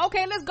opposite. I'm like,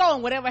 okay, let's go,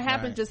 and whatever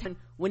happens, just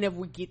whenever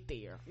we get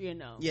there,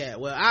 Yeah,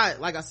 well,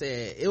 like I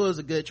said, it was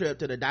a good trip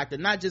to the doctor,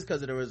 not just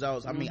because of the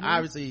results. I mean,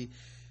 obviously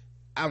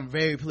I'm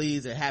very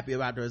pleased and happy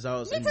about the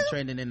results and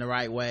trending in the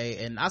right way.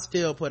 And I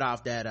still put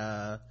off that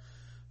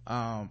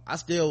I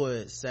still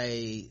would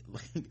say,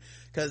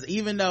 because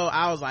even though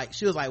I was like,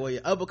 she was like, well,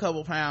 you're up a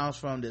couple pounds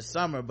from this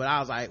summer, but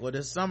I was like, well,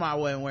 this summer I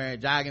wasn't wearing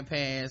jogging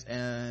pants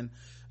and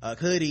a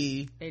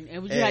hoodie. And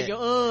you had your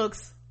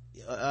Uggs.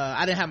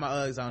 I didn't have my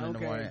Uggs on in the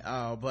morning.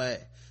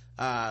 But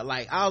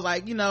like I was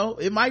like, you know,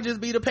 it might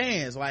just be the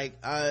pants. Like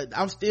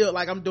I'm still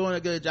like, I'm doing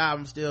a good job.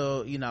 I'm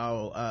still, you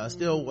know,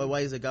 still a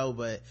ways to go,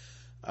 but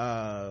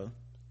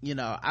you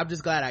know, I'm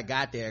just glad I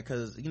got there,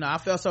 because you know, I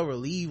felt so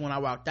relieved when I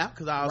walked out,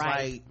 because I was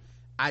like,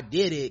 I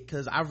did it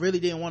because I really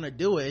didn't want to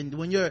do it. And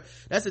when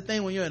that's the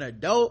thing, when you're an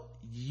adult,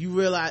 you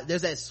realize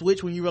there's that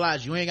switch when you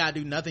realize you ain't gotta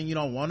do nothing you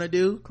don't want to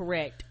do.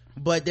 Correct.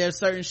 But there's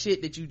certain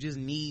shit that you just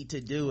need to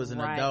do as an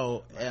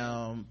adult,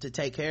 to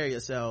take care of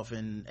yourself,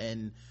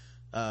 and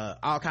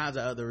all kinds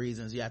of other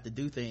reasons you have to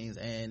do things.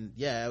 And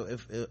yeah,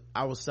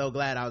 I was so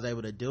glad I was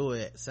able to do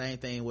it. Same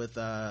thing with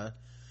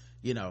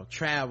you know,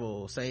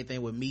 travel, same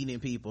thing with meeting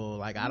people.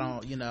 Like I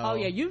don't, you know. Oh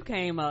yeah, you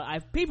came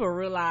people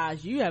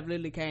realize you have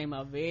literally came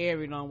a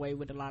very long way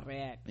with a lot of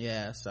that.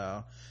 Yeah,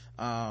 so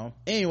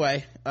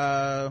anyway,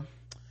 I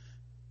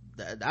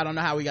don't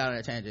know how we got on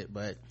a tangent,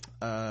 but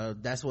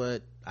that's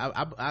what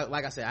I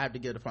like I said, I have to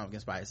give the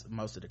pumpkin spice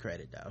most of the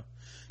credit though,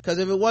 because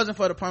if it wasn't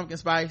for the pumpkin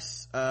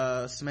spice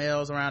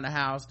smells around the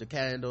house, the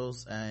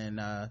candles, and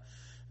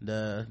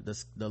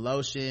the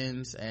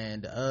lotions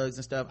and the Uggs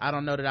and stuff, I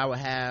don't know that I would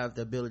have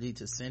the ability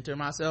to center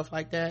myself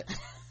like that.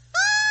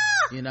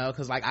 You know,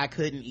 because like I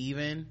couldn't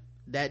even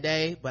that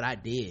day, but I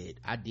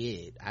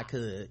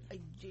could.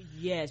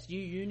 Yes,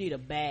 you need a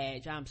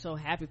badge. I'm so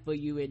happy for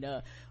you.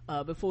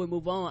 And before we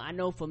move on, I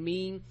know for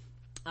me,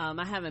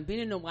 I haven't been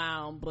in a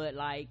while, but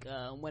like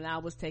when I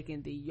was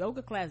taking the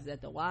yoga classes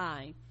at the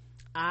Y,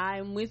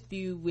 I'm with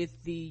you with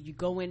you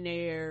go in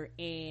there,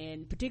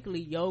 and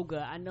particularly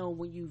yoga, I know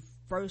when you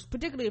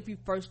particularly if you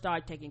first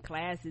start taking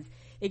classes,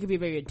 it can be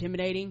very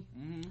intimidating.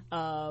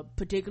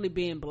 Particularly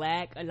being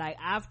black. Like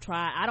I've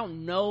tried, I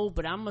don't know,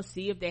 but I'm gonna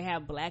see if they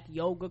have black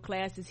yoga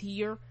classes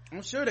here.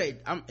 I'm sure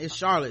it's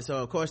Charlotte, so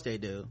of course they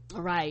do.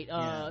 Right.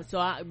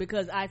 So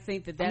because I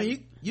think that I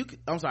mean,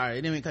 I'm sorry, I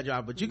didn't mean to cut you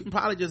off, but you can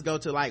probably just go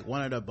to like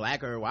one of the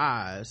blacker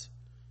Ys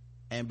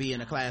and be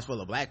in a class full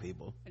of black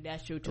people.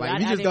 That's true too. Like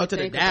if you just go to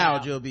the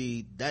Dow, you'll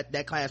be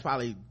that class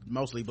probably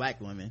mostly black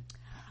women.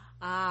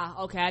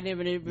 Okay, I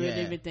never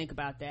even think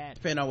about that.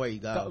 Depending on where you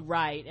go.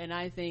 Right. And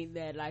I think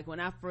that like when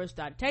I first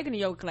started taking the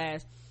yoga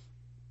class,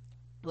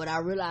 what I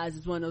realized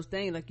is one of those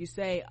things, like you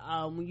say,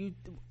 I'm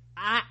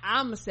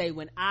gonna say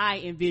when I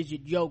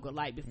envisioned yoga,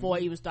 like before I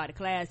even started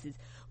classes,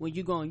 when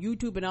you go on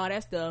YouTube and all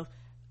that stuff,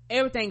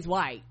 everything's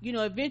white. You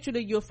know,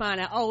 eventually you'll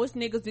find out, oh, it's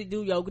niggas that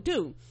do yoga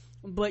too.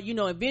 But you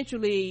know,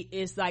 eventually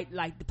it's like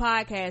the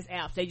podcast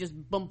apps, they just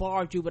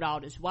bombard you with all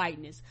this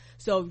whiteness.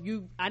 So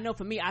I know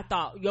for me, I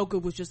thought yoga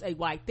was just a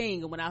white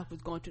thing, and when I was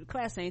going to the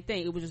class, same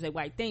thing, it was just a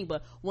white thing.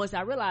 But once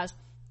I realized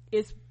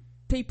it's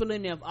people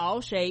in there of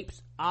all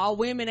shapes, all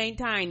women ain't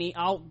tiny,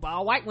 all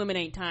white women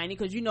ain't tiny,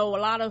 because you know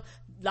a lot of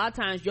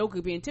times yoga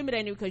can be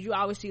intimidating, because you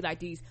always see like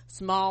these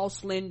small,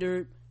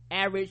 slender,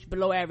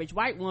 below average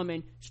white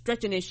woman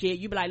stretching this shit.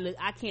 You be like, look,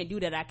 I can't do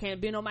that. I can't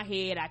bend on my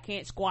head. I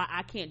can't squat.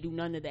 I can't do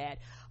none of that.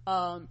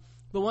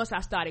 But once I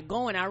started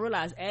going, I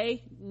realized,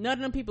 none of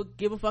them people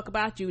give a fuck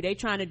about you. They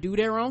trying to do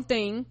their own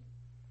thing.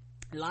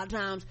 A lot of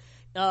times,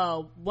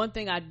 one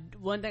thing I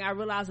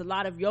realized, a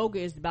lot of yoga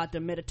is about the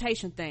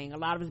meditation thing. A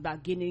lot of it's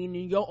about getting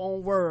in your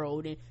own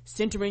world and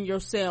centering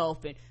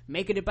yourself and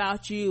making it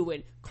about you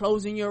and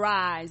closing your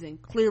eyes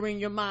and clearing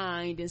your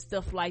mind and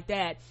stuff like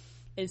that.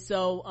 And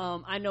so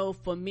I know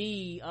for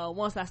me,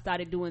 once I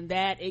started doing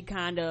that, it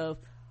kind of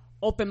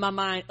opened my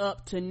mind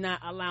up to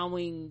not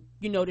allowing,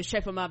 you know, the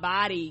shape of my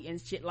body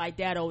and shit like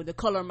that, or the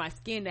color of my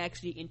skin to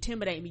actually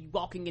intimidate me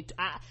walking into,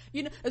 I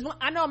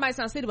know it might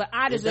sound silly, but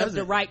I deserve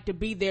the right to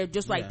be there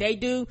just like they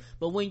do.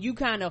 But when you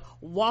kind of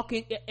walk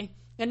in,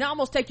 and it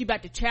almost take you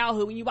back to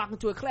childhood, when you walk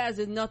into a class,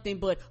 there's nothing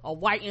but a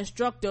white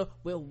instructor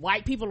with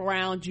white people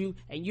around you,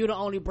 and you're the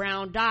only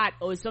brown dot,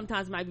 or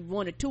sometimes it might be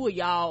one or two of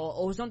y'all,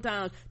 or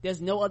sometimes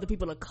there's no other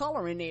people of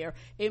color in there.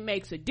 It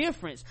makes a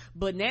difference.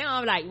 But now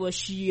I'm like, well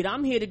shit,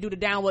 I'm here to do the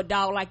downward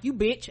dog like you,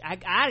 bitch.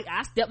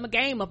 I stepped my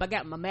game up. I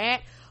got my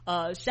mat.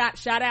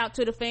 Shout out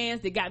to the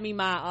fans that got me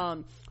my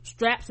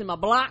straps and my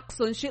blocks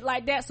and shit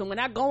like that. So when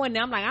I go in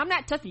there, I'm like, I'm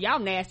not touching y'all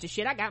nasty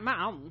shit. I got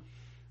my own.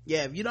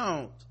 Yeah, if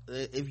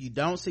you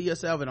don't see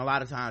yourself, and a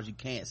lot of times you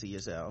can't see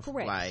yourself.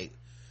 Correct. Like,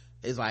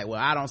 it's like, well,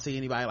 I don't see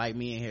anybody like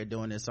me in here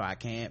doing this, so I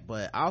can't.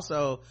 But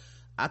also,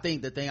 I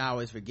think the thing I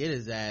always forget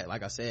is that,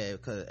 like I said,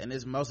 and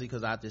it's mostly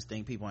because I just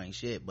think people ain't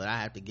shit, but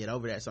I have to get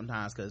over that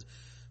sometimes, because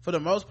for the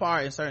most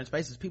part, in certain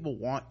spaces, people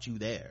want you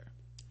there.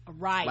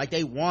 Right. Like,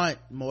 they want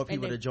more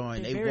people to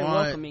join.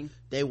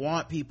 They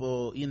want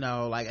people, you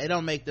know, like, it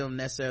don't make them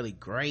necessarily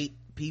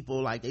great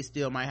people. Like, they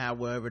still might have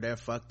wherever they're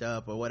fucked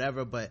up or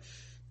whatever, but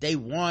they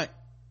want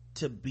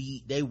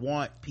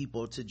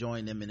people to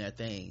join them in their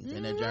things,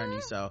 in their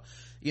journey. So,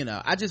 you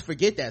know, I just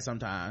forget that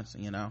sometimes,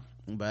 you know.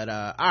 But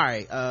all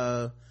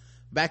right,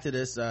 back to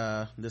this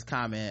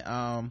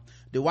comment.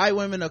 Do white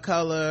women of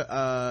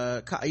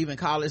color even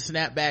call it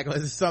snapback, or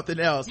is it something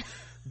else?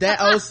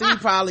 That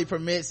OC probably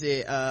permits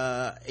it.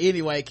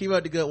 Anyway, keep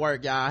up the good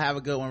work, y'all. Have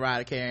a good one,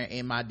 Ryder Karen,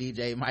 in my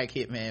DJ Mike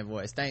Hitman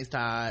voice. Thanks,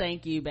 Todd.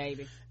 Thank you,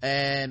 baby.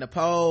 And the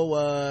poll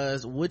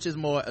was, which is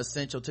more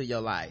essential to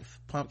your life,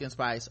 pumpkin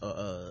spice or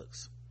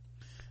Uggs?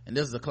 And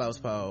this is a close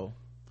poll,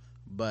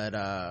 but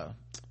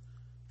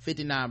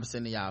 59%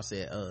 of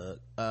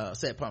y'all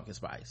said pumpkin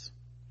spice,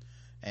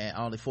 and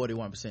only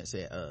 41%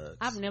 said Uggs.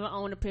 I've never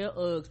owned a pair of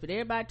Uggs, but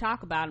everybody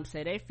talk about them,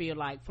 say they feel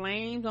like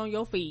flames on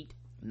your feet.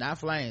 Not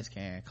flames,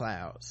 Karen,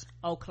 clouds.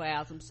 Oh,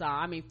 clouds, I'm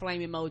sorry. I mean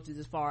flame emojis,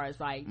 as far as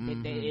like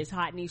it's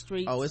hot in these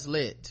streets. Oh, it's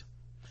lit.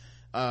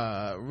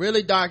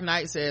 Really Dark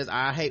Knight says,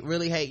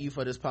 really hate you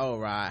for this poll,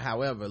 Rod.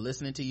 However,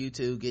 listening to you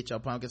two get your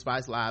pumpkin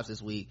spice lives this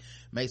week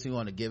makes me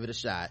want to give it a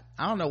shot.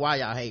 I don't know why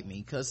y'all hate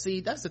me, cause see,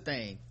 that's the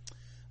thing,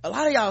 a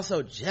lot of y'all are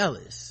so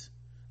jealous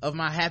of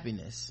my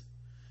happiness,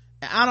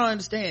 and I don't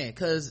understand,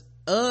 cause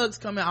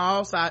Uggs come in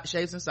all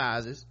shapes and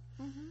sizes,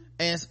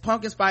 and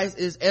pumpkin spice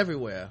is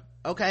everywhere.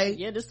 Okay,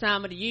 yeah, this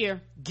time of the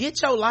year.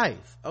 Get your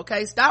life,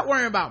 okay? Stop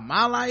worrying about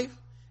my life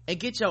and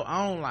get your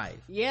own life.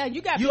 Yeah,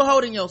 you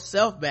holding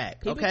yourself back.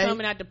 People okay,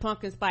 coming out the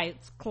pumpkin spice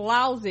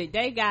closet,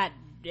 they got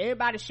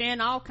everybody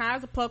sharing all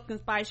kinds of pumpkin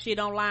spice shit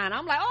online.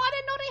 I'm like, oh, I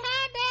didn't know they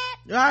had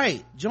that.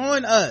 Right,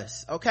 join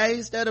us, okay?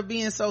 Instead of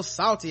being so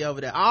salty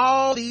over there,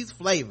 all these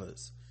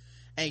flavors,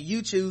 and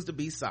you choose to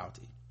be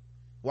salty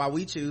while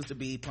we choose to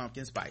be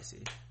pumpkin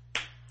spicy.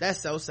 That's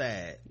so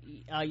sad.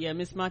 Yeah,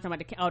 Miss Martin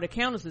talking about the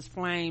candles is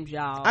flames,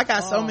 y'all. I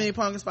got so many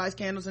pumpkin spice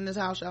candles in this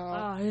house,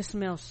 y'all. Oh, it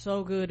smells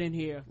so good in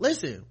here.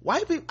 Listen,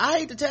 white people, I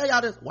hate to tell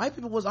y'all this, white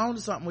people was on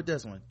to something with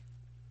this one.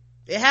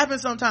 It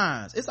happens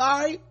sometimes. It's all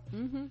right.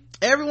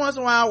 Every once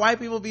in a while, white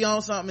people be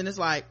on something and it's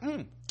like,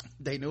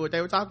 they knew what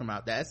they were talking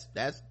about. That's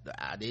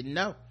I didn't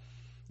know,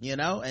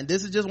 and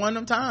this is just one of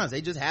them times.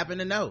 They just happen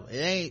to know.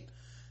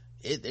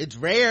 It's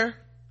rare,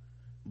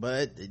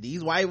 but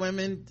these white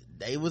women,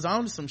 they was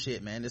on to some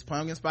shit, man. This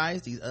pumpkin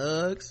spice, these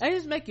Uggs, they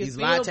just make you these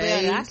feel lattes.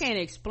 better. I can't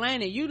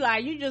explain it. You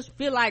just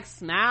feel like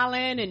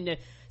smiling, and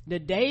the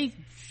day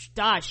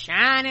starts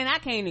shining. I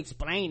can't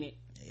explain it.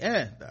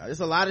 Yeah, there's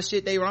a lot of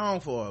shit they wrong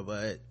for,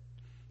 but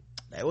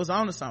they was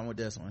on to something with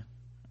this one.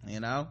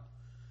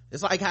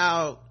 It's like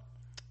how,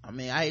 I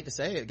hate to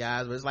say it,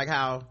 guys, but it's like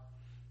how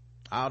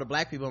all the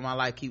black people in my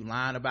life keep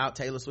lying about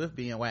Taylor Swift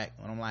being whack,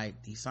 when I'm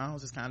like, these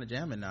songs is kind of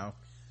jamming though.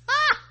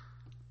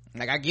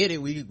 Like, I get it,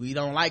 we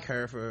don't like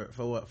her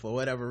for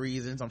whatever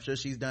reasons. I'm sure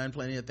she's done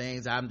plenty of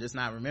things I'm just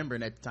not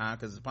remembering at the time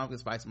because it's pumpkin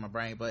spice in my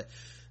brain, but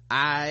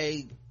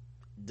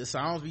the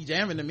songs be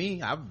jamming to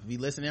me. I'll be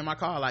listening in my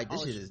car like,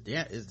 this shit is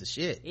the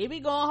shit. It be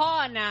going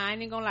hard now, I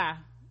ain't gonna lie.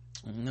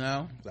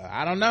 So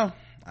I don't know,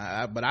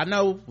 but I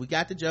know we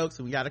got the jokes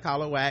and we got to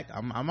call her whack.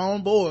 I'm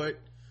on board,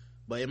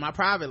 but in my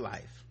private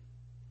life,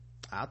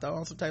 I'll throw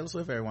on some Taylor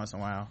Swift every once in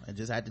a while and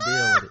just have to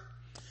deal with it.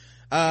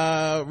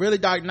 Really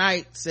Dark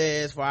Knight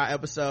says, for our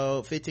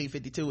episode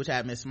 1552, which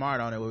had Miss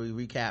Smart on it, where we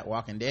recap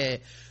Walking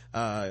Dead,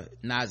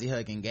 Nazi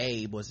hugging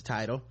Gabe was the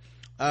title.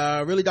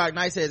 Really Dark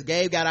Knight says,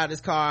 Gabe got out of his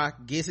car,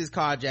 gets his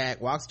car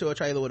jacked, walks to a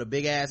trailer with a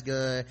big ass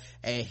gun,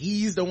 and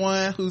he's the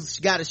one who's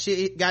got his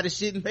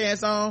shitting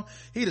pants on.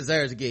 He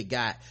deserves to get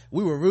got.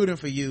 We were rooting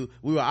for you.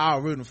 We were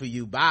all rooting for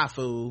you. Bye,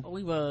 fool.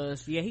 We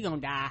was. Yeah, he gonna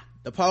die.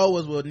 The poll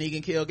was, will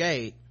Negan kill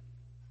Gabe?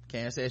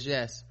 Karen says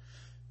yes.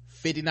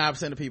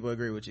 59% of people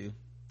agree with you,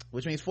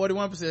 which means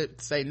 41%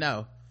 say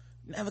no.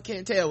 Never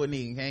can tell with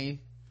Negan, can you?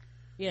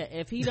 Yeah,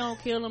 if he don't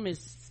kill him,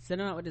 it's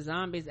sitting up with the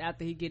zombies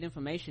after he get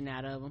information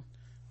out of them.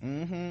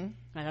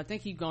 Like, I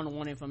think he's gonna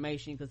want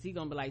information, because he's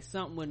gonna be like,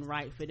 something wasn't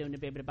right for them to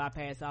be able to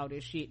bypass all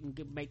this shit and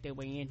make their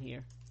way in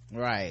here.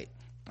 Right.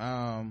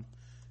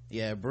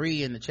 Yeah,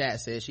 Bree in the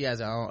chat says she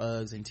has her own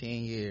Uggs in 10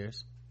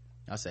 years.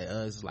 I say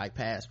Uggs is like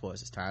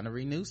passports. It's time to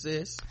renew,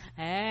 sis.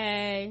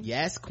 Hey.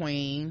 Yes,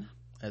 queen,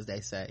 as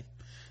they say.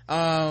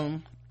 All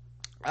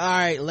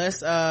right, let's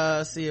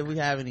see if we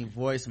have any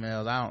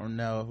voicemails. I don't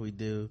know if we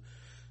do.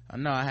 I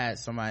know I had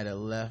somebody that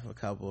left a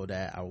couple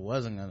that I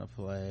wasn't gonna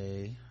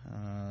play.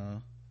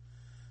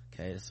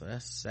 Okay, so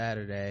that's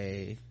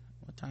Saturday.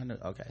 What time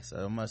okay,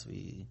 so it must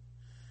be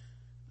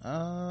we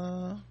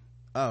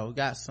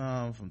got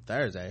some from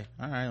Thursday.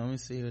 All right, let me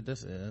see what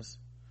this is.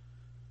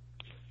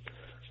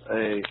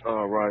 Hey,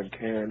 Rod and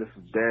Karen, this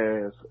is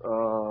Daz.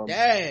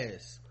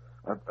 Daz.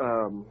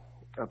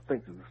 I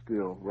think this is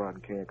still Rod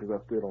and Karen, because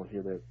I still don't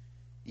hear that.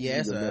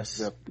 Yes,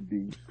 us. Up to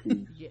be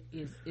peace. Yeah,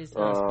 it's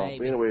us,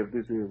 baby. Anyway, if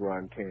this is Rod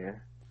and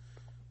Karen,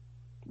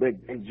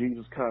 that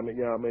Jesus comment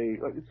y'all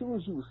made, like, as soon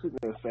as you were sitting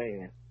there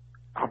saying,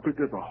 I think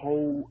there's a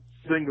whole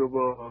thing of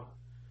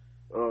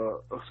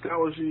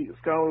scholarly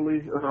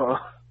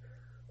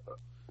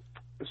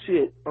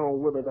shit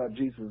on whether or not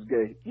Jesus is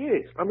gay.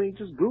 Yes, I mean,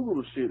 just Google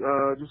the shit.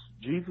 Just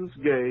Jesus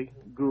gay.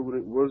 Google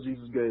it. Was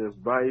Jesus gay? That's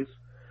Vice.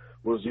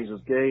 Was Jesus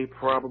gay?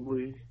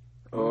 Probably.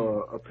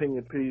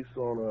 Opinion piece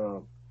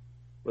on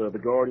The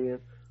Guardian.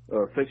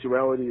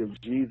 Sexuality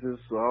of Jesus.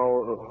 The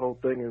whole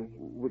thing in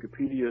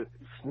Wikipedia.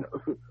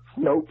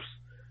 Snopes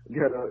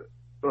got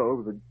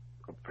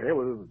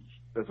apparently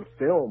there's a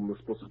film that's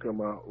supposed to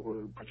come out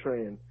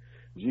portraying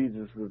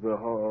Jesus is a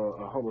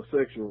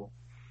homosexual.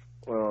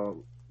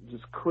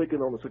 Just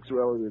clicking on the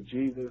sexuality of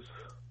Jesus,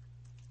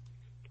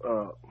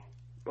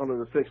 under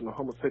the section of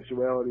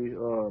homosexuality,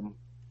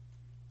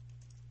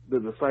 the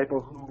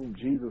disciple whom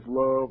Jesus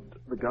loved.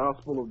 The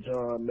Gospel of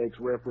John makes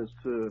reference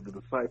to the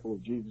disciple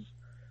of Jesus.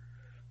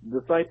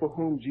 The disciple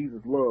whom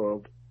Jesus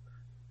loved,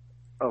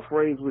 a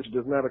phrase which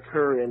does not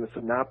occur in the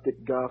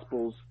synoptic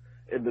Gospels.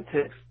 In the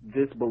text,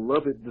 this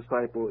beloved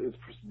disciple is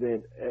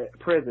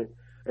present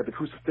at the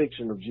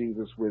crucifixion of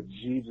Jesus with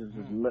Jesus'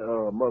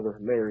 mother,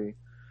 Mary.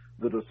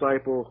 The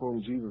disciple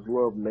whom Jesus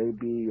loved may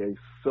be a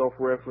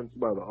self-reference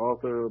by the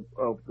author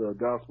of the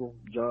Gospel,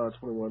 John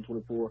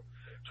 21:24,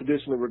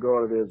 traditionally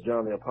regarded as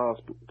John the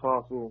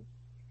Apostle.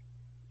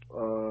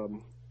 I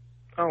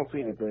don't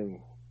see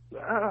anything.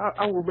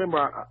 I remember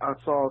I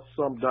saw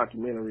some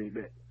documentary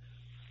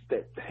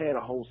that had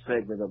a whole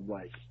segment of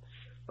like,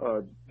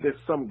 there's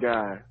some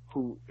guy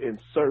who in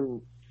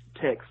certain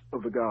texts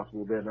of the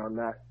Gospel that are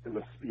not in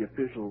the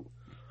official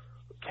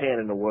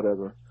canon or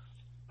whatever,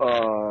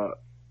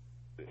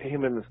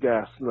 him and this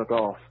guy snuck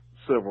off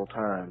several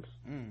times.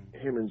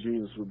 Him and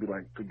Jesus would be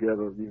like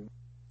together.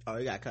 Oh,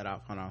 he got cut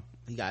off. Hold on.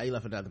 He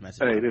left another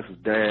message. Hey, this is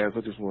Daz.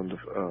 I just wanted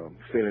to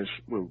finish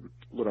with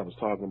what I was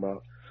talking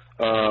about.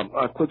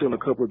 I clicked on a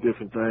couple of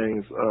different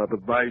things. The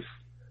Vice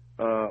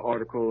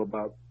article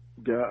about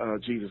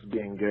Jesus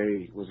being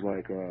gay was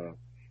like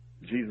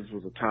Jesus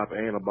was a top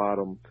and a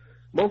bottom.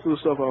 Most of the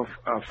stuff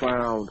I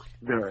found,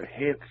 there are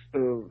hints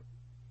of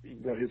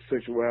his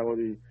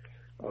sexuality.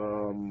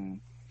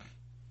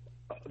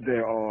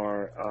 There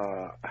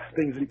are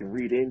things you can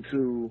read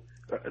into.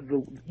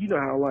 You know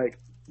how, like,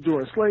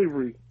 during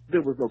slavery,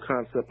 there was no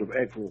concept of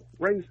actual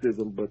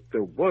racism, but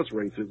there was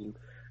racism.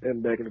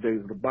 And back in the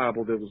days of the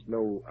Bible, there was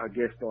no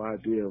idea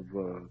of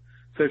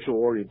sexual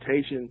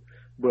orientation.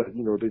 But,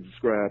 you know, they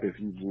describe if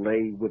you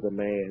lay with a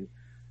man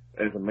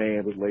as a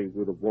man would lay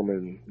with a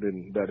woman,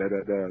 then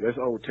da-da-da-da. That's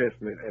Old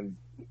Testament, and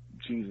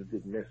Jesus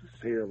didn't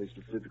necessarily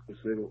specifically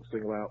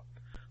single out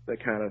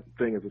that kind of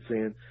thing as a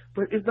sin.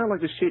 But it's not like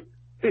the shit.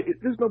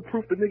 There's no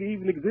proof the nigga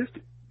even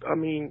existed. I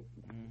mean,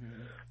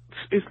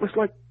 it's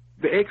like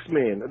the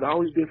X-Men and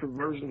all these different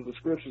versions of the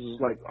scriptures is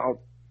like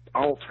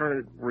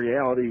alternate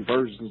reality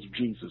versions of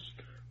Jesus,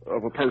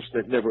 of a person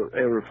that never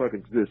ever fucking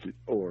existed,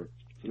 or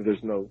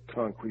there's no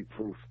concrete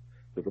proof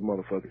that the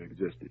motherfucker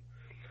existed.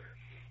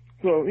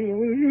 So, you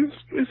know,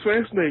 it's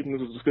fascinating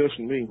as a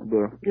discussion to me,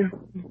 but yeah,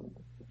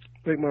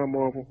 make my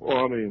Marvel.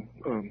 Or I mean,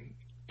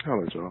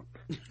 holla at y'all.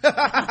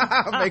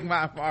 Make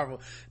my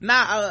Marvel.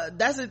 Nah,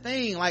 that's the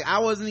thing. Like, I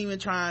wasn't even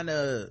trying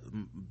to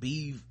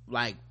be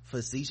like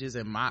facetious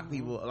and mock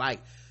people.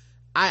 Like,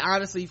 I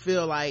honestly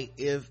feel like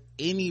if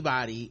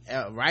anybody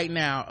right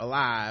now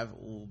alive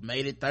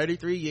made it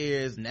 33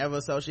 years, never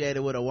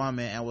associated with a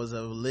woman, and was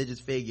a religious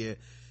figure,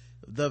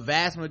 the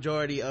vast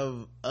majority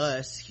of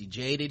us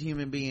jaded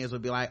human beings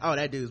would be like, oh,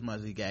 that dude's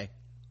must be gay.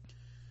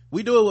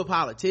 We do it with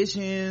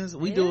politicians.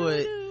 We do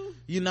it,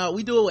 you know,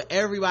 we do it with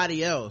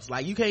everybody else.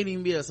 Like, you can't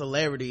even be a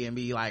celebrity and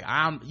be like,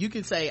 you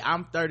can say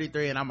I'm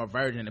 33 and I'm a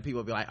virgin, and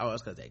people be like, oh,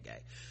 it's because they're gay.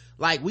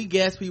 Like, we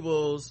guess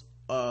people's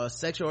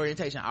sexual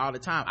orientation all the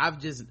time. I've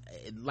just,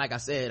 like I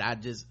said,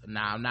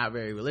 I'm not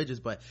very religious,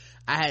 but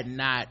I had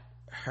not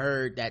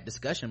heard that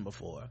discussion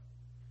before.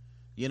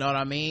 You know what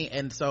I mean?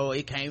 And so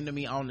it came to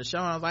me on the show,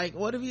 and I was like,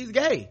 what if he's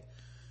gay?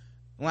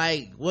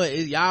 Like, what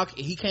is y'all,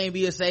 he can't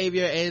be a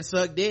savior and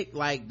suck dick?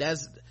 Like,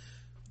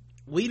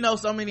 we know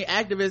so many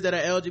activists that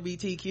are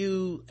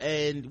LGBTQ,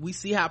 and we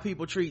see how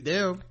people treat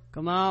them.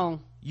 Come on.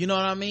 You know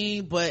what I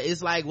mean? But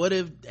it's like, what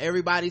if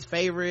everybody's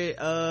favorite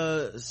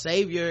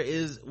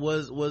savior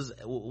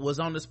was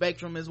on the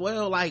spectrum as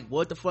well? Like,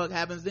 what the fuck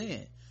happens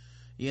then?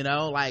 You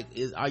know, like,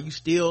 are you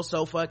still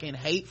so fucking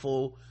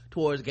hateful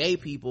towards gay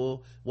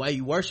people while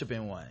you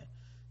worshiping one?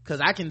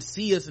 Because I can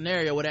see a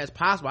scenario where that's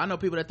possible. I know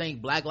people that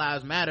think Black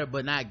Lives Matter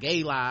but not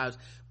gay lives,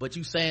 but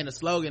you saying the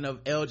slogan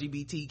of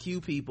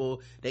LGBTQ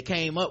people that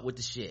came up with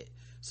the shit.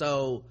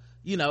 So,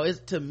 you know,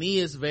 to me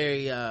it's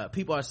very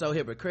people are so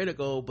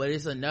hypocritical, but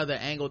it's another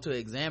angle to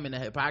examine the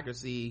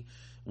hypocrisy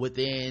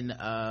within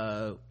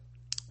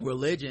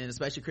religion,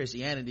 especially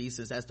Christianity,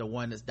 since that's the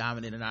one that's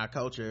dominant in our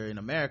culture in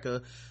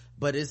America.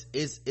 But it's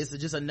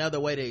just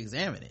another way to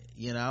examine it.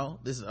 You know,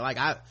 this is like,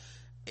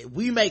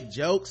 we make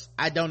jokes.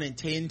 I don't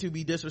intend to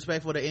be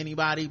disrespectful to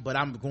anybody, but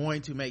I'm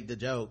going to make the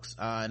jokes,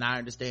 and I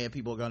understand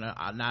people are gonna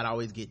not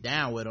always get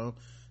down with them,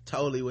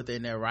 totally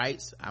within their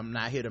rights. I'm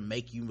not here to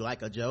make you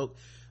like a joke,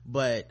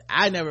 but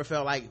I never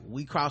felt like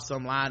we crossed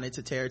some line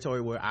into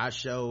territory where our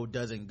show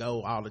doesn't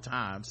go all the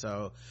time.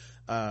 So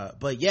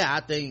but yeah,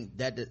 I think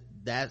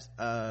that's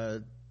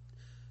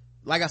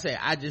like I said,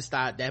 I just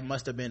thought that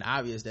must have been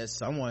obvious that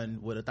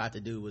someone would have thought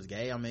the dude was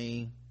gay. I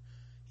mean,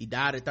 he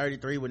died at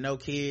 33 with no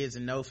kids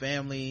and no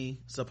family,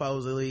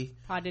 supposedly.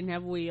 Probably didn't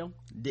have a will.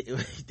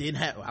 Didn't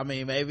have, I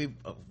mean, maybe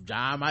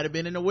John might have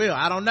been in the will.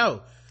 I don't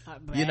know.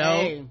 You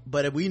know,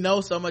 but if we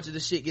know so much of the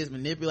shit gets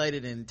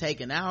manipulated and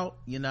taken out,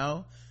 you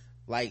know,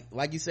 like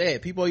you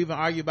said, people even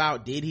argue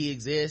about, did he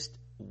exist?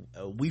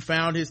 We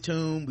found his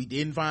tomb. We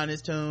didn't find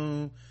his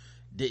tomb.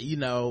 you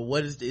know,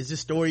 what is this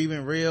story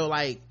even real?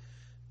 Like,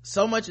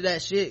 so much of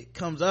that shit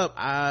comes up.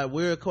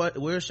 We're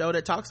a show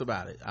that talks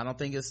about it. I don't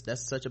think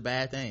that's such a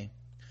bad thing.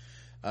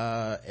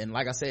 And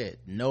like I said,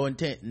 no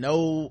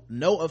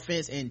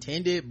offense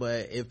intended,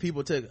 but if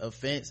people took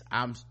offense,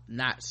 I'm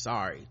not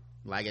sorry.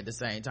 Like, at the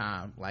same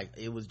time, like,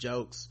 it was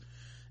jokes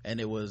and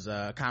it was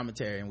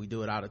commentary, and we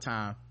do it all the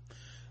time.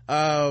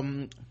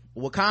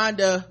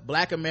 Wakanda,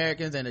 Black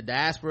Americans and the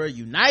diaspora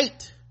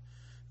unite.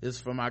 This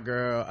is from my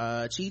girl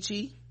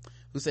Chi,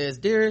 who says,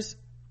 dearest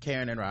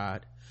Karen and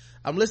Rod,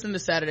 I'm listening to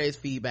Saturday's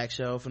feedback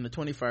show from the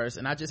 21st,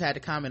 and I just had to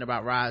comment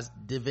about Rod's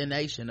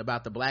divination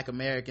about the Black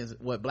Americans,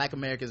 what Black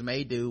Americans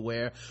may do,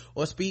 wear,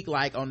 or speak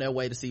like on their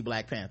way to see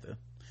Black Panther.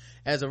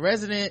 As a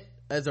resident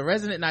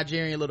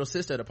Nigerian little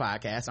sister of the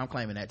podcast, I'm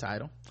claiming that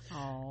title.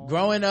 Aww.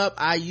 Growing up,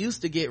 I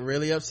used to get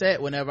really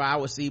upset whenever I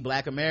would see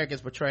Black Americans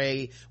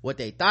portray what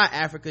they thought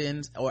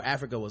Africans or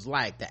Africa was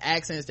like. The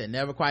accents that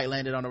never quite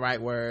landed on the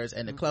right words,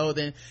 and the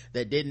clothing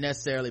that didn't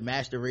necessarily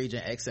match the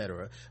region,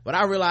 etc. But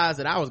I realized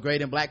that I was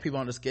grading Black people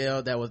on a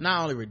scale that was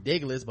not only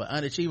ridiculous but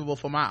unachievable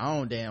for my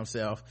own damn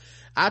self.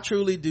 I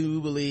truly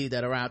do believe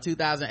that around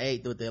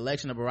 2008, with the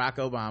election of Barack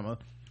Obama,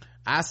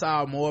 I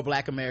saw more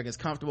Black Americans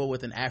comfortable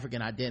with an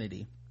African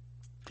identity.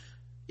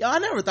 Yo, I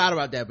never thought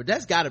about that, but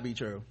that's gotta be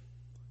true.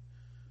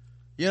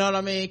 You know what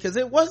I mean? Because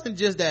it wasn't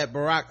just that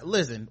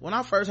listen, when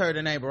I first heard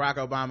the name Barack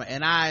Obama,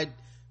 and I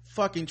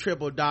fucking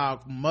triple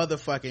dog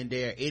motherfucking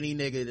dare any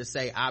nigga to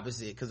say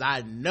opposite, because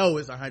I know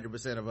it's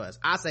 100% of us.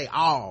 I say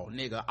all,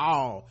 nigga,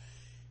 all.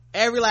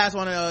 Every last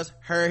one of us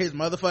heard his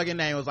motherfucking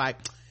name, was like,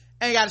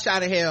 ain't got a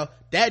shot in hell,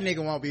 that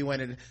nigga won't be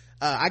winning.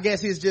 I guess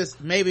he's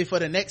just maybe for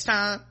the next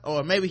time,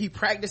 or maybe he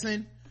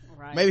practicing.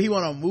 Right. Maybe he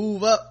want to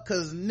move up,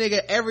 because nigga,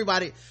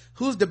 everybody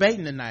who's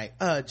debating tonight,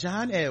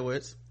 John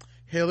Edwards,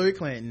 Hillary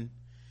Clinton,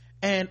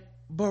 and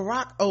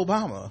Barack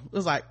Obama. It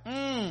was like,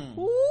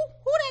 who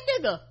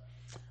that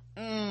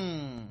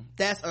nigga?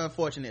 That's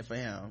unfortunate for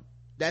him.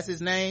 That's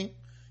his name.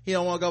 He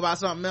don't want to go by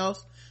something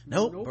else.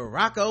 Nope.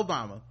 Barack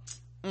Obama.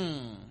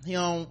 He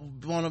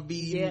don't want to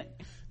be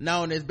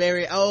known as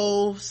Barry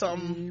O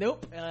something.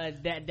 Nope.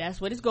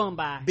 That's what it's going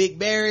by. Big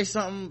Barry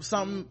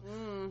something.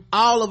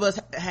 All of us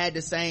had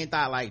the same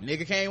thought, like,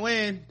 nigga can't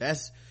win.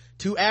 That's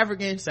too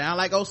African, sound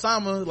like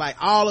Osama. Like,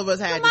 all of us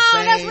had the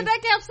same. That's what they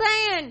kept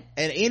saying.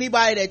 And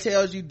anybody that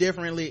tells you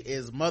differently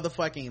is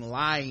motherfucking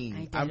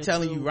lying. I'm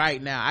telling you right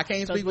now. I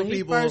can't speak with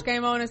people. When he first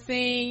came on the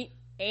scene,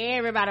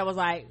 everybody was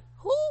like,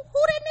 who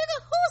that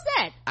nigga? Who's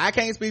that? I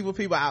can't speak with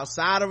people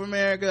outside of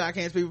America. I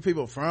can't speak with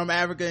people from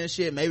Africa and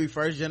shit, maybe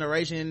first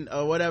generation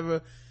or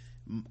whatever.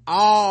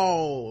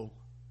 All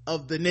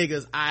of the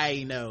niggas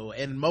I know,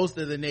 and most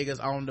of the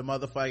niggas on the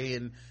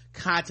motherfucking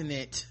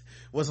continent,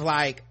 was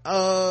like,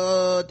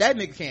 that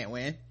nigga can't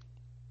win,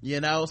 you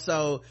know?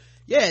 So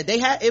yeah,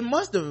 it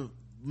must have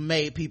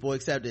made people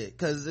accept it,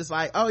 because it's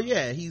like, oh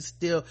yeah,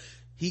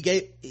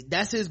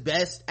 that's his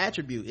best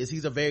attribute, is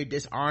he's a very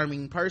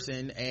disarming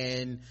person.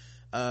 And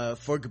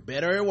for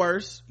better or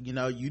worse, you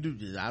know,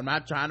 I'm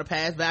not trying to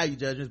pass value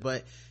judgments,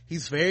 but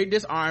he's very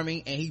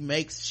disarming, and he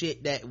makes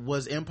shit that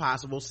was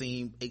impossible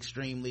seem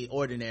extremely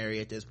ordinary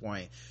at this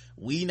point.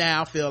 We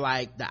now feel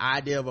like the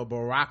idea of a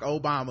Barack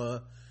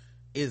Obama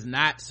is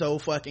not so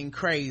fucking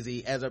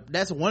crazy.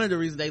 That's one of the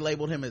reasons they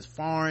labeled him as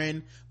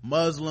foreign,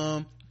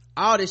 Muslim,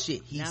 all this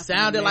shit. He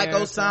sounded like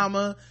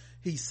Osama.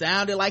 He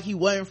sounded like he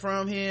wasn't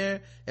from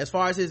here. As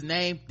far as his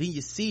name, then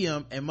you see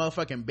him and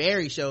motherfucking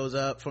Barry shows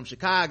up from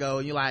Chicago,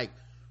 and you're like,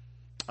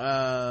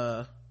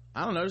 I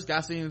don't know, this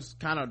guy seems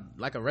kind of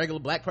like a regular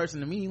Black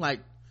person to me. Like,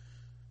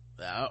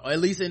 at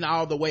least in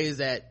all the ways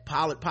that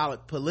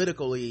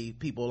politically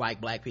people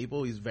like Black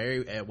people. He's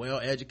very well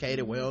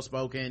educated, well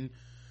spoken.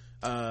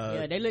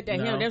 They looked at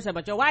him, they said,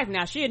 but your wife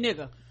now, she a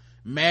nigga.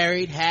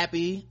 Married,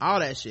 happy, all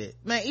that shit.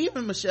 Man,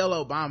 even Michelle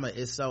Obama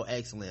is so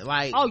excellent.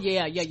 Like, oh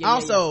yeah.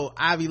 Also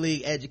Ivy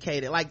League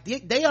educated. Like,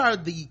 they are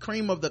the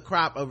cream of the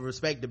crop of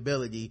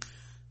respectability,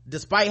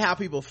 despite how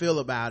people feel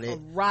about it.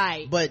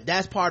 Right. But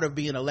that's part of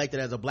being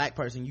elected as a Black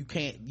person.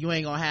 You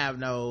ain't gonna have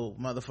no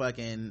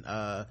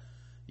motherfucking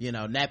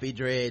nappy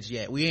dreads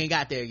yet. We ain't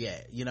got there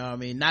yet. You know what I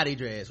mean? Naughty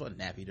dreads. What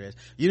nappy dreads?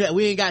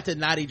 We ain't got to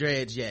naughty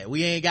dreads yet.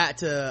 We ain't got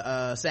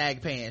to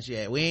sag pants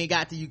yet. We ain't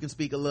got to you can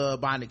speak a little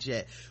Ebonics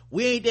yet.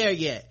 We ain't there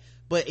yet.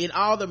 But in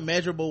all the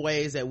measurable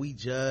ways that we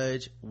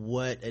judge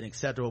what an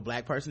acceptable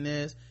Black person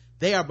is,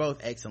 they are both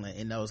excellent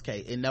in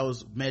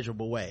those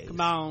measurable ways. Come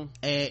on.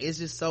 And it's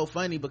just so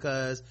funny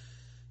because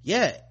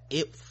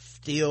it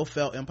still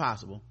felt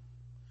impossible.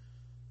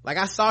 Like,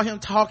 I saw him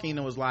talking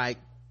and was like,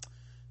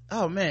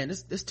 oh man,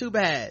 this too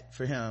bad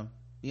for him.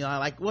 You know,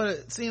 like,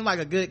 what, seemed like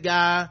a good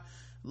guy,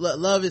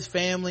 love his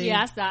family.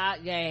 Yeah,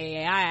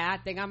 I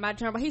think I might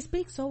turn, but he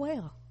speaks so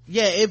well.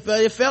 Yeah,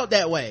 it felt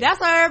that way. That's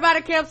what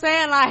everybody kept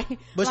saying, like.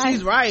 But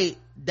she's right.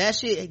 That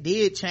shit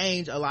did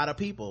change a lot of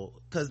people,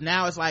 because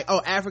now it's like,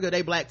 oh, Africa,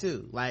 they Black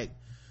too. Like,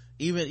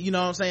 even, you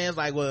know what I'm saying? It's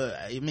like, well,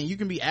 I mean, you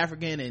can be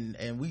African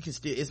and we can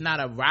still, it's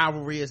not a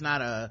rivalry, it's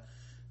not a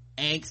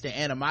angst and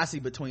animosity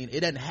between,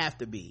 it doesn't have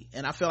to be.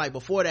 And I feel like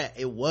before that,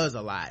 it was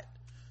a lot.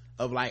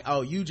 of like,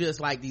 oh, you just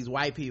like these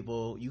white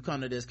people, you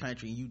come to this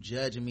country and you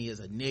judging me as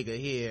a nigga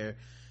here,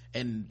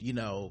 and you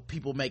know,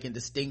 people making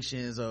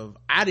distinctions of,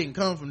 I didn't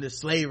come from this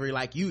slavery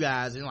like you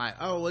guys, and like,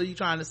 oh, what are you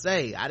trying to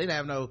say? I didn't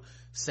have no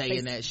say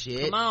in that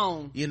shit. Come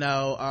on. You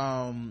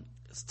know,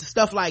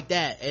 stuff like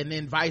that. And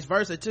then vice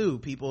versa too,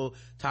 people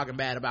talking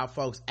bad about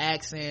folks'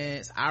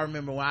 accents. I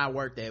remember when I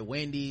worked at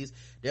Wendy's,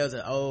 there was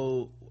an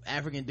old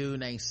African dude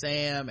named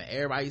Sam, and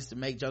everybody used to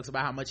make jokes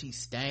about how much he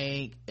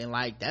stank, and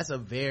like, that's a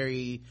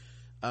very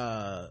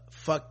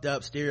fucked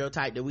up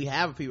stereotype that we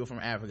have of people from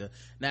Africa.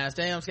 Now in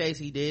Sam's case,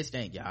 he did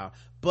stink, y'all,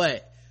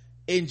 but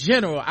in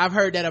general, I've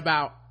heard that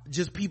about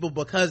just people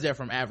because they're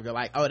from Africa,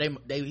 like, oh,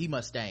 he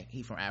must stink,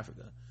 he from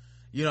Africa.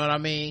 You know what I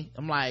mean?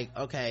 I'm like,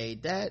 okay,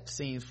 that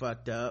seems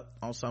fucked up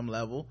on some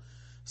level.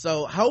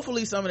 So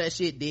hopefully some of that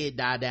shit did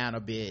die down a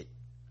bit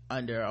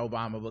under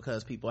Obama,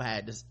 because people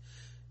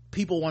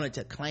wanted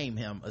to claim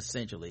him,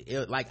 essentially.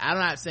 Like, I'm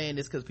not saying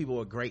this because people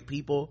were great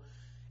people.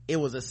 It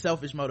was a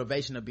selfish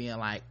motivation of being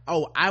like,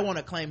 oh, I want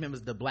to claim him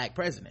as the black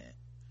president.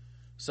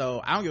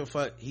 So I don't give a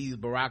fuck, he's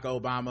Barack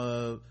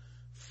Obama,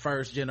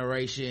 first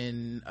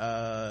generation,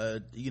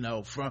 you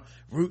know, from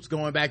roots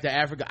going back to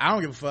Africa. I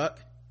don't give a fuck.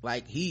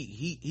 Like,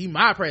 he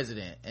my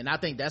president, and I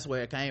think that's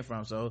where it came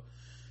from. So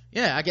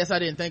yeah, I guess I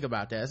didn't think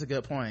about that. That's a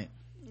good point.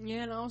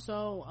 Yeah, and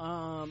also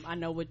I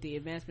know with the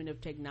advancement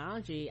of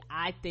technology,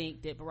 I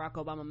think that Barack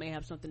Obama may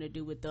have something to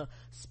do with the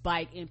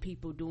spike in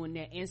people doing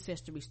their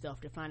ancestry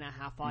stuff to find out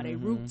how far their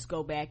roots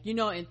go back, you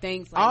know, and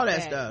things like all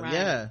that that stuff, right?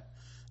 Yeah,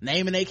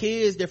 naming their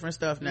kids different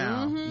stuff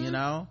now. You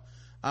know,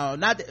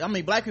 not that, I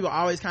mean, black people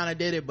always kind of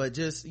did it, but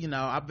just, you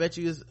know, I bet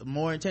you it's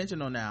more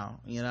intentional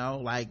now. You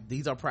know, like,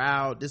 these are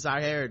proud, this is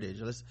our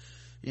heritage. Let's,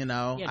 you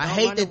know, yeah, I don't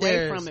hate run that away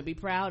there's from it, be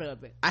proud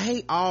of it. I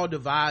hate all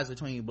divides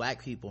between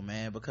black people,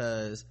 man,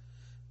 because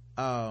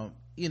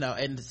you know,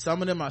 and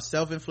some of them are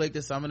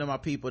self-inflicted, some of them are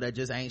people that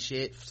just ain't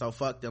shit, so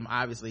fuck them,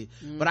 obviously.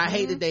 But I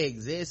hate that they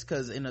exist,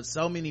 because in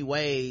so many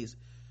ways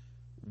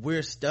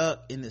we're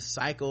stuck in this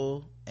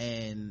cycle,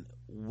 and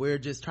we're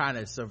just trying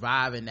to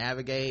survive and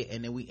navigate,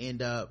 and then we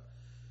end up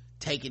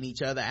taking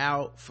each other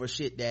out for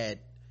shit that,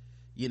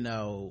 you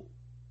know,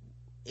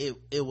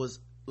 it was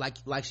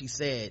like she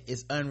said,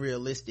 it's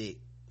unrealistic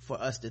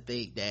for us to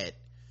think that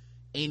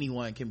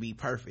anyone can be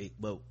perfect,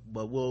 but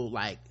we'll,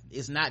 like,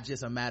 it's not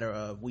just a matter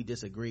of we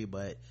disagree,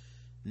 but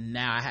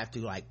now I have to,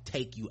 like,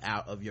 take you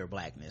out of your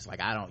blackness.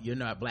 Like, you're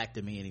not black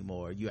to me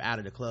anymore, you're out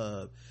of the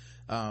club.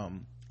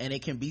 And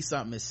it can be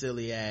something as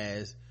silly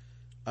as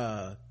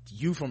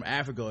you from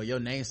Africa, or your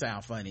name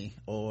sound funny,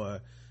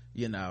 or,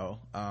 you know,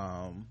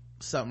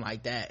 something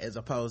like that, as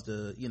opposed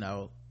to, you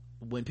know,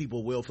 when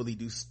people willfully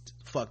do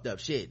fucked up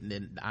shit, and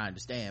then I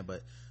understand,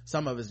 but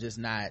some of it's just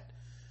not,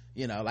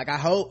 you know, like, I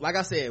hope, like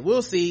I said,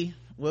 we'll see.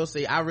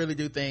 I really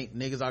do think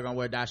niggas are gonna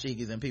wear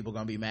dashikis and people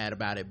gonna be mad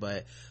about it,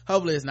 but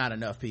hopefully it's not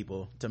enough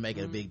people to make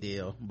it a big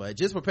deal. But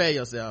just prepare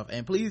yourself,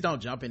 and please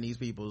don't jump in these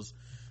people's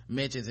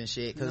mentions and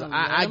shit, because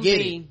I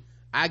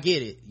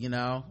get it, you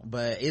know,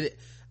 but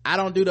I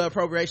don't do the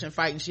appropriation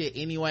fighting shit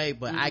anyway,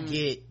 but I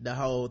get the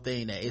whole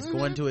thing that it's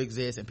going to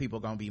exist and people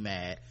gonna be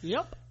mad.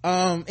 Yep.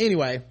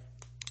 Anyway,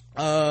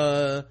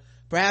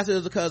 perhaps it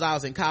was because I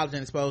was in college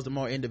and exposed to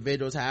more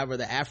individuals. However,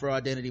 the Afro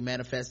identity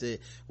manifested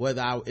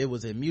whether it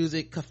was in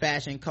music,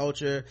 fashion,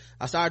 culture.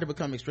 I started to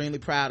become extremely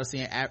proud of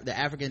seeing the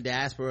African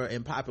diaspora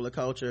in popular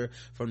culture,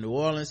 from New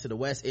Orleans to the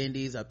West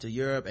Indies up to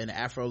Europe, and the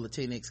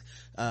Afro-Latinx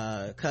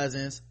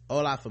cousins.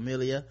 Hola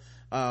familia.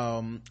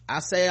 I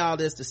say all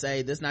this to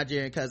say, this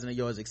Nigerian cousin of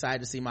yours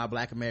excited to see my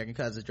black American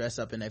cousins dress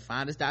up in their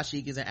finest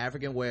dashikis and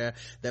African wear,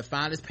 their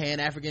finest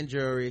pan-African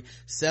jewelry,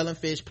 selling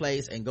fish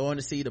plates, and going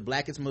to see the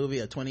blackest movie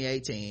of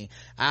 2018.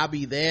 I'll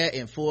be there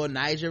in full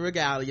Niger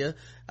regalia.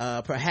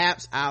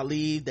 Perhaps I'll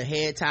leave the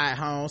head tie at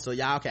home so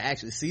y'all can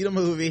actually see the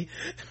movie.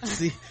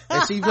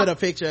 And she put a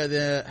picture of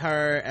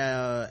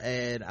her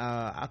and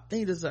I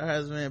think this is her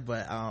husband,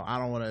 but I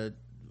don't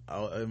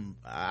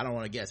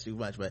want to guess too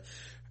much, but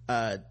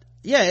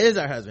yeah, it is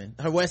her husband,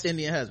 her West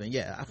Indian husband.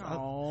 Yeah.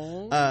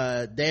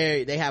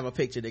 They have a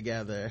picture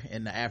together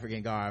in the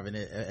African garb, and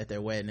at their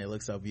wedding, it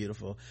looks so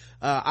beautiful.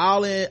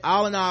 All in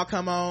all,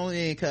 come on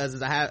in,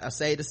 cousins. I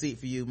saved a seat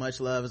for you. Much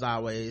love as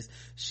always.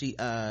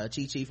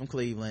 Chi from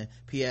Cleveland.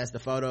 P.S. The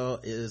photo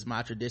is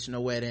my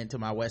traditional wedding to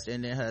my West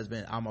Indian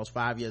husband almost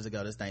 5 years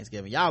ago this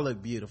Thanksgiving. Y'all look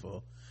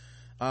beautiful.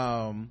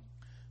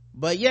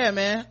 But yeah,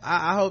 man,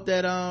 I hope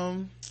that,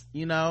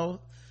 you know,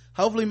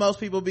 hopefully most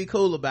people be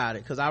cool about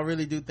it, because I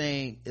really do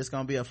think it's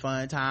gonna be a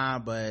fun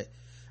time, but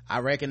I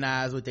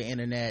recognize with the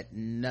internet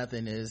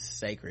nothing is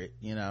sacred,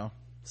 you know.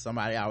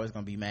 Somebody always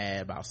gonna be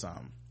mad about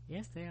something.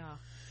 Yes, they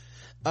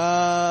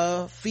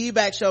are.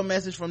 Feedback show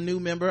message from new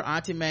member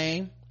Auntie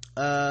Mame.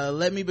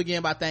 Let me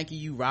begin by thanking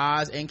you,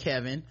 Roz and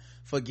Kevin,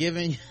 for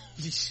giving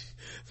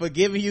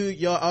you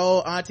your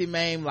old Auntie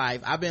Mame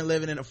life. I've been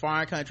living in a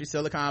foreign country,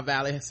 Silicon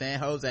Valley, San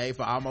Jose,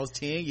 for almost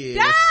 10 years.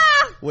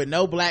 Ah! with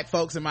no black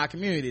folks in my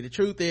community. The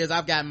truth is,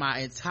 I've gotten my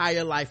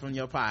entire life from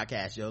your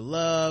podcast. Your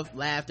love,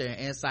 laughter, and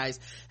insights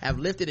have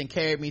lifted and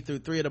carried me through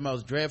 3 of the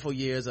most dreadful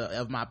years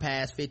of my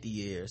past 50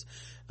 years.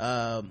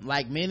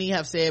 Like many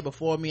have said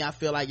before me, I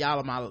feel like y'all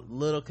are my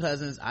little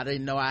cousins I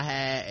didn't know I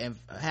had, and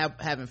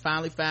having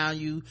finally found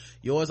you,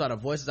 yours are the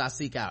voices I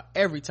seek out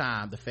every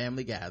time the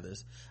family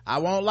gathers. I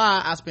won't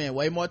lie, I spend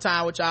way more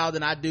time with y'all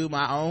than I do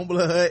my own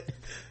blood.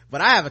 But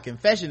I have a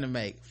confession to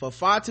make. For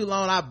far too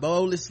long, I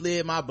boldly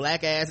slid my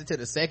black ass into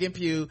the second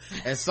pew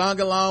and sung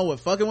along with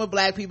Fucking with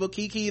Black People,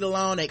 kikied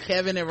along at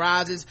Kevin and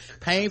Roger's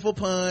painful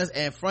puns,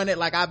 and fronted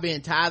like I've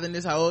been tithing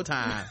this whole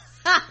time.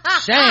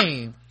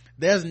 Shame.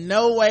 There's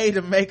no way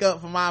to make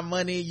up for my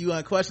money you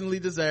unquestionably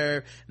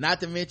deserve, not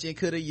to mention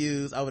could have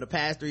used over the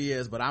past 3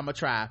 years, but I'ma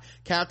try.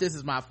 Count this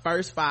as my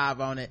first 5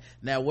 on it.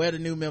 Now where the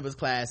new members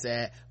class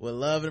at? With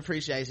love and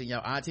appreciation,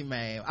 your Auntie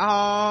Mame.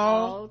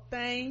 Oh,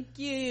 thank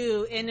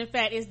you. And in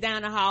fact, it's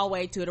down the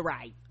hallway to the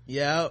right.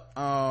 Yep.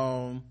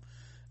 Oh,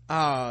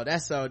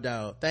 that's so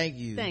dope. Thank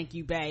you. Thank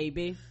you,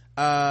 baby.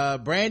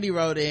 Brandy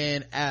wrote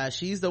in,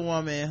 she's the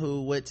woman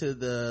who went to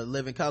the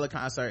Living Color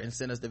concert and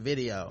sent us the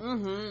video,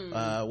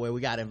 where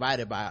we got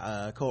invited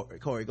by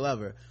Corey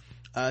Glover.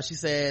 She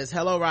says,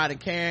 hello Rod and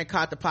Karen,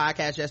 caught the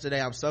podcast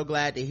yesterday. I'm so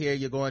glad to hear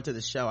you're going to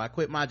the show. I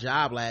quit my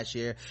job last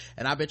year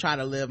and I've been trying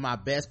to live my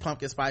best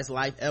pumpkin spice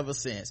life ever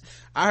since.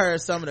 I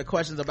heard some of the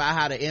questions about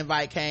how the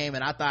invite came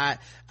and I thought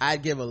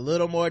I'd give a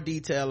little more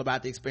detail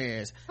about the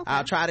experience. Okay.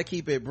 I'll try to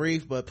keep it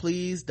brief, but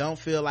please don't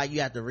feel like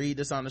you have to read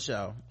this on the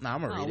show. No,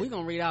 I'm gonna read it. We're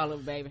gonna read all of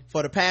it, baby.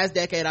 For the past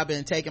decade, I've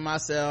been taking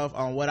myself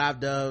on what I've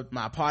dubbed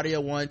my Party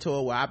of One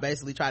tour, where I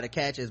basically try to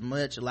catch as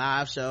much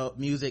live show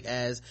music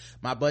as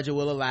my budget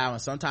will allow,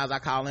 and sometimes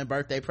I call in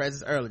birthday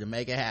presents early to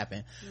make it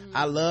happen.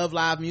 I love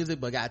live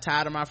music, but got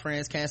tired of my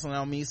friends canceling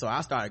on me, so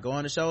I started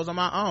going to shows on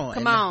my own.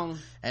 Come on.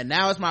 And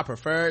now it's my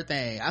preferred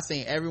thing. I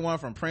seen everyone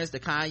from Prince to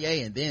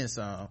Kanye and then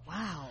some.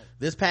 Wow.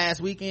 This past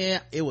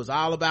weekend, it was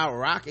all about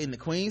rock in the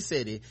Queen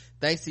City.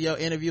 Thanks to your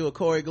interview with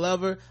Corey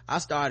Glover, I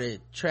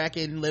started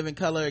tracking Living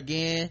Color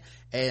again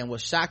and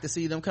was shocked to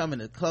see them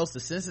coming close to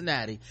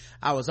Cincinnati.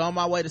 I was on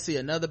my way to see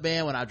another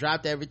band when I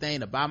dropped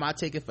everything to buy my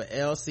ticket for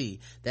LC.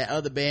 That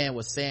other band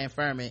was San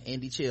Furman,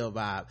 Indie Chill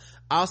Vibe.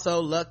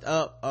 Also looked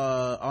up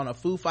on a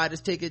Foo Fighters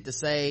ticket to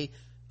say,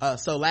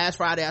 so last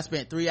Friday I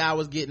spent 3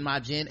 hours getting my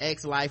Gen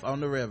X life on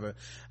the river.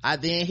 I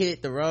then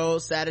hit the road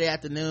Saturday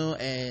afternoon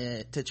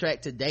and to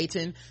trek to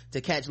Dayton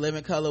to catch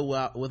Living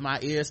Color with my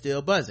ears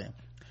still buzzing.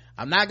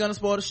 I'm not gonna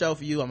spoil the show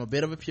for you. I'm a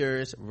bit of a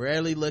purist,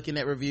 rarely looking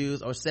at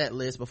reviews or set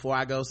lists before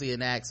I go see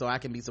an act so I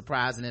can be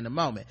surprising in the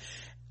moment.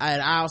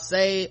 And all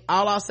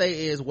I'll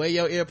say is wear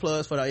your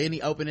earplugs for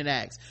any opening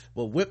acts,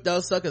 but whip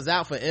those suckers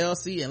out for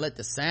LC and let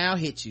the sound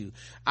hit you.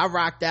 I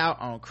rocked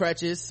out on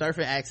crutches,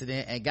 surfing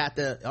accident, and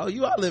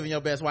you are living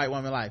your best white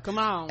woman life. Come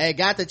on. And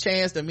got the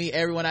chance to meet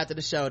everyone after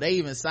the show. They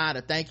even signed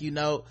a thank you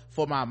note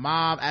for my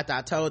mom after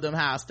I told them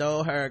how I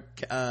stole her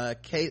her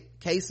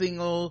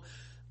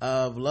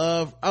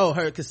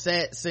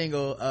cassette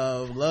single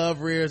of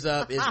Love Rears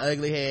Up His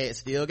Ugly Head.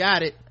 Still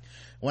got it.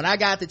 When I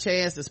got the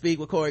chance to speak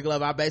with Corey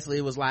Glover, I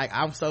basically was like,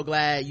 I'm so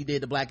glad you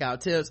did the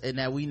Blackout Tips, and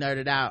that we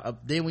nerded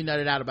out. Then we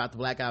nerded out about the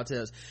Blackout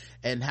Tips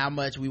and how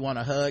much we want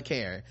to hug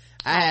Karen.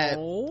 I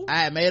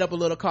had made up a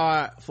little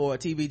card for a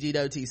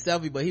TBGWT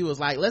selfie, but he was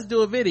like, let's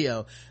do a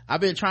video.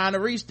 I've been trying to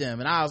reach them,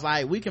 and I was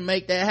like, we can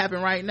make that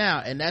happen right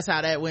now. And that's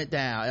how that went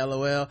down.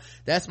 LOL.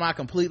 That's my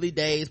completely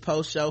dazed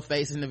post-show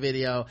face in the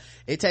video.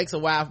 It takes a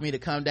while for me to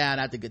come down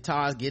after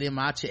guitars get in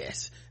my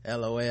chest.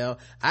 LOL.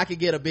 I could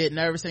get a bit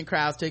nervous in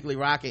crowds, particularly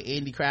rock and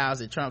indie crowds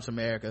in Trump's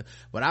America,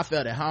 but I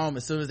felt at home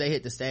as soon as they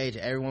hit the stage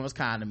and everyone was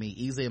kind to me.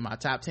 Easily in my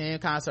top 10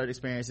 concert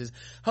experiences.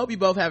 Hope you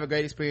both have a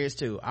great experience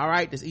too. All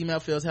right, this email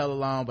feels hella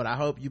long, but I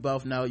hope you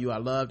both know you are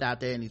loved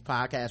out there in these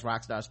podcast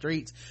rockstar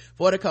streets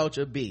for the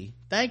culture. B.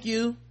 Thank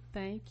you.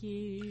 Thank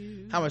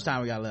you. How much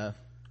time we got left?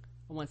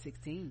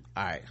 1:16.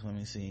 All right, let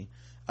me see.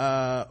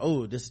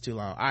 This is too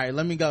long. All right,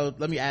 let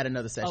me add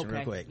another session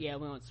real quick. Yeah,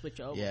 we want to switch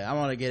over. Yeah, I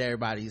want to get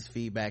everybody's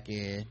feedback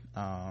in,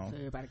 so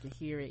everybody can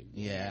hear it.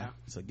 Yeah,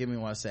 so give me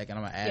 1 second.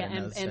 I'm gonna add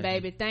another session. And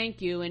baby,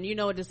 thank you. And you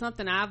know, there's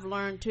something I've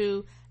learned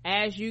too.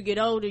 As you get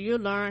older,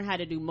 you'll learn how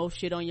to do most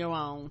shit on your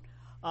own.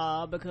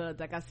 Because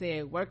like I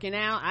said, working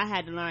out, I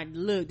had to learn,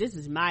 look, this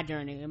is my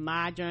journey and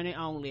my journey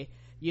only,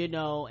 you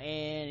know,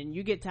 and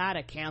you get tired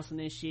of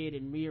canceling shit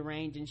and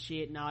rearranging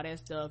shit and all that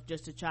stuff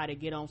just to try to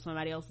get on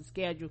somebody else's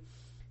schedule.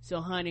 So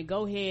honey,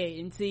 go ahead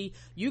and see.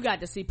 You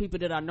got to see people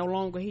that are no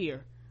longer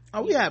here.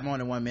 Oh, we have more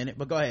than 1 minute,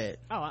 but go ahead.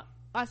 Oh,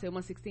 I said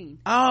 1:16.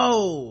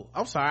 Oh,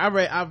 I'm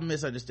sorry. I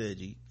misunderstood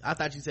you. I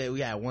thought you said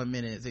we had 1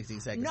 minute and 16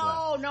 seconds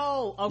left.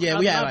 No. Okay, yeah,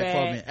 we had like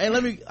 4 minutes. Hey,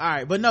 all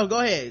right, but no, go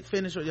ahead.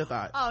 Finish with your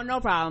thought. Oh,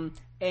 no problem.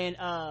 And,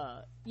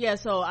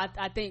 so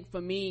I think for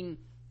me,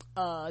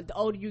 the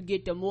older you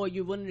get, the more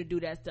you're willing to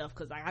do that stuff.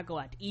 Cause like I go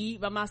out to eat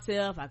by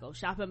myself, I go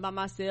shopping by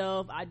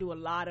myself, I do a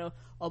lot of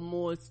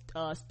more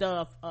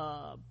stuff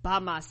by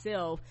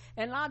myself,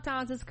 and a lot of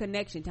times it's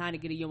connection, time to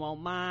get in your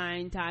own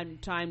mind,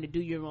 time to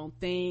do your own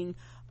thing.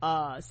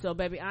 So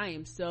baby, I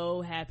am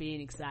so happy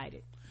and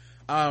excited.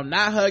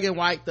 Not hugging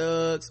white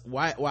thugs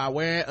while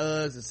wearing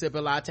Uggs and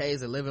sipping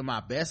lattes and living my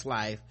best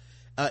life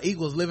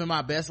equals living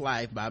my best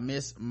life by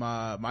Miss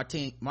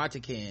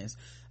Martikins.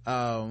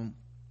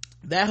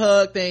 That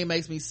hug thing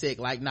makes me sick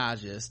like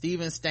nausea.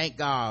 Steven stank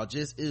gall,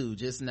 just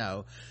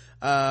no.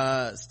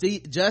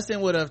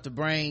 Justin would have to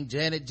bring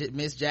Janet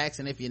Miss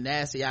Jackson if you're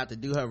nasty out to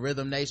do her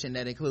Rhythm Nation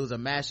that includes a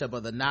mashup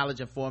of the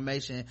Knowledge and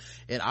Formation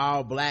in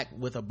all black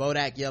with a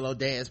Bodak yellow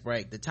dance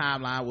break. The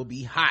timeline will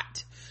be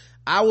hot.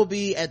 I will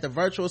be at the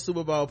virtual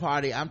Super Bowl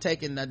party. I'm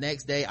taking the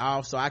next day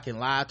off so I can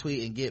live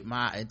tweet and get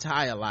my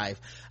entire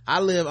life. I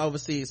live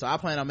overseas, so I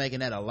plan on making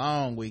that a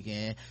long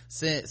weekend.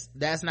 Since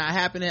that's not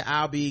happening,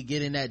 I'll be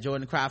getting that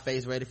Jordan Cry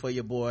face ready for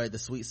your boy, the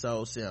sweet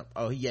soul simp.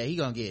 Oh yeah, he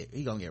gonna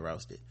get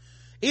roasted.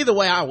 Either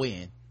way, I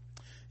win.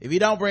 If he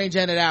don't bring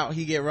Janet out,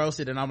 he get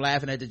roasted, and I'm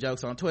laughing at the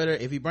jokes on Twitter.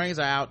 If he brings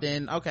her out,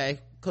 then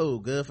okay, cool,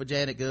 good for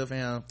Janet, good for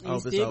him.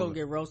 He's still gonna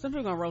get roasted. Some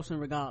people gonna roast him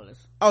regardless.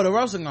 Oh, the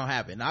roasting gonna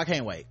happen. I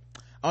can't wait.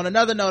 On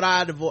another note,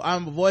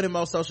 I'm avoiding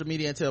most social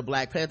media until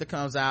Black Panther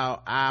comes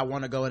out. I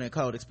want to go in a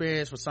cold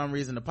experience. For some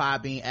reason, the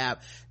Podbean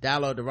app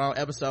downloaded the wrong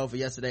episode for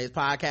yesterday's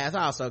podcast.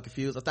 I was so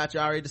confused. I thought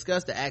you already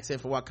discussed the accent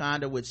for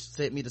Wakanda, which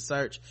sent me to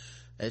search.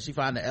 And she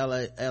found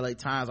the LA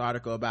Times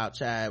article about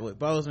Chadwick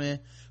Boseman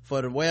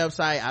for the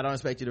website. I don't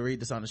expect you to read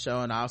this on the show,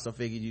 and I also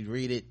figured you'd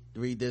read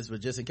this, but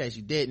just in case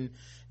you didn't,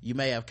 you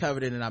may have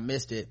covered it and I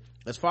missed it.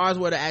 As far as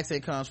where the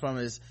accent comes from,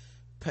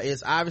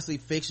 it's obviously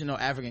fictional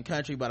African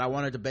country, but I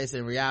wanted to base it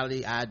in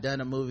reality. I had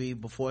done a movie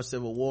before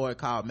Civil War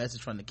called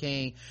Message from the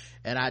King,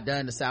 and I'd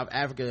done to South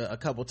Africa a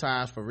couple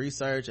times for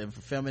research and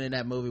for filming in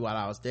that movie while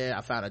I was there. I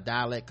found a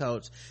dialect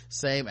coach,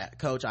 same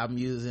coach I'm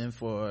using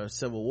for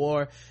Civil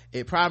War.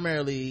 It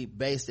primarily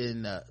based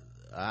in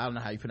I don't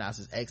know how you pronounce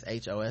this,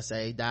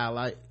 XHOSA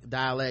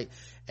dialect,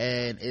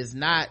 and it's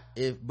not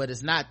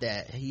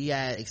that. He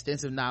had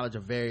extensive knowledge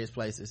of various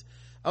places.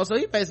 Oh, so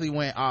he basically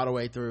went all the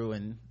way through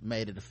and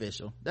made it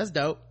official. That's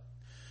dope.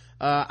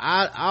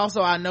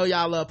 I know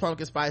y'all love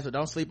pumpkin spice, but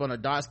don't sleep on the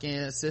dark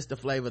skin sister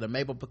flavor, the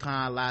maple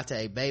pecan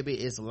latte. Baby,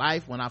 it's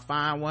life. When I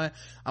find one,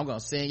 I'm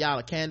gonna send y'all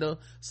a candle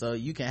so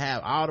you can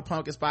have all the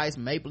pumpkin spice,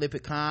 maple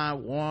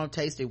pecan, warm,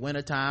 tasty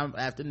wintertime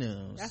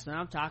afternoons. That's what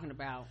I'm talking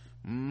about.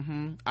 All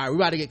right, we're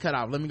about to get cut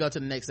off. Let me go to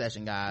the next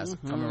session, guys.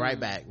 Coming right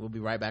back. We'll be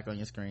right back on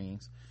your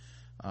screens.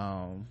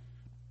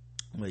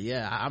 But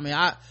yeah, I mean,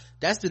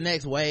 that's the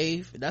next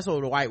wave. That's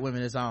what the white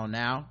women is on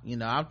now. You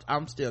know,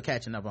 I'm still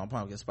catching up on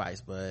pumpkin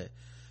spice, but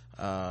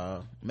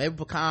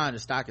maple pecan, the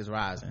stock is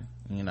rising,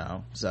 you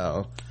know,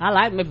 so I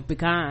like maple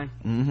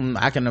pecan.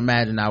 I can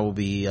imagine I'll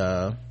be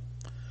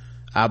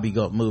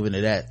moving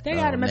to that. They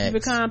got a maple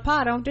pecan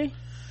pie, don't they?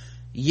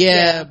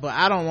 Yeah, but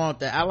I don't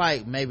want that. I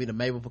like maybe the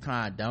maple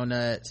pecan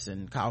donuts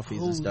and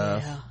coffees and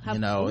stuff. Yeah. You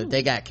know, if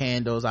they got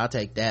candles, I'll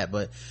take that.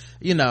 But,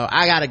 you know,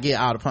 I gotta get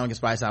all the pumpkin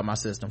spice out of my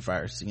system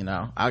first, you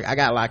know. I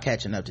got a lot of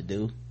catching up to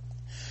do.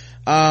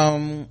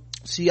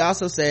 She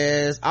also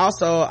says,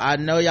 I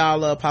know y'all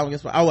love pumpkin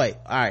spice. Oh wait,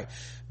 alright.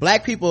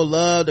 Black people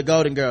love the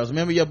Golden Girls.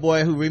 Remember your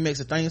boy who remixed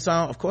the theme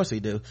song? Of course we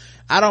do.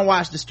 I didn't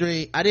watch the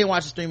stream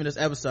of this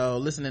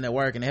episode, listening at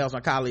work, and it helps my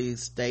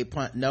colleagues stay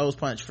nose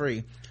punch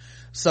free.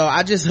 So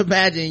I just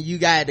imagine you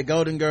got the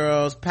Golden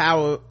Girls,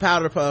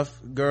 Powder Puff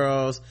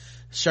Girls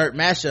shirt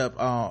mashup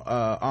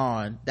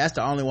on. That's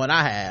the only one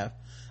I have.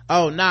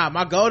 Oh nah,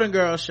 my Golden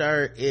Girl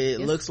shirt, it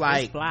looks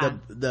like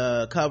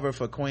the cover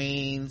for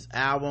Queen's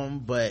album,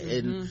 but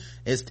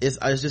it's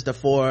just the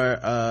four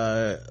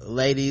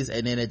ladies,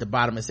 and then at the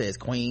bottom it says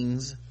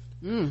Queens.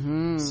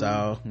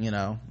 So, you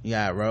know, you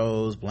got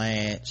Rose,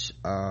 Blanche,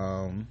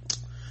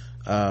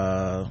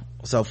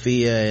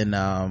 Sophia,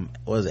 and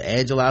was it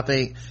Angela, I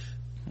think.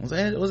 Was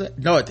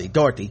it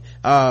Dorothy,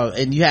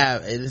 and you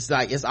have,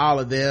 it's all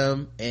of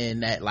them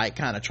in that like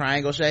kind of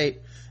triangle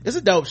shape. It's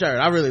a dope shirt.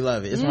 I really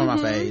love it. It's one of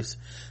my faves.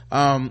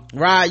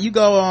 Rod, you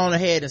go on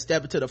ahead and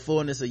step into the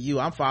fullness of you.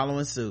 I'm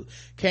following suit.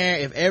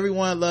 Karen, if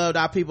everyone loved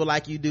our people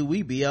like you do,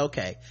 we'd be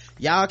okay.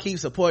 Y'all keep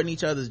supporting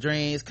each other's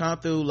dreams. Come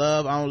through,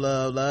 love on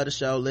love the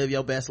show, live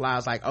your best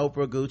lives like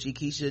Oprah, Gucci,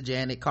 Keisha,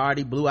 Janet,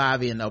 Cardi, Blue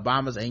Ivy, and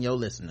Obamas, and your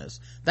listeners.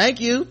 Thank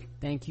you.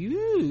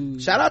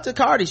 Shout out to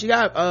Cardi. She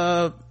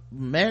got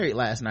married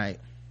last night.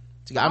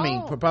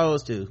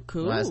 Proposed to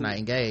last night,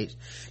 engaged.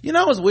 You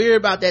know what's weird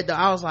about that though?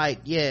 I was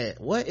like, yeah,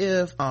 what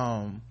if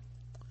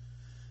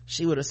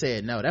she would have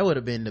said no? That would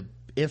have been the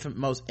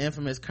most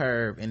infamous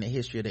curve in the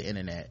history of the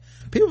internet.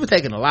 People are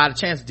taking a lot of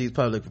chances with these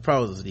public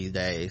proposals these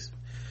days.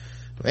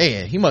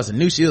 Man, he must have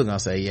knew she was gonna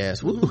say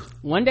yes. Woo.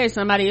 One day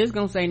somebody is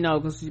gonna say no,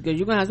 because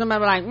you're gonna have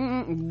somebody like,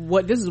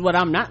 what, this is what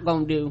I'm not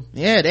gonna do.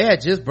 Yeah, they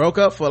had just broke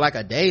up for like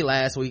a day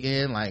last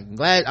weekend. Like,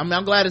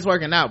 I'm glad it's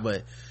working out,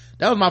 but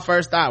that was my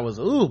first thought was,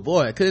 ooh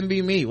boy, it couldn't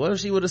be me. What if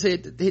she would have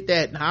hit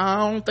that?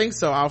 I don't think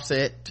so,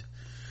 Offset.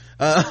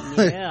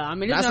 Yeah, I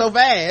mean, not so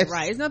fast.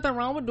 Right, there's nothing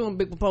wrong with doing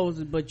big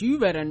proposals, but you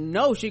better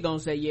know she gonna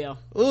say yeah.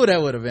 Ooh,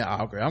 that would have been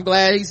awkward. I'm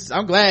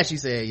glad she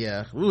said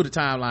yeah. Ooh, the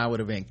timeline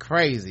would have been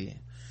crazy.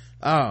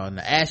 Oh, and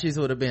the ashes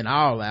would have been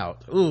all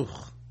out. Ooh.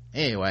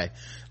 Anyway,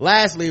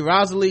 lastly,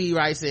 Rosalie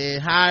writes in,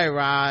 hi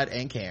Rod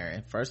and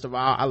Karen. First of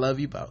all, I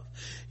love you both.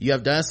 You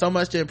have done so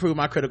much to improve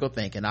my critical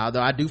thinking. Although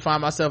I do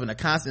find myself in a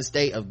constant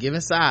state of giving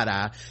side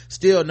eye,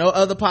 still no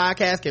other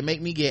podcast can make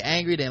me get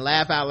angry than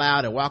laugh out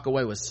loud and walk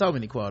away with so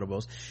many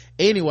quotables.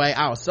 Anyway,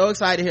 I was so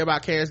excited to hear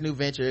about Karen's new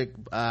venture,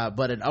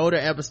 but an older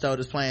episode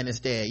is playing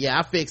instead. Yeah,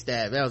 I fixed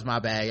that. That was my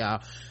bad,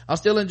 y'all. I'm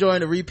still enjoying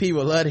the repeat.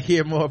 Would love to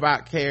hear more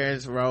about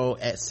Karen's role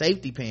at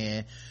Safety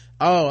Pin.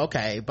 Oh,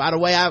 okay. By the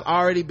way, I've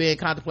already been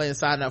contemplating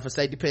signing up for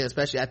Safety Pin,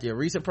 especially after your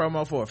recent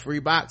promo for a free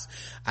box.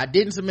 I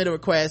didn't submit a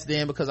request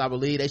then because I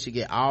believe they should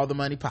get all the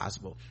money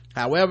possible.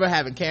 However,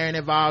 having Karen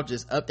involved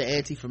just upped the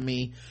ante for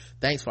me.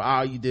 Thanks for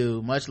all you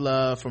do. Much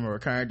love from a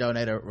recurring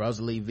donator,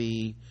 Rosalie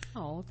V.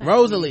 Oh,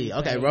 Rosalie. you,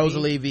 Okay, baby.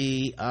 Rosalie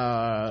V.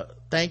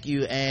 Thank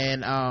you.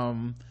 And,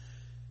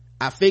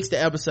 I fixed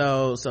the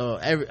episode, so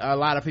a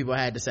lot of people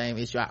had the same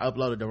issue. I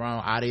uploaded the wrong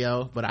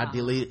audio, but I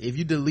if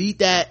you delete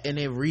that and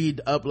then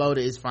upload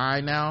it, it's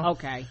fine now.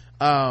 Okay.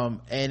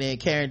 And then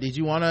Karen, did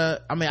you want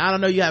to, I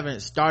don't know, you haven't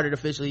started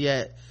officially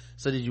yet,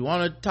 so did you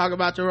want to talk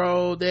about your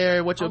role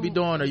there, what you'll be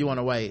doing, or you want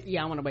to wait?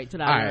 Yeah, I want to wait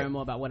till All I right. learn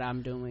more about what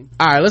I'm doing.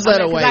 All right, let's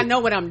let her 'cause wait. I know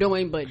what I'm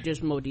doing, but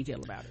just more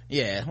detail about it.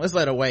 Yeah, let's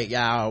let her wait,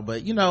 y'all.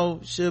 But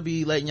she'll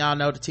be letting y'all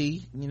know the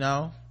tea,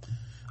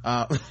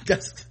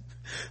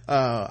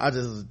 I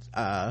just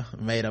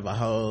made up a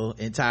whole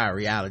entire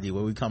reality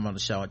where we come on the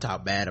show and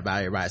talk bad about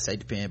everybody.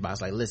 Safety Pin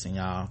boss, like, listen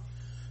y'all,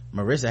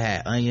 Marissa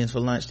had onions for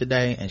lunch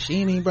today and she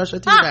didn't even brush her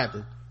teeth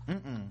after.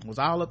 Was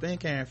all up in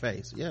Karen's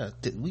face. Yeah,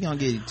 we gonna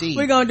get you tea.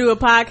 We're gonna do a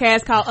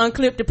podcast called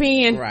Unclip the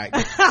Pen. Right.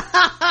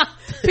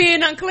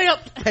 Pen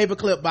unclipped.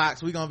 Paperclip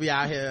box, we gonna be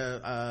out here.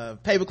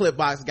 Paperclip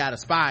box got a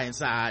spy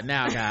inside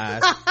now,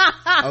 guys.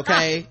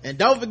 Okay, and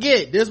don't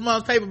forget this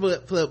month's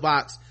paperclip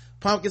box,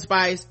 pumpkin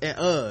spice and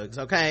Uggs.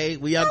 Okay,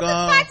 we are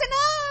going.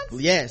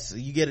 Yes,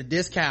 you get a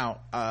discount.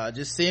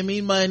 Just send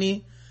me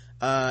money,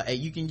 and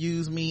you can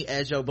use me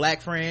as your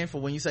black friend for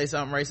when you say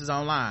something racist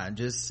online.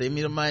 Just send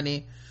me the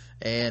money,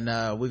 and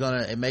we're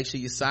gonna and make sure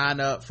you sign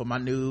up for my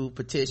new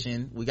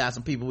petition. We got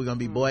some people we're gonna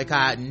be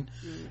boycotting,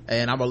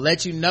 and I'm gonna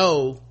let you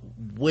know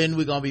when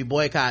we're gonna be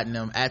boycotting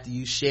them after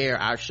you share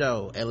our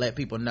show and let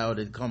people know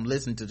to come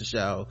listen to the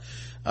show.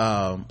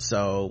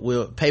 So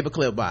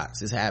paperclip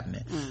box is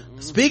happening.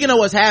 Speaking of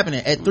what's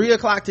happening, at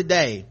 3:00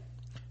 today,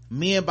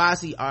 me and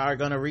Bossy are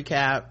gonna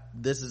recap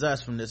This Is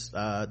Us from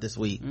this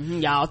week.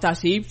 Y'all thought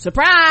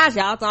surprise,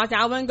 y'all thought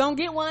y'all wasn't gonna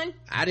get one.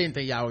 I didn't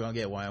think y'all were gonna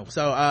get one.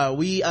 So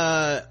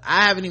I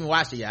haven't even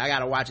watched it yet. I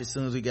gotta watch it as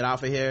soon as we get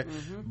off of here.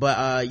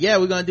 But yeah,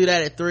 we're gonna do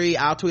that at 3.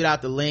 I'll tweet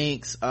out the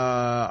links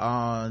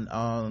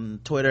on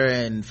Twitter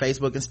and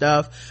Facebook and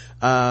stuff.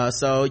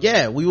 So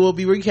yeah, we will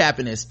be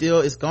recapping it. Still,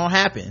 it's gonna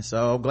happen.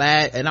 So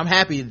glad, and I'm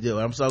happy to do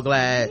it. I'm so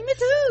glad Me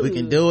too. we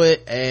can do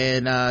it.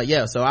 And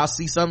yeah, so I'll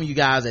see some of you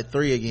guys at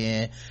 3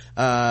 again.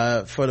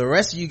 For the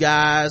rest of you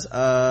guys,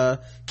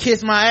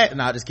 kiss my ass.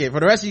 No, just kidding. For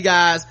the rest of you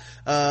guys,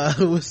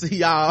 we'll see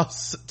y'all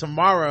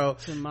tomorrow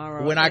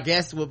when our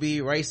guest will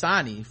be Ray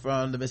Sani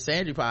from the Miss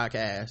Sandry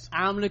podcast.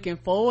 I'm looking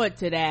forward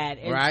to that.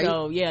 And Right?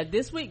 so yeah,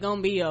 this week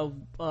gonna be I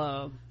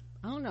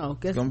don't know,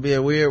 guess It's gonna be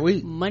a weird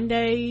week.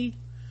 Monday,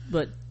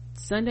 but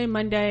Sunday,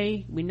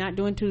 Monday, we're not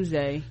doing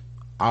Tuesday.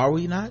 Are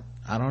we not?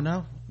 I don't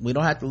know. We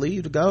don't have to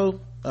leave to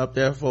go up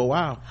there for a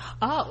while.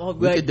 Oh, well,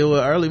 We could do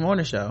an early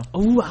morning show.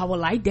 Ooh, I would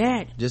like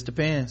that. Just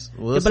depends.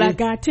 We'll The see. black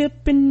guy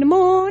tip in the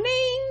morning.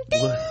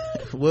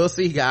 We'll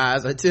see,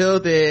 guys. Until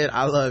then,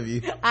 I love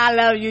you. I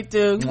love you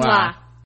too. Mwah. Mwah.